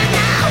one bite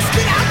now,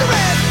 spit out the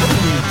rest.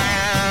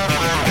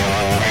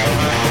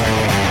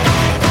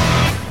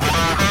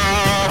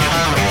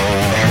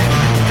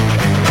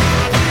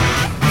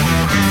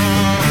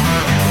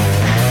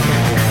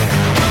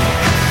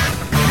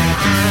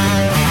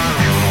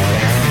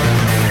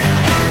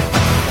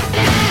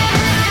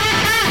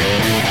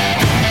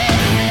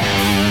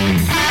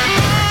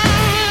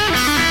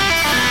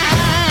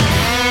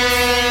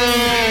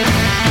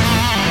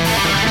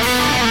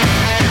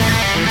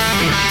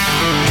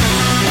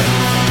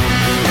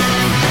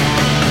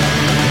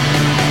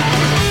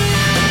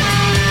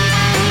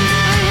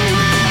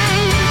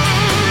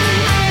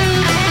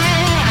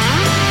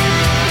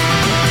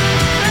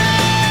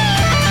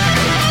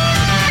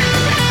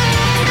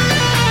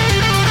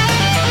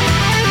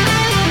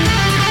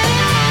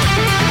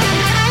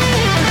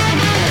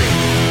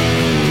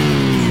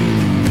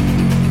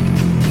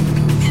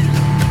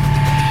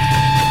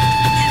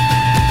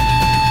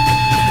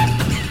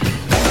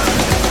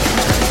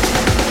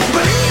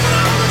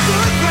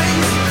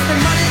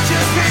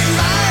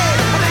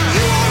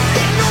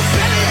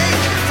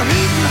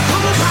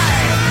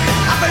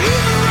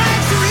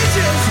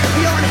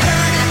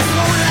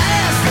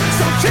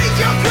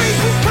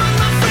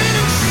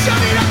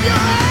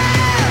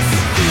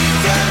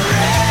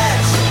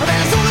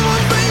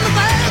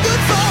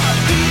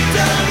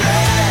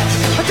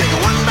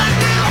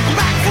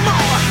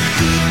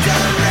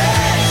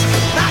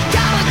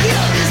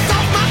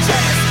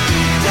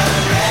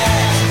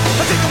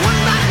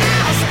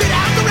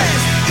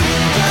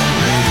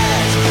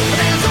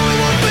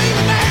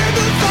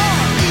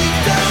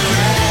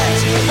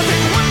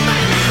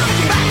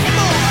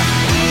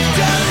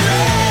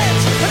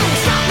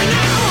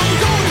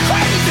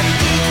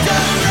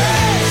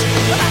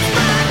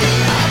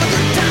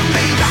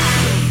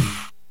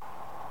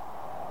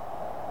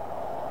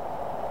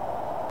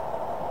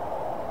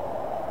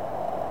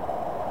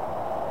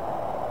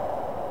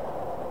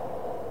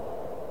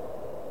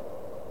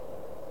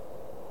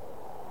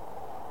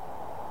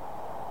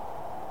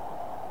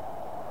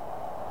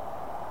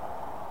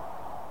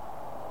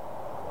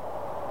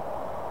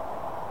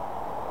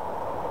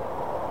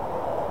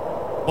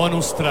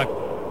 Bonus track.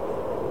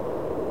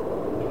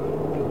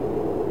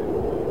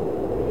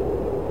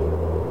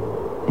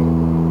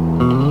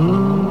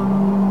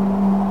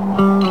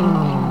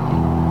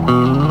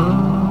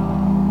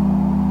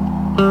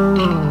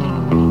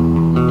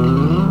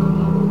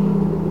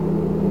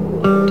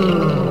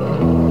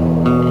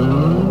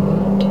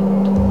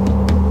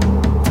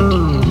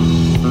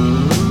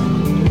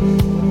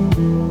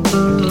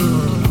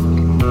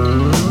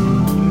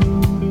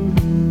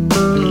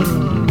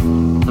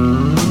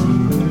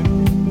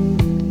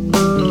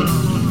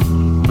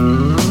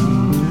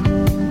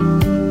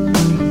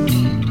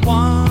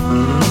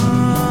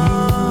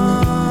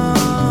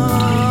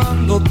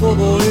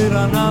 todo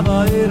era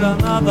nada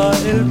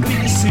el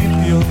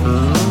principio.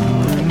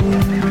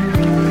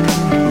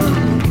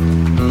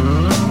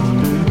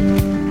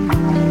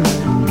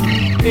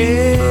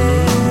 Él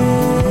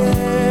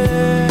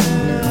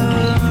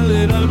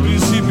era el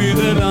principio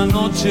de la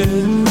noche,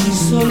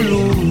 hizo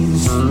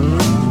luz.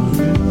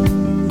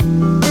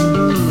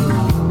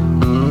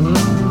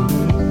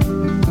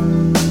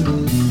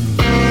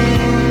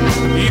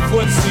 Y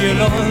fue el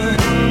cielo.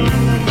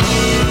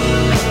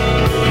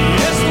 Y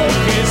esto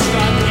que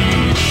está aquí.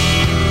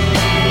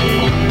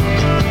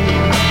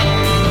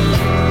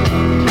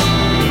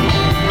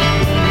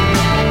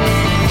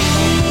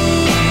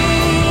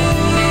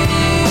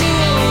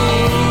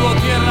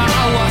 Tierra,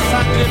 agua,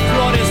 sangre,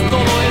 flores,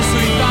 todo eso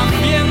y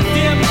también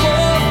tiempo.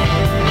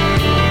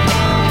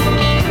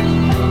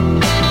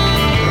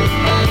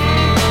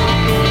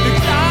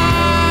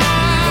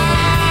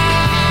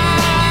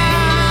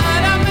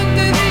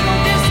 Claramente digo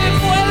que ese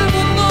fue el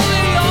mundo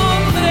del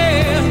hombre.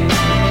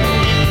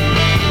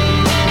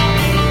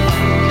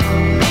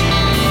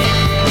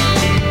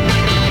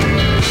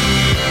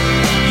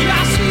 Y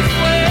así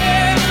fue.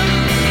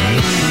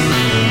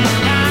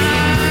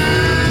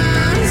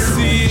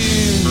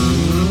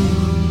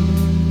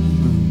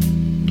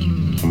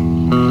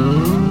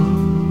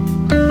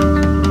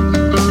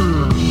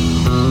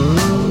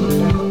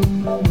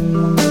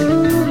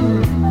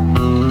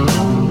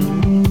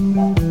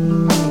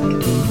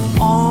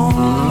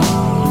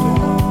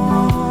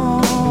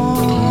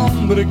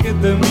 Hombre que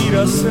te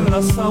miras en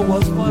las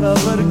aguas para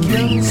ver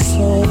quién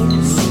sos.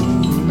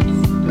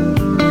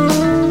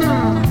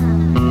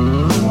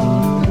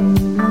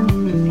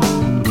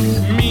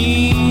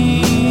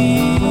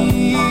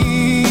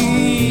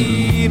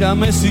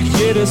 Mírame si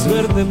quieres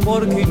verte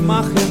porque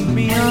imagen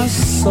mía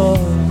sos.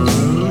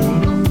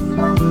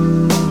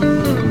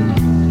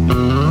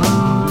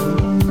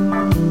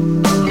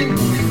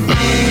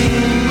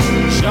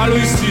 Ya lo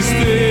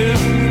hiciste.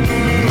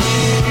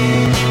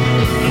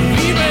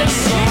 Vive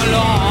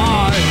solo.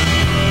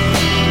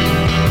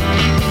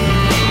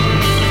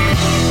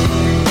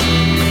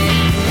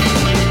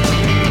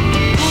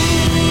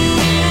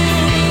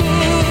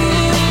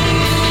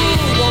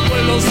 Hubo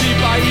pueblos y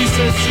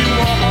países y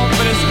hubo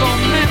hombres con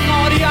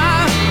memoria.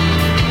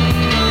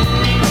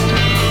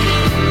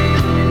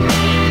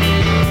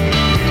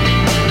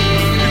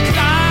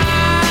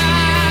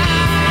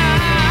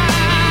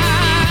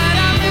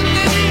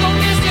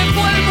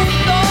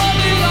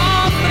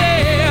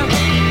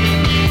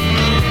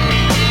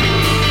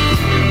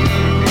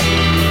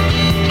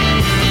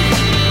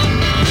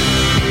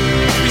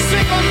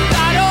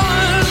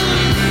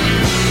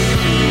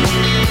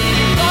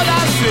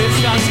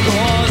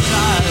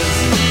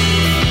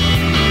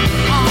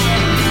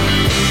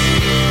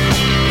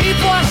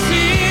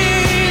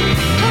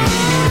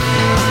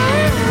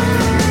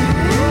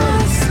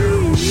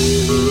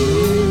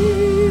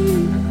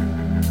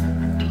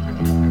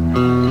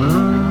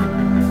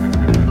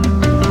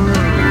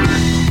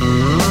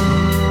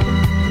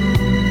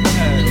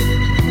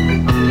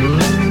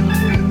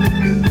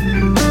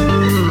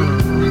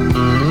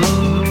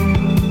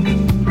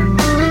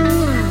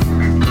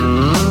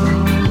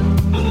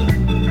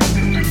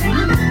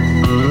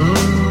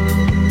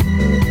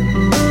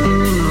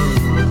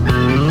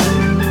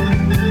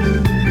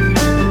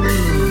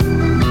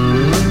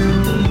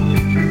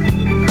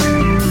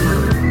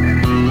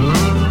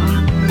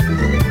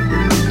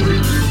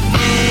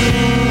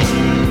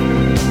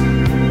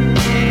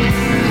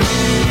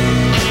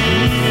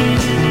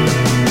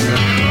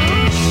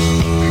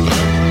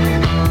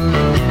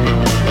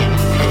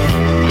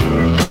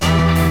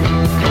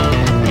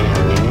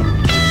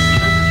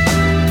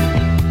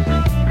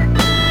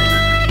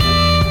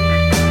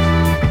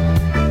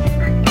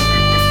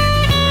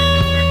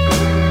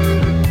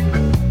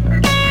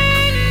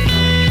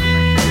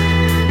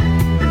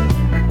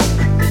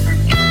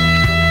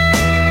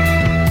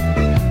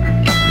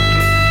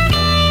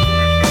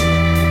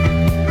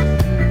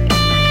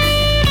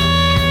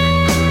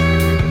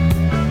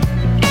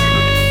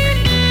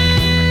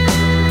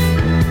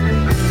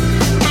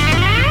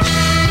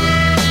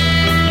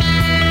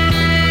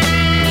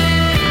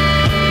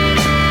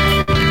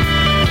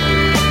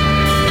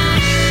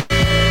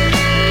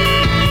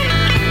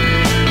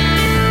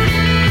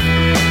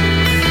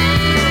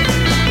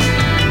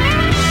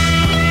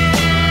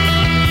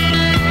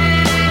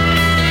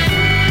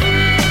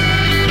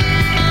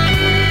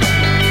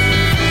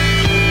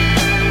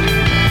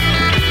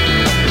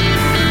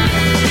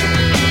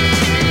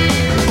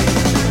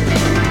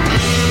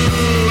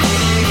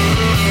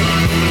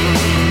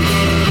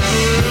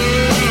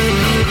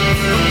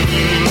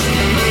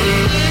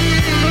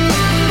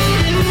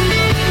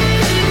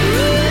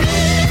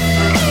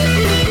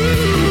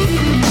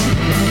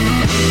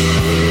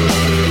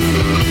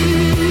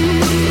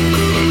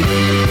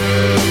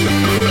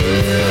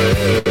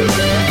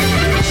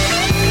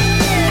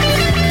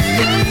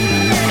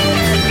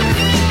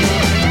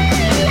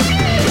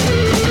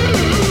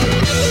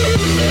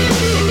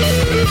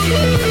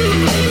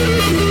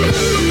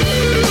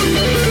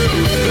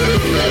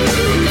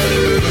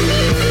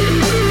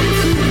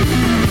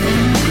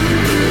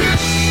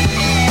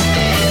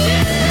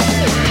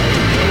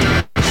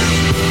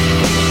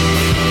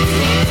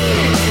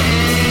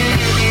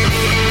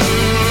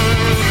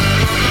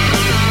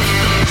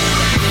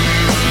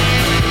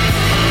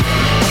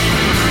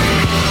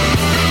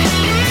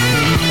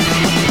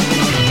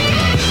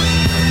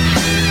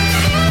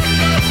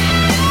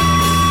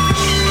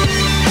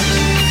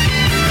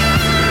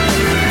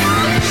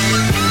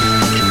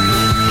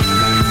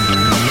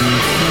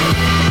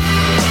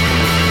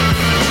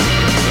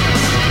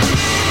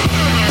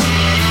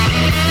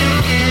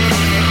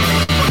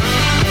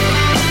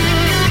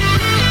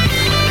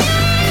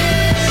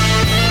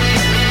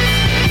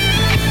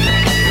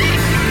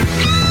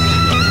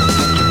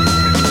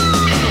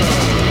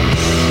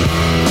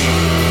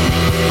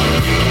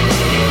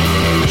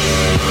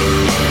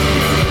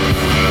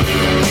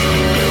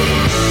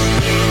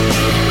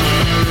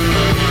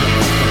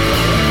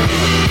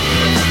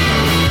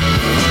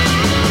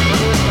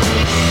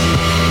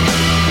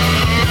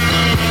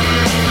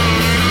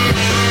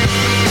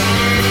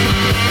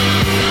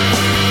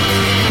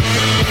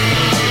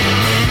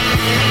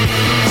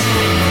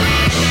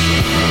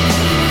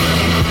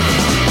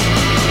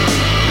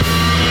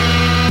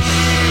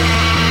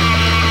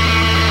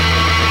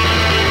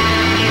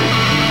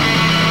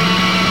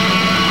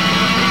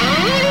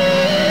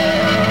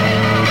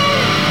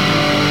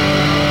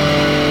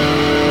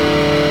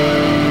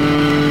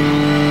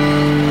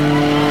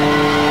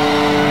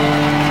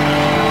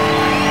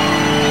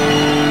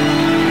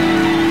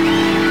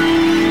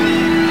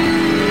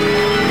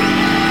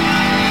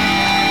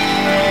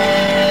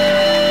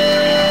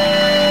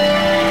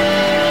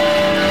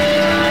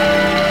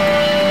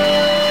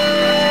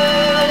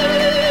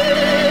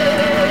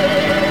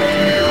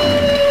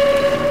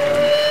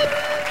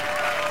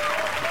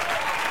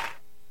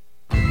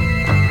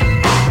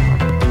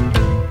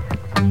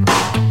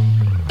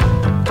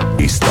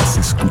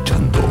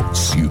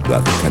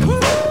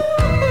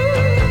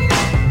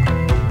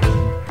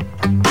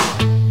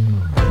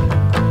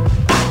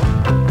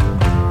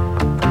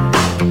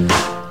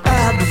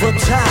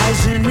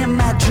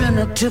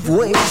 creative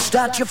way.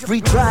 Start your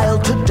free trial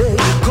today.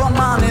 Come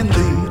on in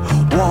the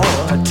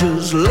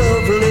water's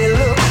lovely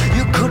look.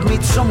 You could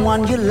meet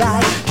someone you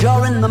like.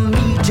 You're in the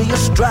meat of your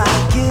strike.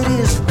 It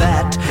is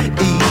that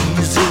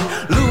easy.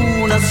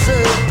 Lunar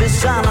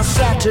surface on a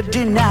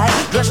Saturday night.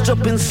 Dressed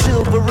up in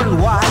silver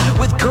and white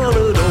with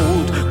colored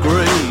old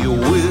gray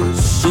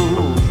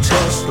whistle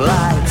test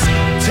lights.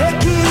 Take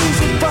it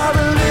easy for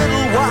a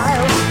little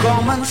while.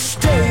 Come and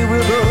stay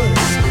with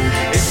us.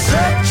 It's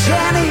such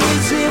an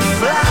easy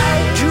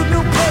flight. You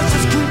new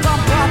places keep on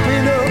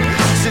popping up.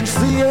 Since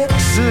the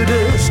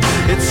Exodus,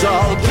 it's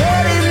all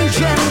getting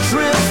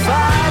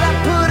gentrified. I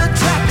put a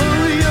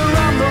taqueria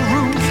on the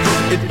roof.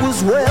 It was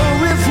well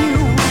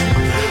reviewed.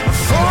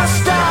 4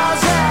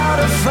 stars out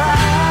of 5.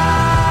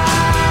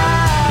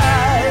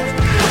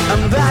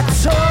 And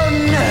that's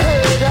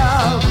unheard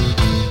of.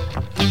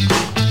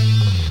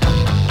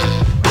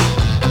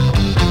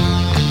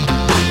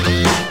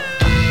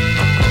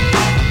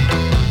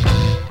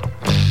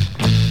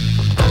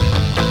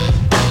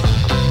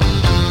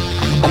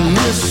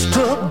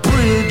 Mr.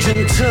 Bridge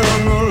and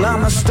Tunnel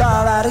on the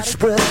Starlight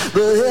Express,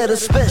 the head of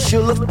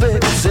special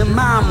effects in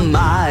my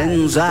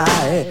mind's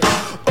eye.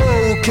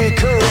 Okey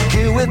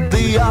cokey with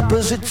the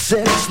opposite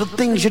sex, the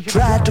things you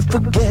try to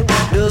forget.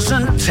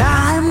 Doesn't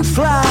time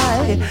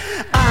fly?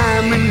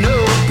 I'm in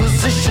no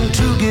position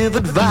to give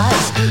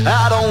advice.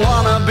 I don't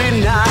wanna be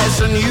nice,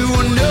 and you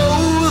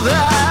know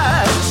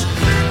that.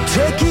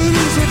 Take it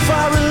easy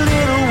for a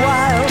little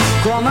while.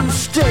 Come and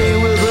stay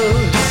with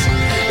us.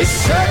 It's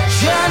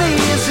such an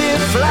easy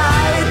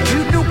flight.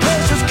 Cute new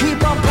places keep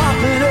on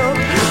popping up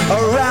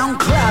around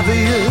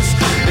claviers.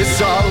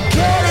 It's all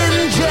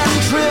getting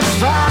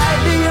gentrified.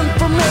 The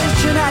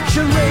information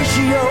action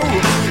ratio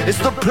is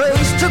the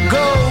place to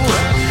go,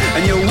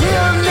 and you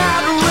will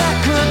not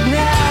recognize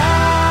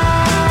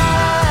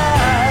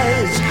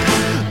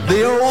the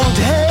old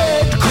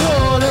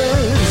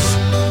headquarters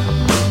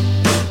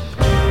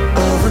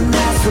of a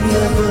night that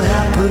never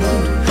happened,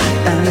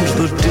 and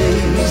the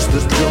days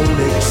that don't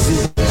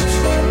exist.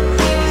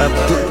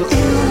 The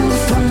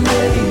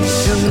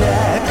information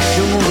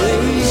action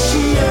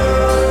ratio.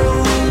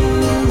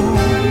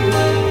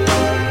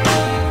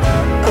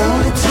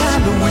 Only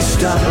time that we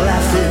stop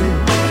laughing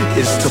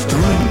is to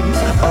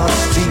breathe or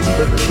steal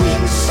a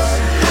kiss.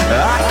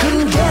 I can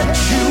get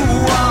you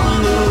on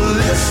the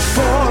list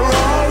for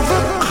all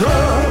the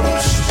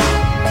clubs.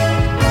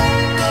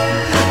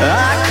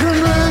 I can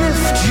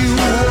lift you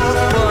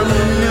up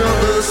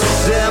another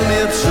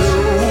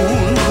semitone.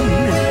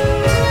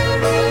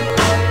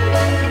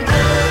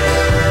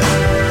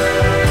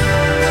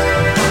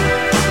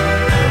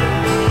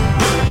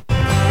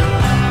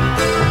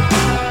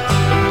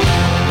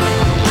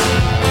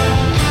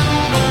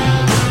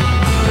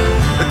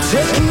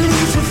 Take it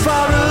easy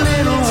for a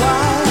little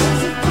while.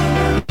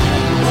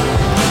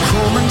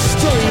 Come and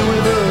stay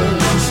with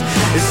us.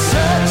 It's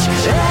such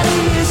an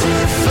easy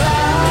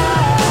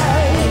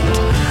flight.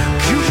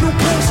 Cute new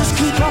places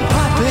keep on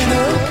popping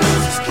up.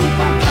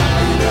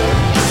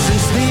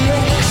 Since the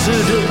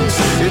Exodus,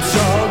 it's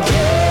all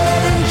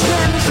getting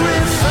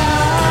gentrified.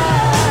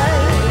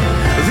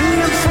 The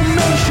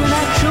information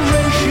action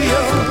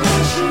ratio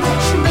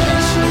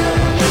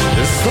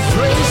is the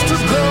place to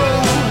go.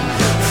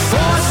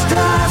 4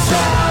 stars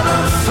out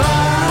of 5.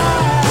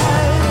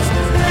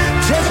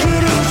 Take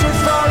it easy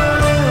for a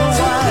little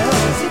while.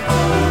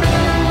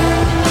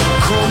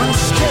 Come and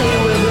stay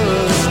with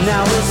us.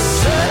 Now it's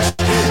such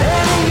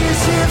an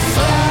easy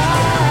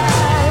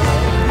flight.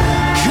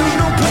 Cute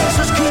new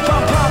places keep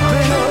on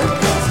popping up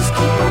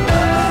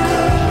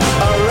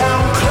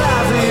around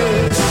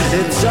claviers.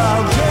 It's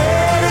all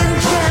getting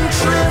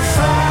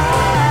gentrified.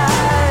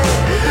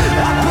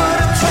 I put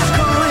a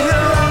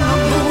taqueria on the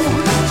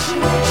moon.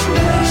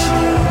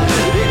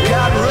 It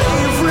got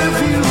rave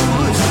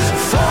reviews.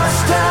 4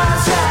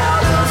 stars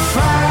out of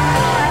 5.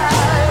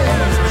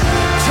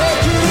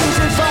 Take it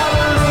easy for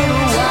a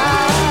little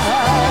while.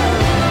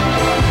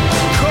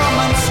 Come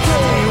and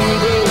stay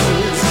with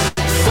us.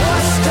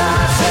 4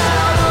 stars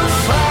out of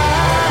 5.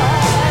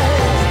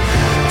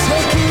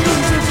 Take it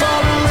easy for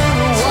a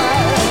little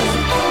while.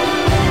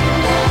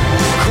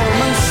 Come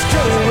and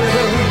stay with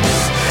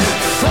us.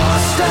 4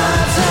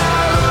 stars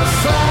out of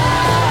 5.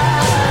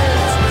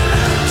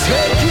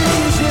 Take it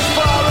easy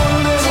for a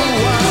little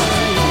while.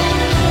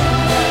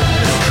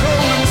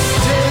 Come and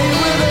stay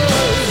with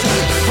us.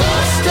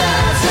 4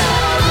 stars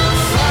out of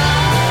 5.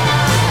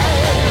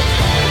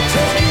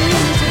 Take it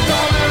easy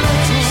for a little while.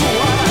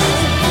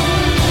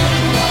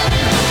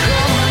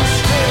 Come and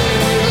stay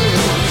with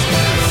us.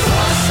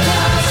 4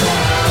 stars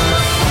out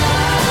of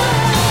 5.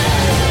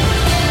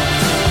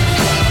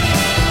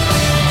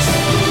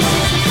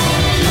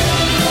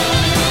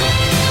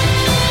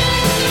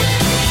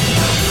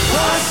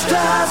 4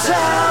 stars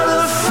out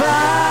of 5.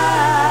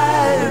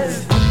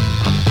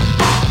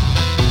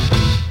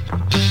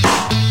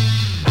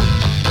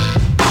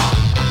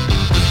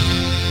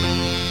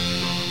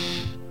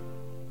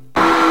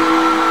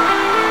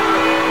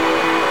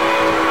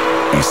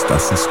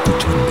 Estás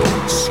escuchando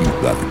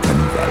Ciudad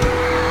Caníbal.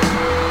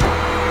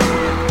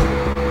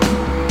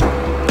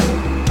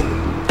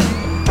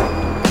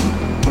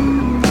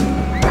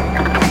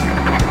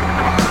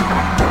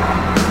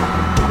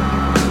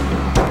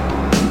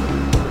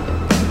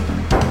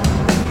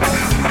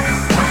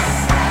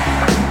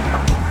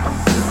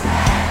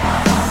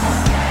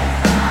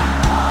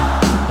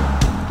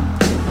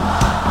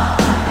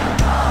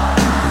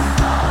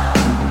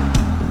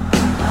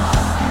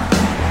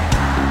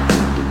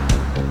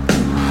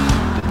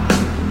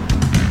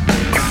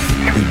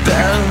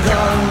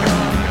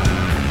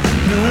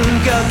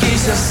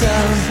 quise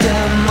hacerte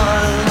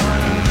mal,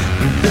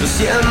 pero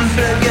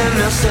siempre que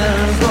me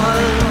acerco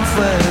al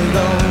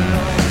fuego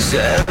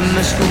se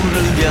me escurre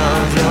el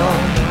diablo.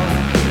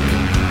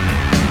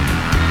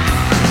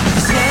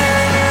 Siento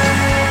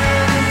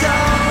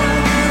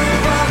que me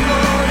va a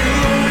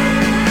morir,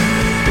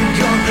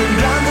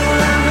 contemplando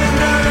la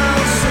membrana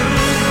azul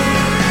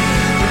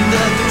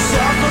de tus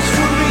ojos,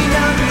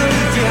 fulminando el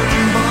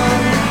tiempo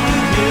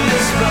y el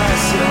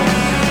espacio.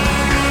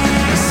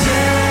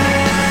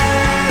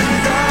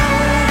 Siento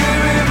que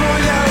me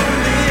voy a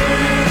hundir,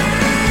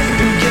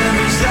 que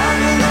mis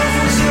labios no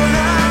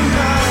funcionan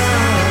más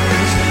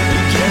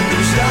y que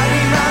tus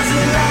lágrimas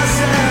de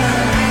láser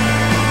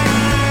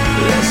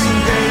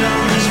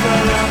desintegran mis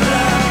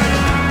palabras.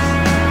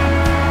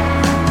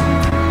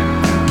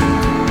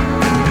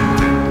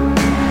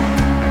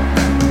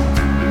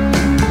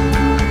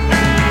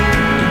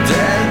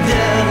 Dead,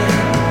 dead,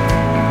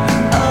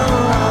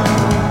 oh,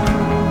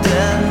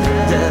 dead,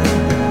 dead.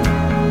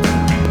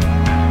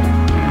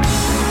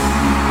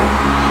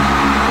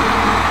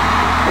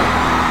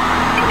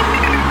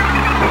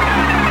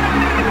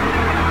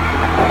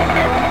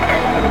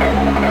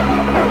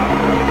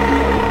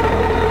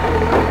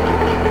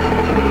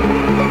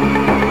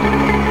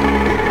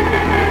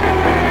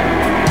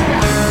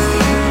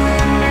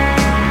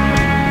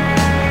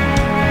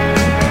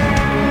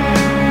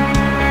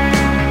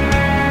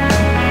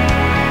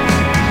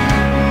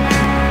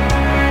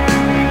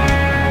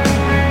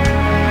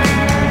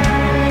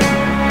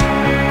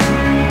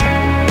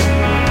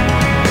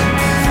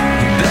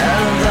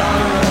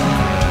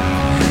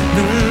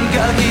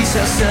 Nunca quise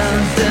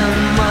hacerte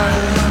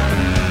mal,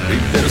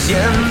 pero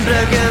siempre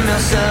que me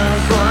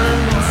acerco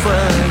al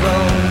fuego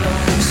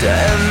se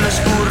me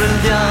escurre el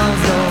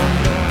diablo.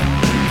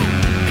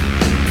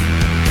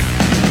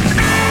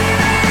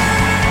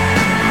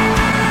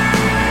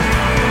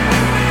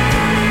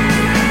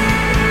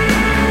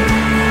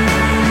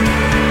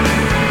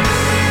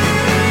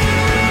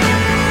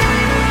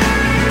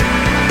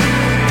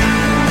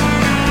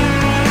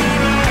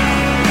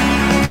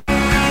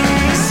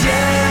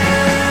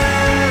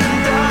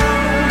 Siento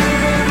que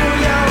me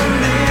voy a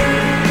hundir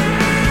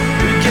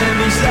y que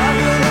mis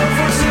labios no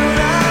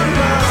funcionan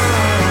más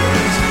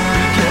y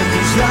que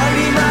tus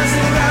lágrimas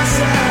de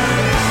láser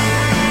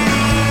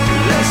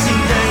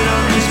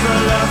desintegran mis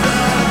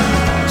palabras.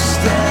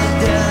 Dead,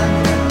 dead,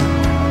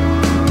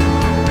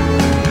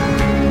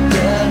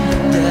 dead,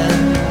 dead,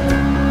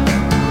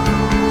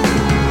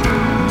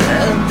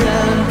 dead,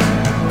 dead,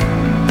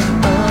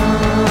 oh,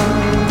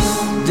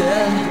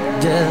 dead,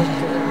 dead.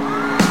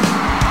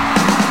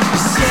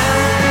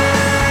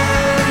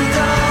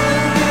 Siento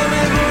que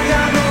me voy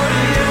a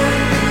morir,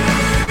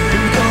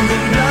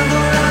 contemplando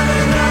la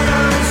membrana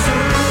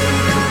azul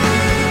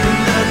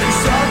de tus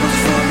ojos,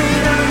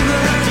 fulminando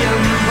el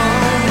tiempo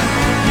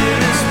y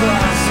el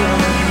espacio.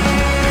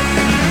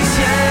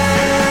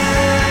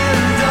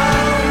 Siento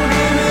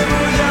que me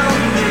voy a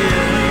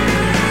hundir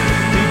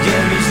y que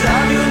mis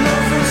labios no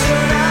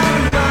funcionan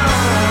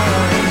más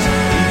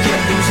y que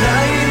tus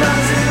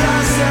lágrimas de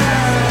láser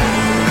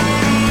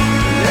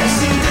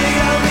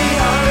desintegran mi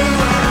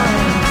alma,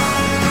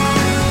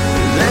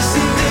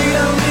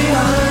 desintegran mi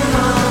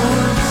alma,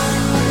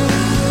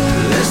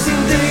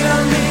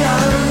 desintegran mi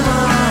alma,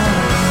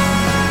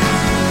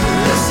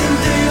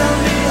 desintegran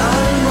mi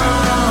alma,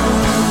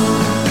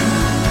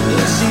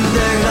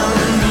 desintegran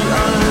mi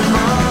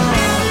alma.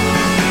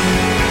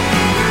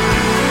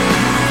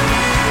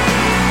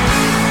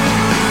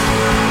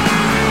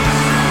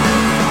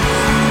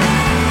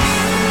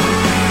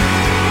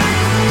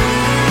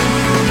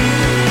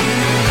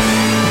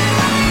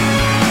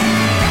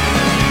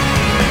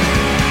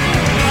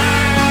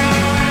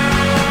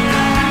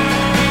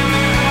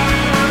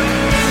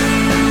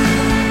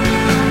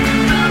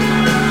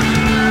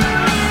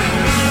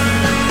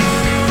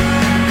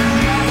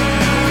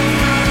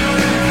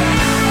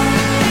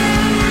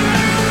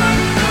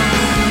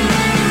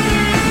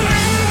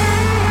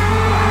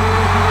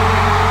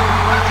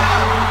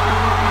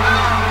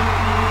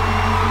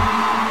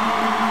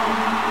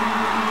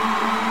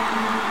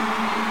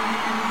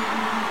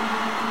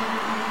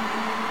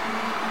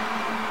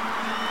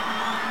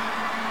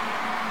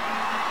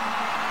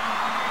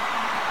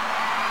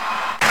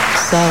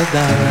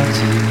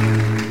 Saudade,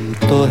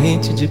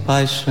 torrente de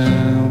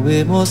paixão,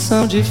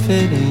 emoção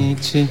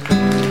diferente.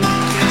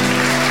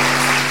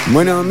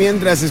 Bueno,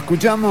 mientras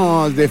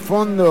escuchamos de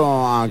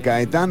fondo a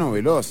Caetano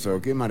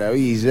Veloso, qué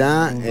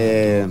maravilla,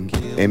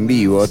 en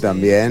vivo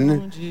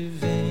también,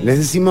 les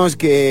decimos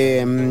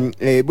que,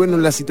 bueno,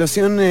 la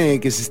situación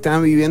que se está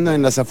viviendo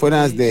en las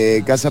afueras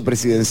de Casa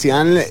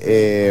Presidencial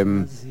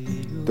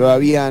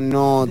todavía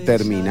no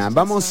termina.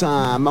 Vamos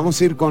a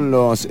ir con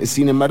los...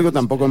 Sin embargo,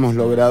 tampoco hemos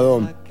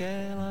logrado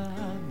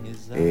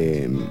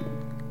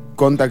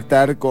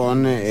contactar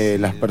con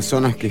las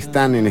personas que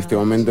están en este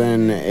momento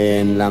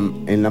en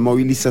la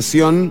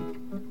movilización.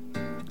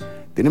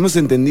 Tenemos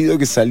entendido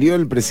que salió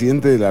el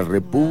presidente de la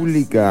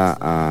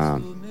República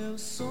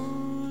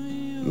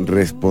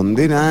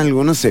responder a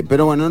algo, no sé.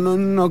 Pero bueno,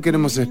 no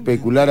queremos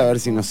especular a ver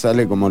si nos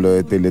sale como lo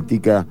de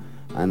Teletica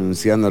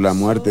anunciando la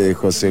muerte de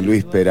José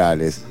Luis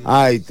Perales.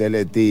 Ay,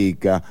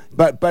 Teletica.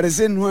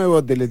 Parece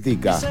nuevo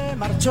Teletica. Se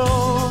marchó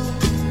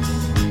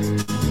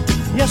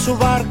y a su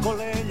barco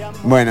le llamó.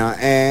 Bueno,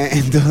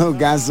 en todo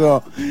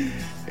caso,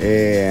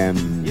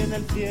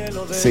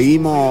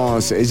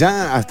 seguimos.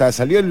 Ya hasta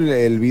salió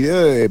el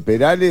video de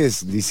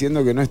Perales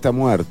diciendo que no está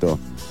muerto.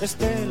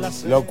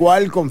 Lo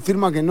cual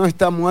confirma que no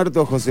está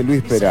muerto José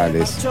Luis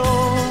Perales.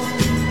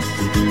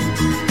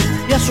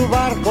 Y a su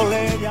barco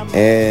le llamó.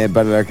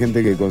 Para la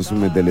gente que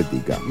consume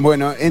Teletica.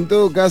 Bueno, en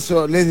todo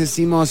caso, les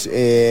decimos...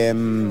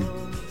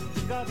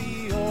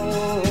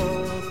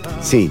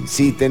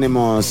 sí,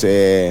 tenemos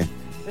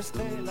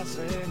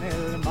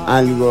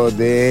algo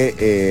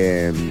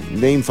de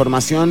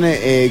información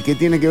que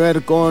tiene que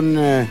ver con...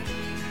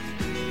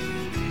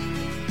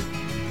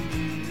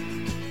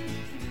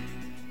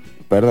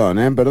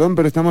 Perdón,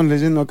 pero estamos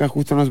leyendo acá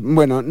justo...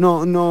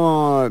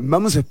 no,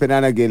 vamos a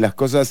esperar a que las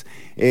cosas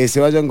se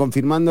vayan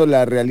confirmando.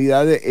 La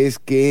realidad es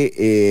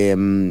que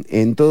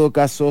en todo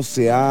caso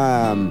se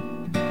ha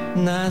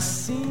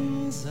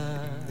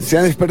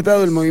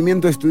despertado el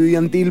movimiento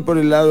estudiantil por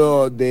el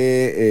lado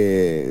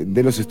de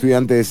los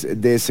estudiantes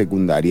de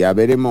secundaria.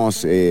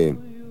 Veremos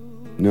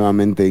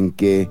nuevamente en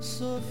qué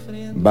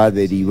va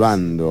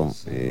derivando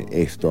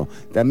esto.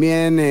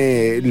 También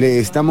le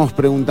estamos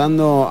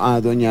preguntando a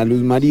doña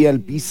Luz María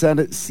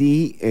Alpizar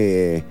si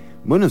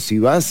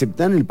va a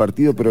aceptar el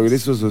Partido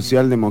Progreso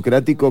Social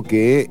Democrático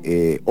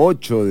que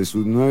 8 de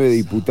sus 9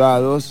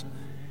 diputados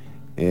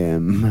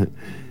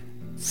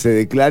se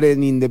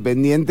declaren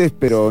independientes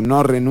pero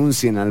no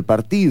renuncien al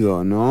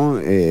partido, ¿no?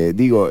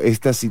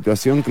 Esta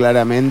situación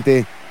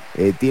claramente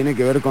tiene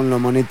que ver con lo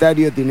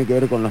monetario, tiene que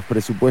ver con los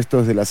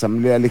presupuestos de la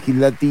Asamblea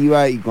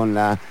Legislativa y con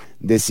la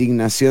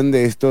designación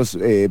de estos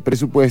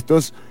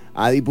presupuestos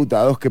a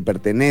diputados que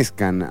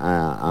pertenezcan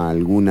a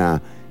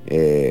alguna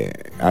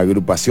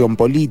agrupación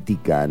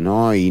política,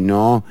 ¿no? Y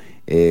no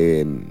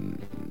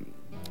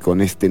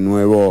con este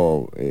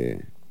nuevo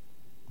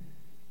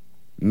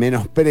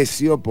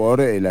menosprecio por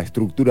la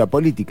estructura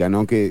política,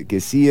 ¿no? Que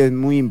sí es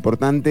muy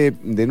importante,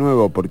 de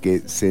nuevo,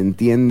 porque se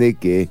entiende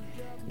que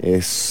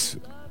es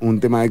un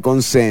tema de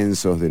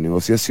consensos, de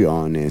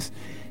negociaciones,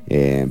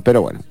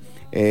 pero bueno.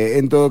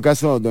 En todo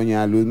caso,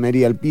 doña Luz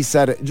María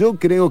Alpizar, yo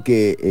creo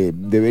que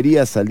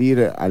debería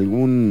salir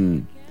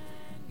alguna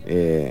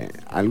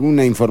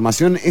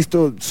información.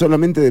 Esto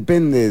solamente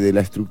depende de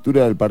la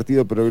estructura del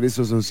Partido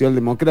Progreso Social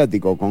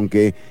Democrático, con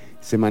que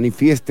se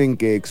manifiesten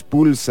que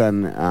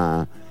expulsan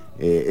a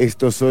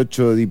estos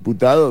 8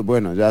 diputados,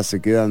 bueno, ya se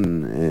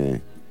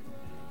quedan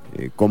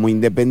como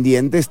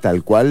independientes,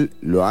 tal cual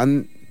lo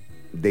han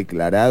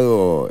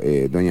declarado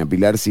doña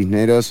Pilar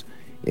Cisneros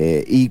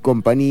y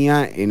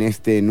compañía en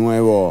este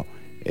nuevo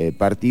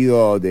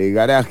partido de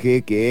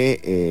garaje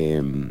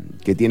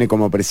que tiene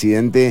como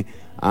presidente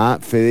a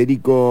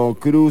Federico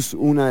Cruz,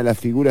 una de las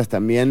figuras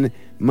también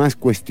más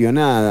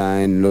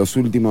cuestionada en los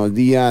últimos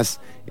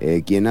días,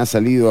 quien ha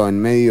salido en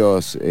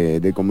medios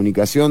de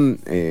comunicación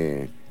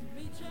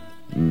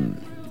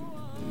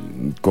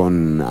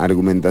con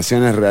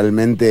argumentaciones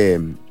realmente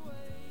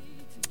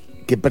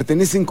que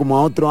pertenecen como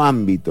a otro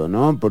ámbito,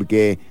 ¿no?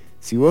 Porque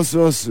si vos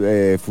sos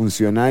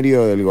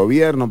funcionario del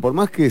gobierno, por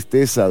más que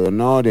estés ad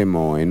honorem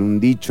o en un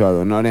dicho ad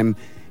honorem,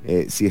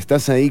 si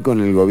estás ahí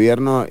con el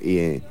gobierno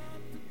y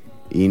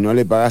no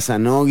le pagás a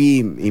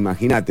Nogui,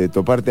 imagínate,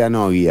 toparte a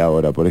Nogui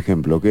ahora, por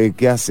ejemplo.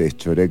 ¿Qué haces,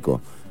 choreco?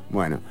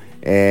 Bueno,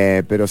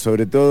 pero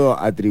sobre todo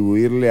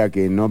atribuirle a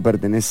que no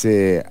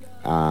pertenece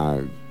a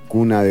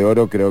Cuna de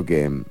Oro, creo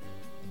que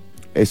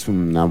es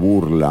una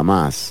burla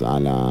más a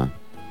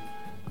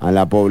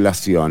la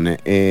población.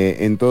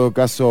 En todo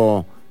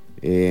caso...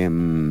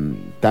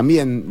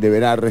 también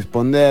deberá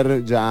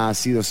responder, ya ha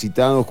sido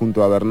citado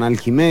junto a Bernal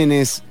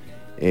Jiménez,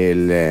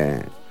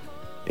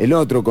 el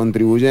otro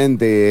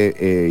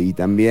contribuyente, y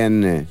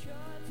también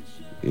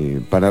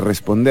para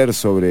responder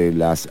sobre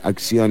las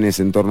acciones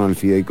en torno al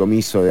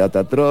fideicomiso de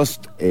Data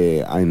Trust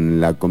en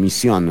la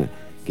comisión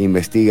que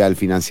investiga el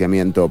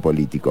financiamiento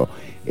político.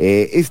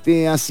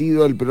 Este ha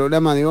sido el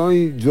programa de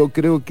hoy. Yo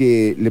creo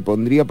que le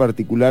pondría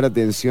particular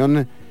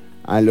atención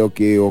a lo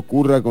que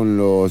ocurra con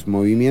los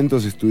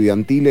movimientos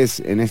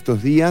estudiantiles en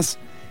estos días.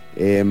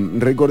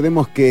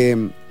 Recordemos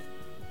que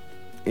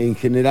en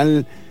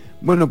general,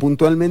 bueno,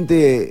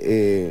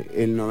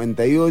 puntualmente el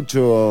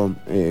 98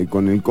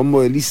 con el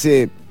combo del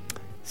ICE,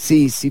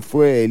 sí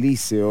fue el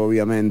ICE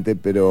obviamente,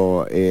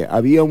 pero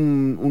había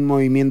un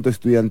movimiento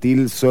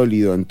estudiantil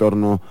sólido en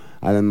torno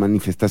a las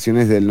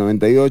manifestaciones del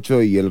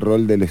 98 y el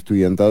rol del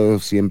estudiantado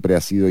siempre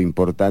ha sido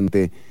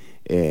importante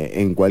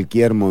en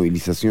cualquier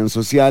movilización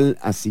social,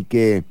 así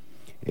que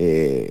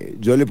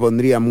yo le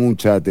pondría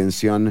mucha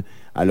atención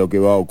a lo que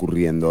va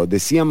ocurriendo.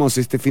 Decíamos,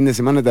 este fin de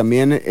semana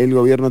también el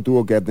gobierno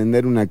tuvo que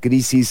atender una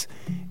crisis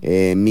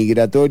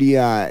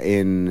migratoria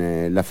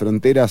en la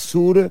frontera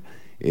sur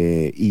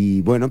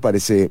y bueno,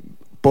 parece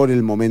por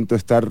el momento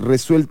estar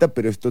resuelta,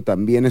 pero esto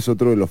también es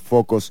otro de los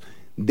focos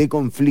de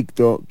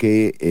conflicto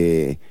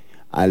que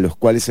a los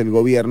cuales el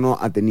gobierno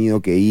ha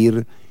tenido que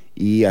ir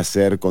y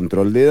hacer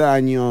control de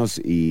daños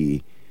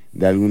y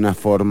de alguna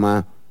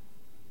forma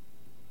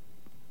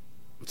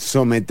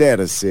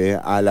someterse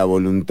a la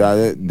voluntad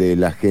de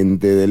la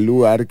gente del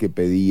lugar que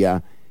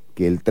pedía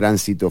que el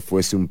tránsito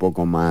fuese un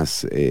poco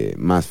más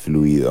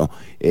fluido.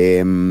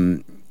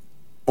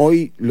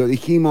 Hoy, lo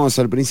dijimos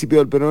al principio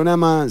del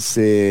programa,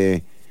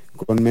 se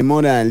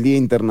conmemora el Día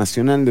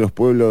Internacional de los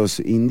Pueblos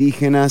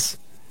Indígenas,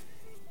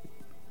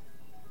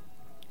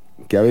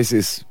 que a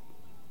veces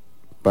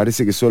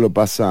parece que solo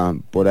pasa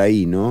por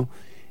ahí, ¿no?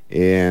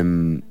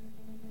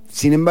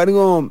 Sin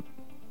embargo,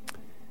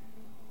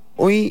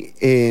 hoy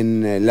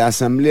en la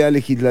Asamblea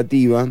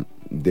Legislativa,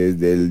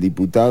 desde el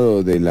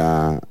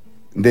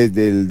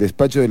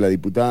despacho de la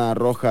diputada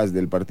Rojas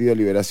del Partido de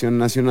Liberación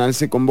Nacional,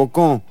 se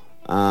convocó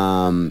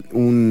a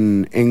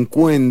un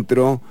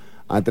encuentro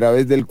a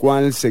través del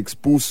cual se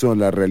expuso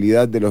la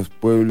realidad de los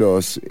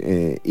pueblos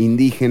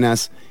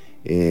indígenas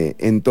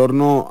en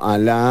torno a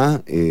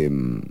la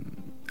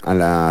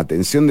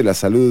atención de la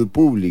salud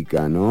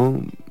pública,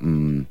 ¿no?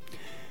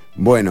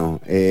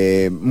 Bueno,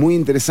 muy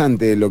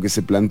interesante lo que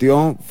se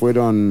planteó.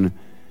 Fueron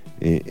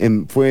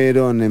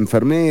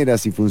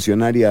enfermeras y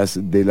funcionarias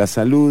de la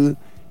salud.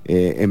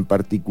 En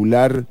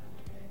particular,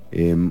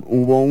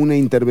 hubo una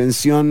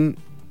intervención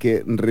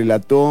que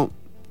relató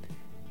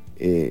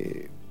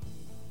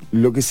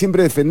lo que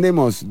siempre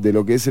defendemos de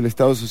lo que es el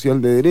Estado Social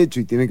de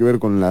Derecho y tiene que ver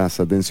con las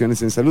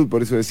atenciones en salud.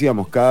 Por eso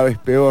decíamos, cada vez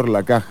peor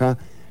la caja,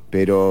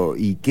 pero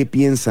 ¿y qué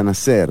piensan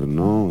hacer,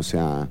 no? O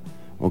sea,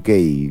 ok,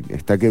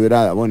 está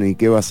quebrada, bueno, ¿y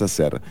qué vas a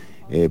hacer?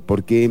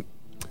 Porque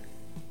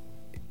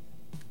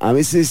a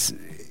veces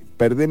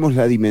perdemos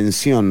la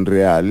dimensión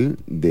real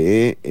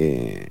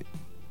de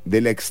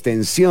la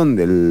extensión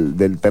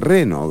del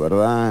terreno,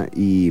 ¿verdad?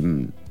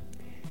 Y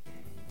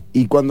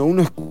cuando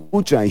uno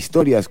escucha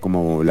historias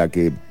como la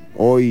que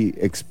hoy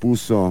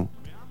expuso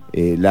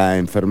la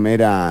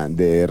enfermera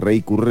de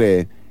Rey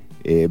Curré,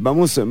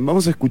 vamos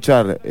a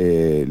escuchar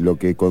lo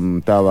que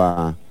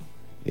contaba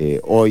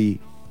hoy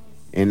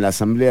en la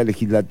Asamblea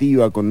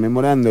Legislativa,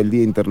 conmemorando el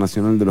Día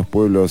Internacional de los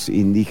Pueblos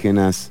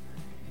Indígenas,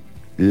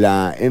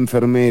 la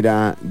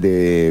enfermera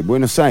de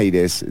Buenos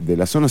Aires, de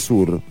la zona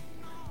sur.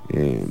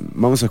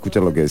 Vamos a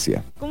escuchar lo que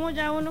decía. Como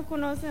ya uno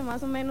conoce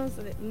más o menos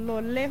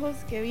lo lejos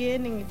que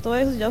vienen y todo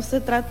eso, ya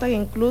usted trata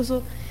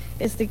incluso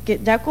que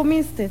ya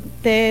comiste,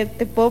 te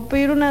puedo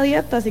pedir una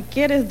dieta si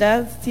quieres,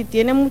 ya si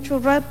tiene mucho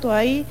rato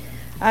ahí,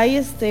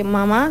 hay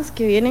mamás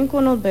que vienen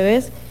con los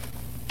bebés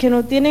que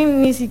no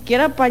tienen ni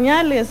siquiera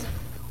pañales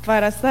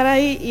para estar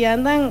ahí y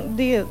andan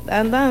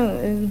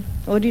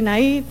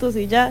orinaditos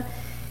y ya.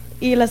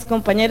 Y las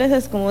compañeras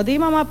es como, di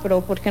mamá,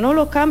 pero ¿por qué no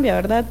lo cambia,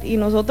 verdad? Y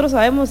nosotros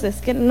sabemos, es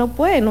que no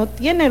puede, no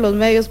tiene los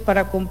medios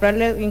para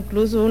comprarle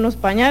incluso unos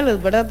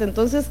pañales, ¿verdad?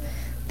 Entonces,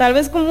 tal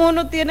vez como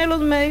uno tiene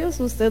los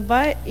medios, usted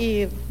va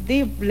y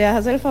le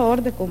hace el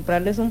favor de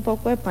comprarles un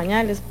poco de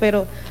pañales,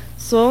 pero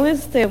son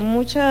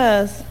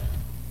muchas,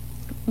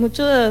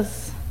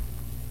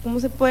 ¿cómo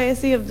se puede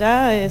decir?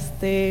 Ya,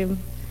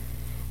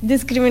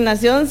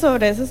 discriminación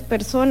sobre esas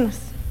personas.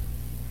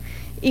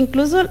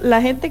 Incluso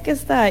la gente que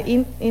está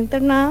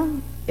internada,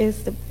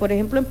 por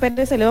ejemplo en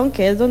Pérez de León,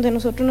 que es donde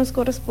nosotros nos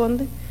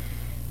corresponde,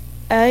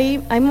 hay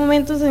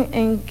momentos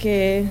en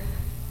que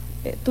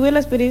tuve la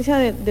experiencia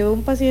de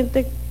un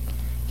paciente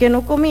que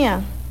no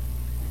comía,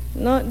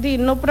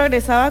 no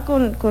progresaba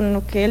con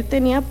lo que él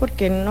tenía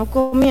porque no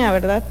comía,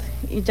 ¿verdad?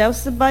 Y ya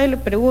usted va y le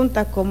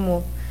pregunta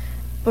como,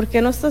 ¿por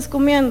qué no estás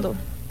comiendo?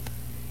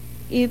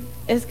 Y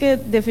es que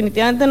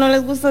definitivamente no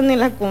les gusta ni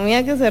la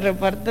comida que se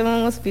reparte en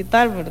un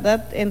hospital,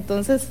 ¿verdad?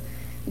 Entonces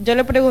yo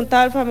le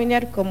preguntaba al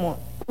familiar como,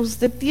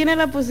 ¿usted tiene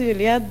la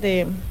posibilidad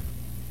de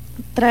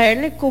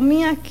traerle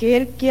comida que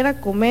él quiera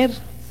comer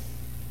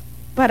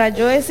para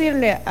yo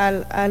decirle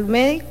al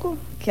médico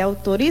que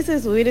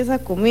autorice subir esa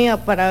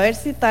comida para ver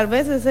si tal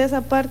vez es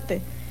esa parte?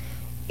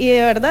 Y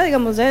de verdad,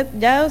 digamos,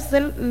 ya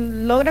usted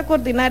logra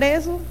coordinar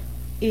eso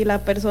y la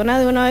persona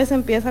de una vez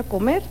empieza a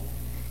comer.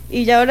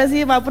 Y ya ahora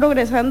sí va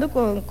progresando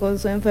con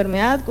su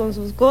enfermedad, con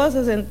sus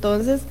cosas.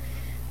 Entonces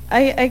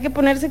hay que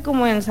ponerse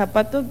como en el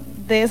zapato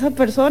de esas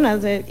personas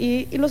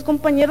y los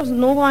compañeros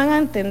no van a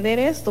entender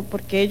esto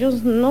porque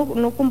ellos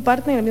no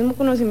comparten el mismo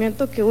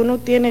conocimiento que uno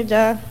tiene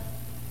ya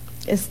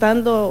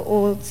estando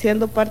o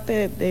siendo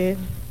parte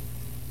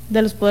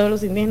de los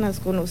pueblos indígenas,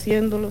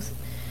 conociéndolos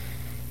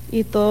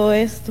y todo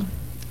esto.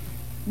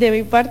 De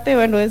mi parte,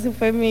 bueno, ese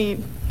fue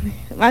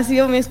ha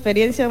sido mi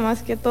experiencia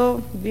más que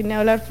todo. Vine a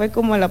hablar, fue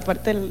como la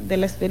parte de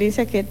la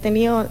experiencia que he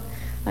tenido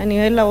a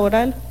nivel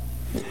laboral.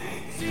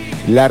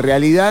 La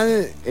realidad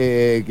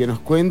que nos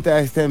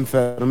cuenta esta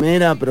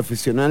enfermera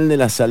profesional de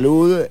la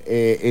salud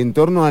en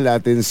torno a la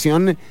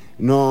atención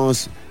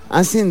nos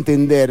hace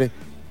entender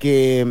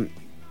que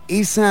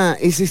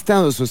ese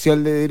Estado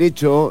Social de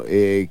Derecho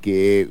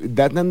que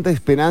da tanta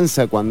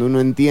esperanza cuando uno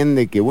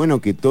entiende que,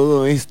 bueno, que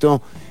todo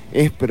esto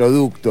es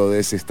producto de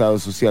ese Estado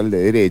Social de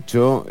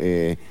Derecho,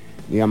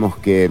 digamos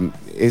que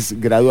es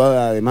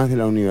graduada además de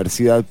la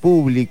universidad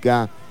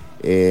pública,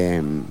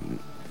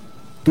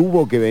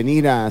 tuvo que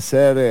venir a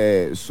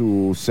hacer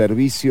su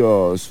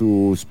servicio,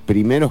 sus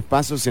primeros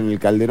pasos en el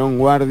Calderón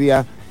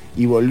Guardia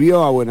y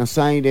volvió a Buenos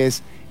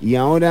Aires y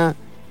ahora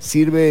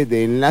sirve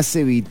de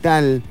enlace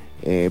vital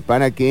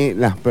para que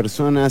las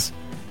personas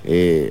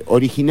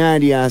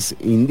originarias,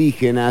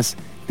 indígenas,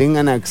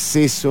 tengan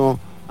acceso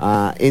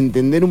a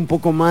entender un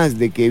poco más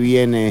de qué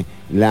viene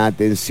la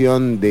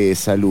atención de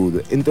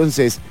salud.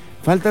 Entonces,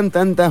 faltan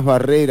tantas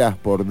barreras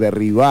por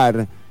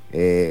derribar,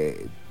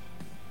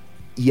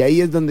 y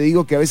ahí es donde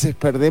digo que a veces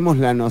perdemos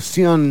la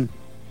noción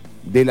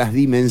de las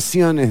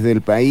dimensiones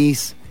del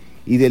país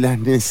y de las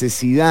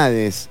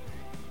necesidades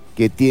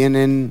que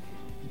tienen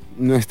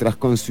nuestras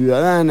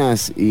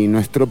conciudadanas y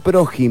nuestro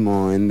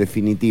prójimo, en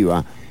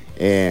definitiva.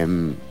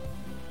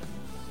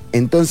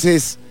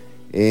 Entonces,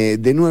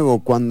 de nuevo,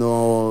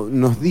 cuando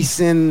nos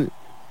dicen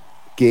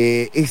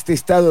que este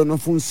Estado no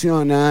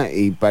funciona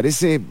y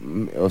parece,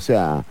 o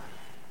sea,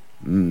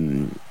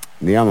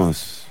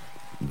 digamos,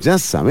 ya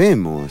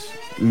sabemos,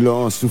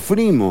 lo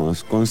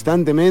sufrimos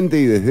constantemente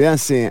y desde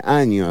hace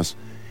años,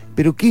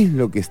 pero ¿qué es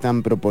lo que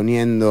están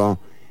proponiendo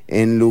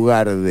en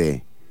lugar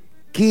de?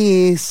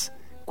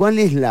 ¿Cuál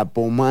es la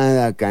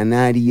pomada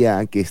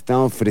canaria que está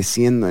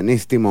ofreciendo en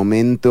este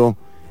momento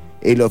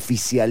el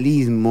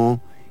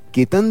oficialismo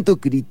que tanto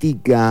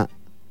critica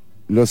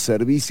los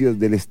servicios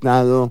del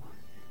Estado,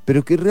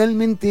 pero que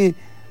realmente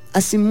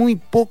hace muy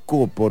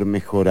poco por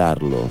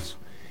mejorarlos?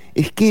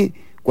 Es que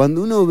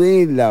cuando uno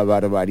ve la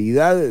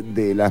barbaridad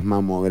de las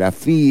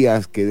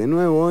mamografías, que de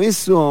nuevo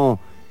eso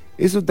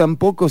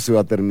tampoco se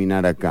va a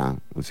terminar acá,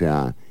 o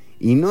sea,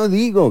 y no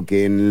digo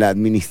que en la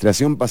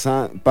administración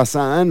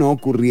pasada no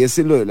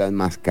ocurriese lo de las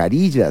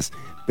mascarillas,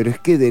 pero es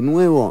que de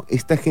nuevo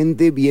esta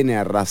gente viene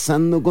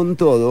arrasando con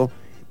todo,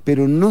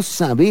 pero no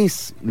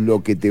sabes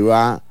lo que te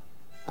va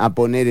a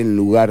poner en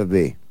lugar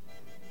de.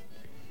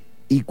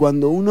 Y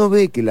cuando uno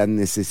ve que las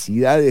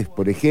necesidades,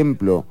 por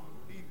ejemplo,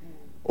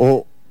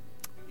 o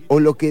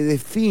lo que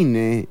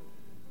define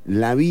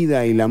la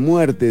vida y la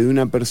muerte de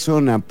una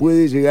persona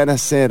puede llegar a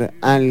ser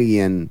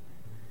alguien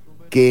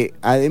que,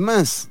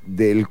 además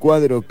del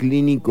cuadro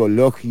clínico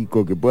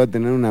lógico que pueda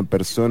tener una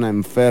persona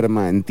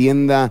enferma,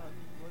 entienda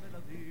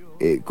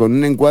con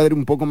un encuadre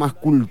un poco más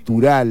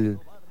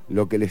cultural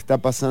lo que le está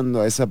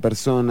pasando a esa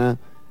persona,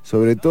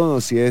 sobre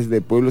todo si es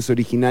de pueblos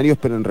originarios,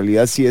 pero en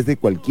realidad si es de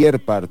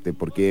cualquier parte,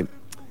 porque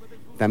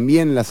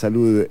también la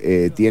salud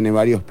tiene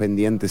varios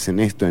pendientes en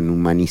esto, en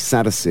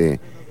humanizarse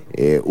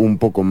un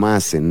poco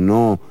más, en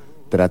no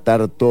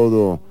tratar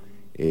todo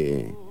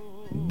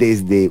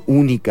desde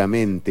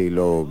únicamente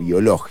lo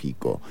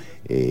biológico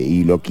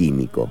y lo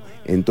químico.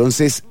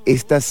 Entonces,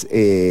 estas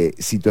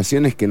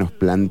situaciones que nos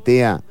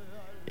plantea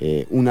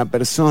una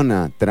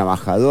persona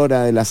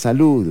trabajadora de la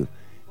salud,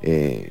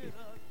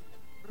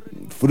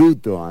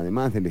 fruto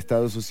además del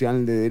Estado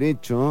Social de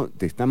Derecho,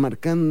 te está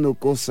marcando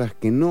cosas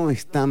que no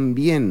están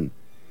bien.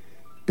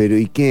 Pero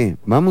 ¿y qué?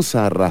 ¿Vamos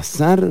a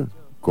arrasar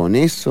con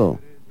eso?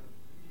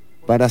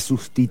 Para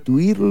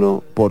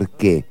sustituirlo, ¿por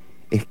qué?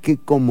 Es que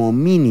como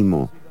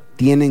mínimo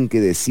tienen que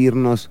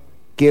decirnos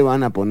qué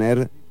van a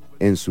poner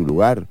en su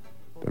lugar.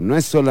 Pero no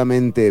es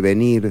solamente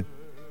venir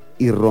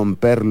y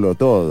romperlo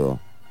todo,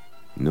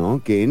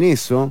 ¿no? Que en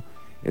eso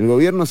el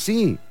gobierno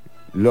sí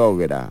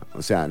logra,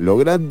 o sea,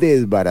 logra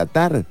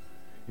desbaratar.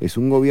 Es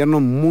un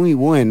gobierno muy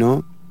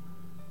bueno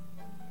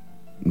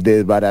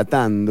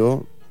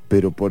desbaratando,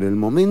 pero por el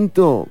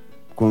momento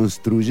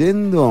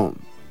construyendo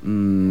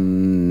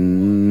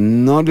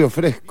no le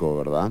ofrezco,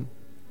 ¿verdad?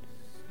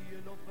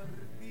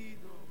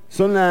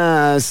 Son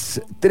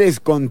las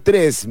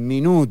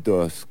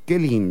 3:03. Qué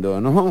lindo.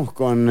 Nos vamos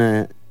con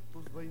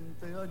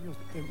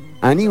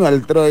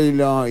Aníbal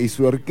Troilo y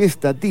su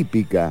orquesta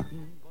típica,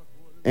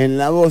 en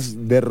la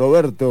voz de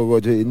Roberto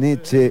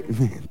Goyeneche,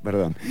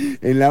 perdón,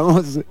 en la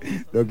voz,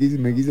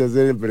 me quiso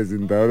hacer el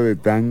presentador de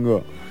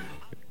tango,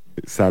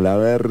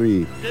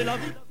 Salaberry,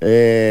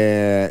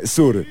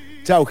 Sur.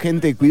 Chau,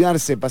 gente,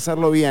 cuidarse,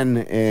 pasarlo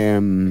bien.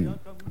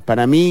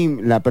 Para mí,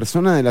 la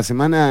persona de la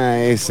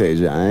semana es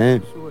ella,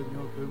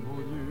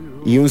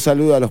 Y un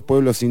saludo a los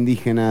pueblos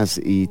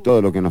indígenas y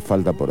todo lo que nos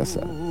falta por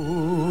hacer.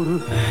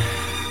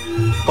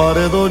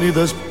 Paredón y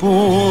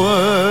después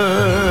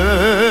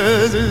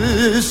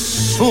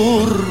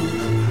sur,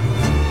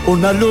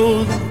 una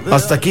luz.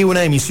 Hasta aquí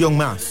una emisión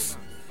más,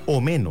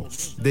 o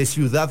menos, de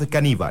Ciudad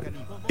Caníbal.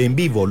 En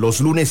vivo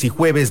los lunes y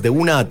jueves de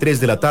 1 a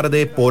 3 de la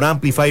tarde por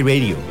Amplify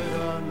Radio.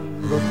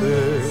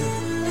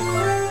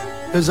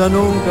 Ella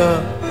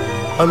nunca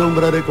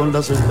alumbraré con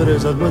las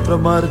estrellas nuestra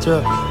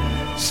marcha,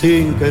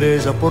 sin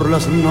querella por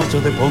las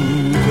noches de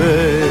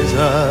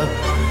Pompeya.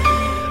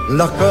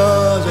 Las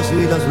calles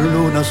y las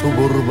lunas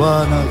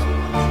suburbanas,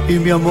 y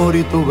mi amor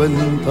y tu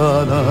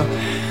ventana,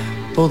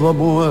 todo ha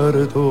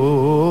muerto,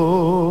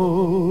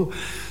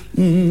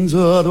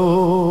 ya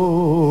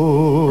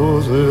no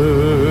sé.